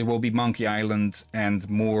stuff, it will be Monkey Island and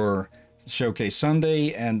more Showcase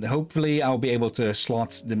Sunday, and hopefully I'll be able to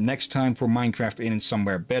slot the next time for Minecraft in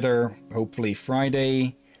somewhere better, hopefully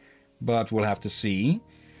Friday, but we'll have to see.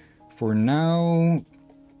 For now,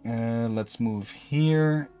 let's move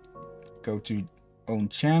here, go to own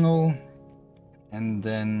channel, and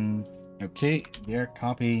then, okay, there,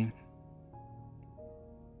 copy.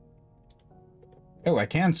 Oh, I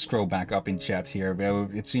can't scroll back up in chat here.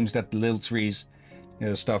 Well, it seems that the Lil Trees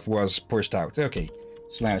stuff was pushed out. Okay,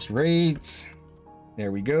 /raids.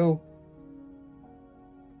 There we go.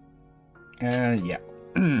 Yeah.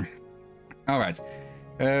 Alright.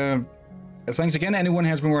 Thanks again, anyone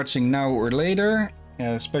has been watching now or later.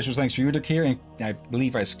 Special thanks to Udok here. I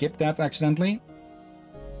believe I skipped that accidentally.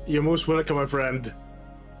 You're most welcome, my friend.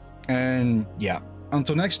 And yeah,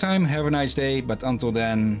 until next time, have a nice day. But until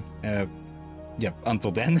then,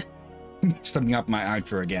 until then, stepping up my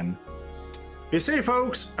outro again. Be safe,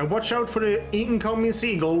 folks, and watch out for the incoming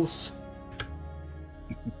seagulls.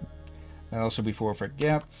 Also, before I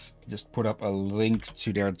forget, just put up a link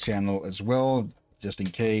to their channel as well, just in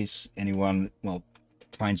case anyone, well,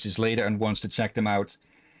 finds this later and wants to check them out.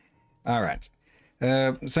 Alright.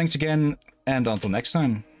 Thanks again, and until next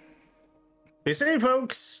time. Be safe,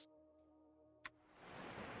 folks.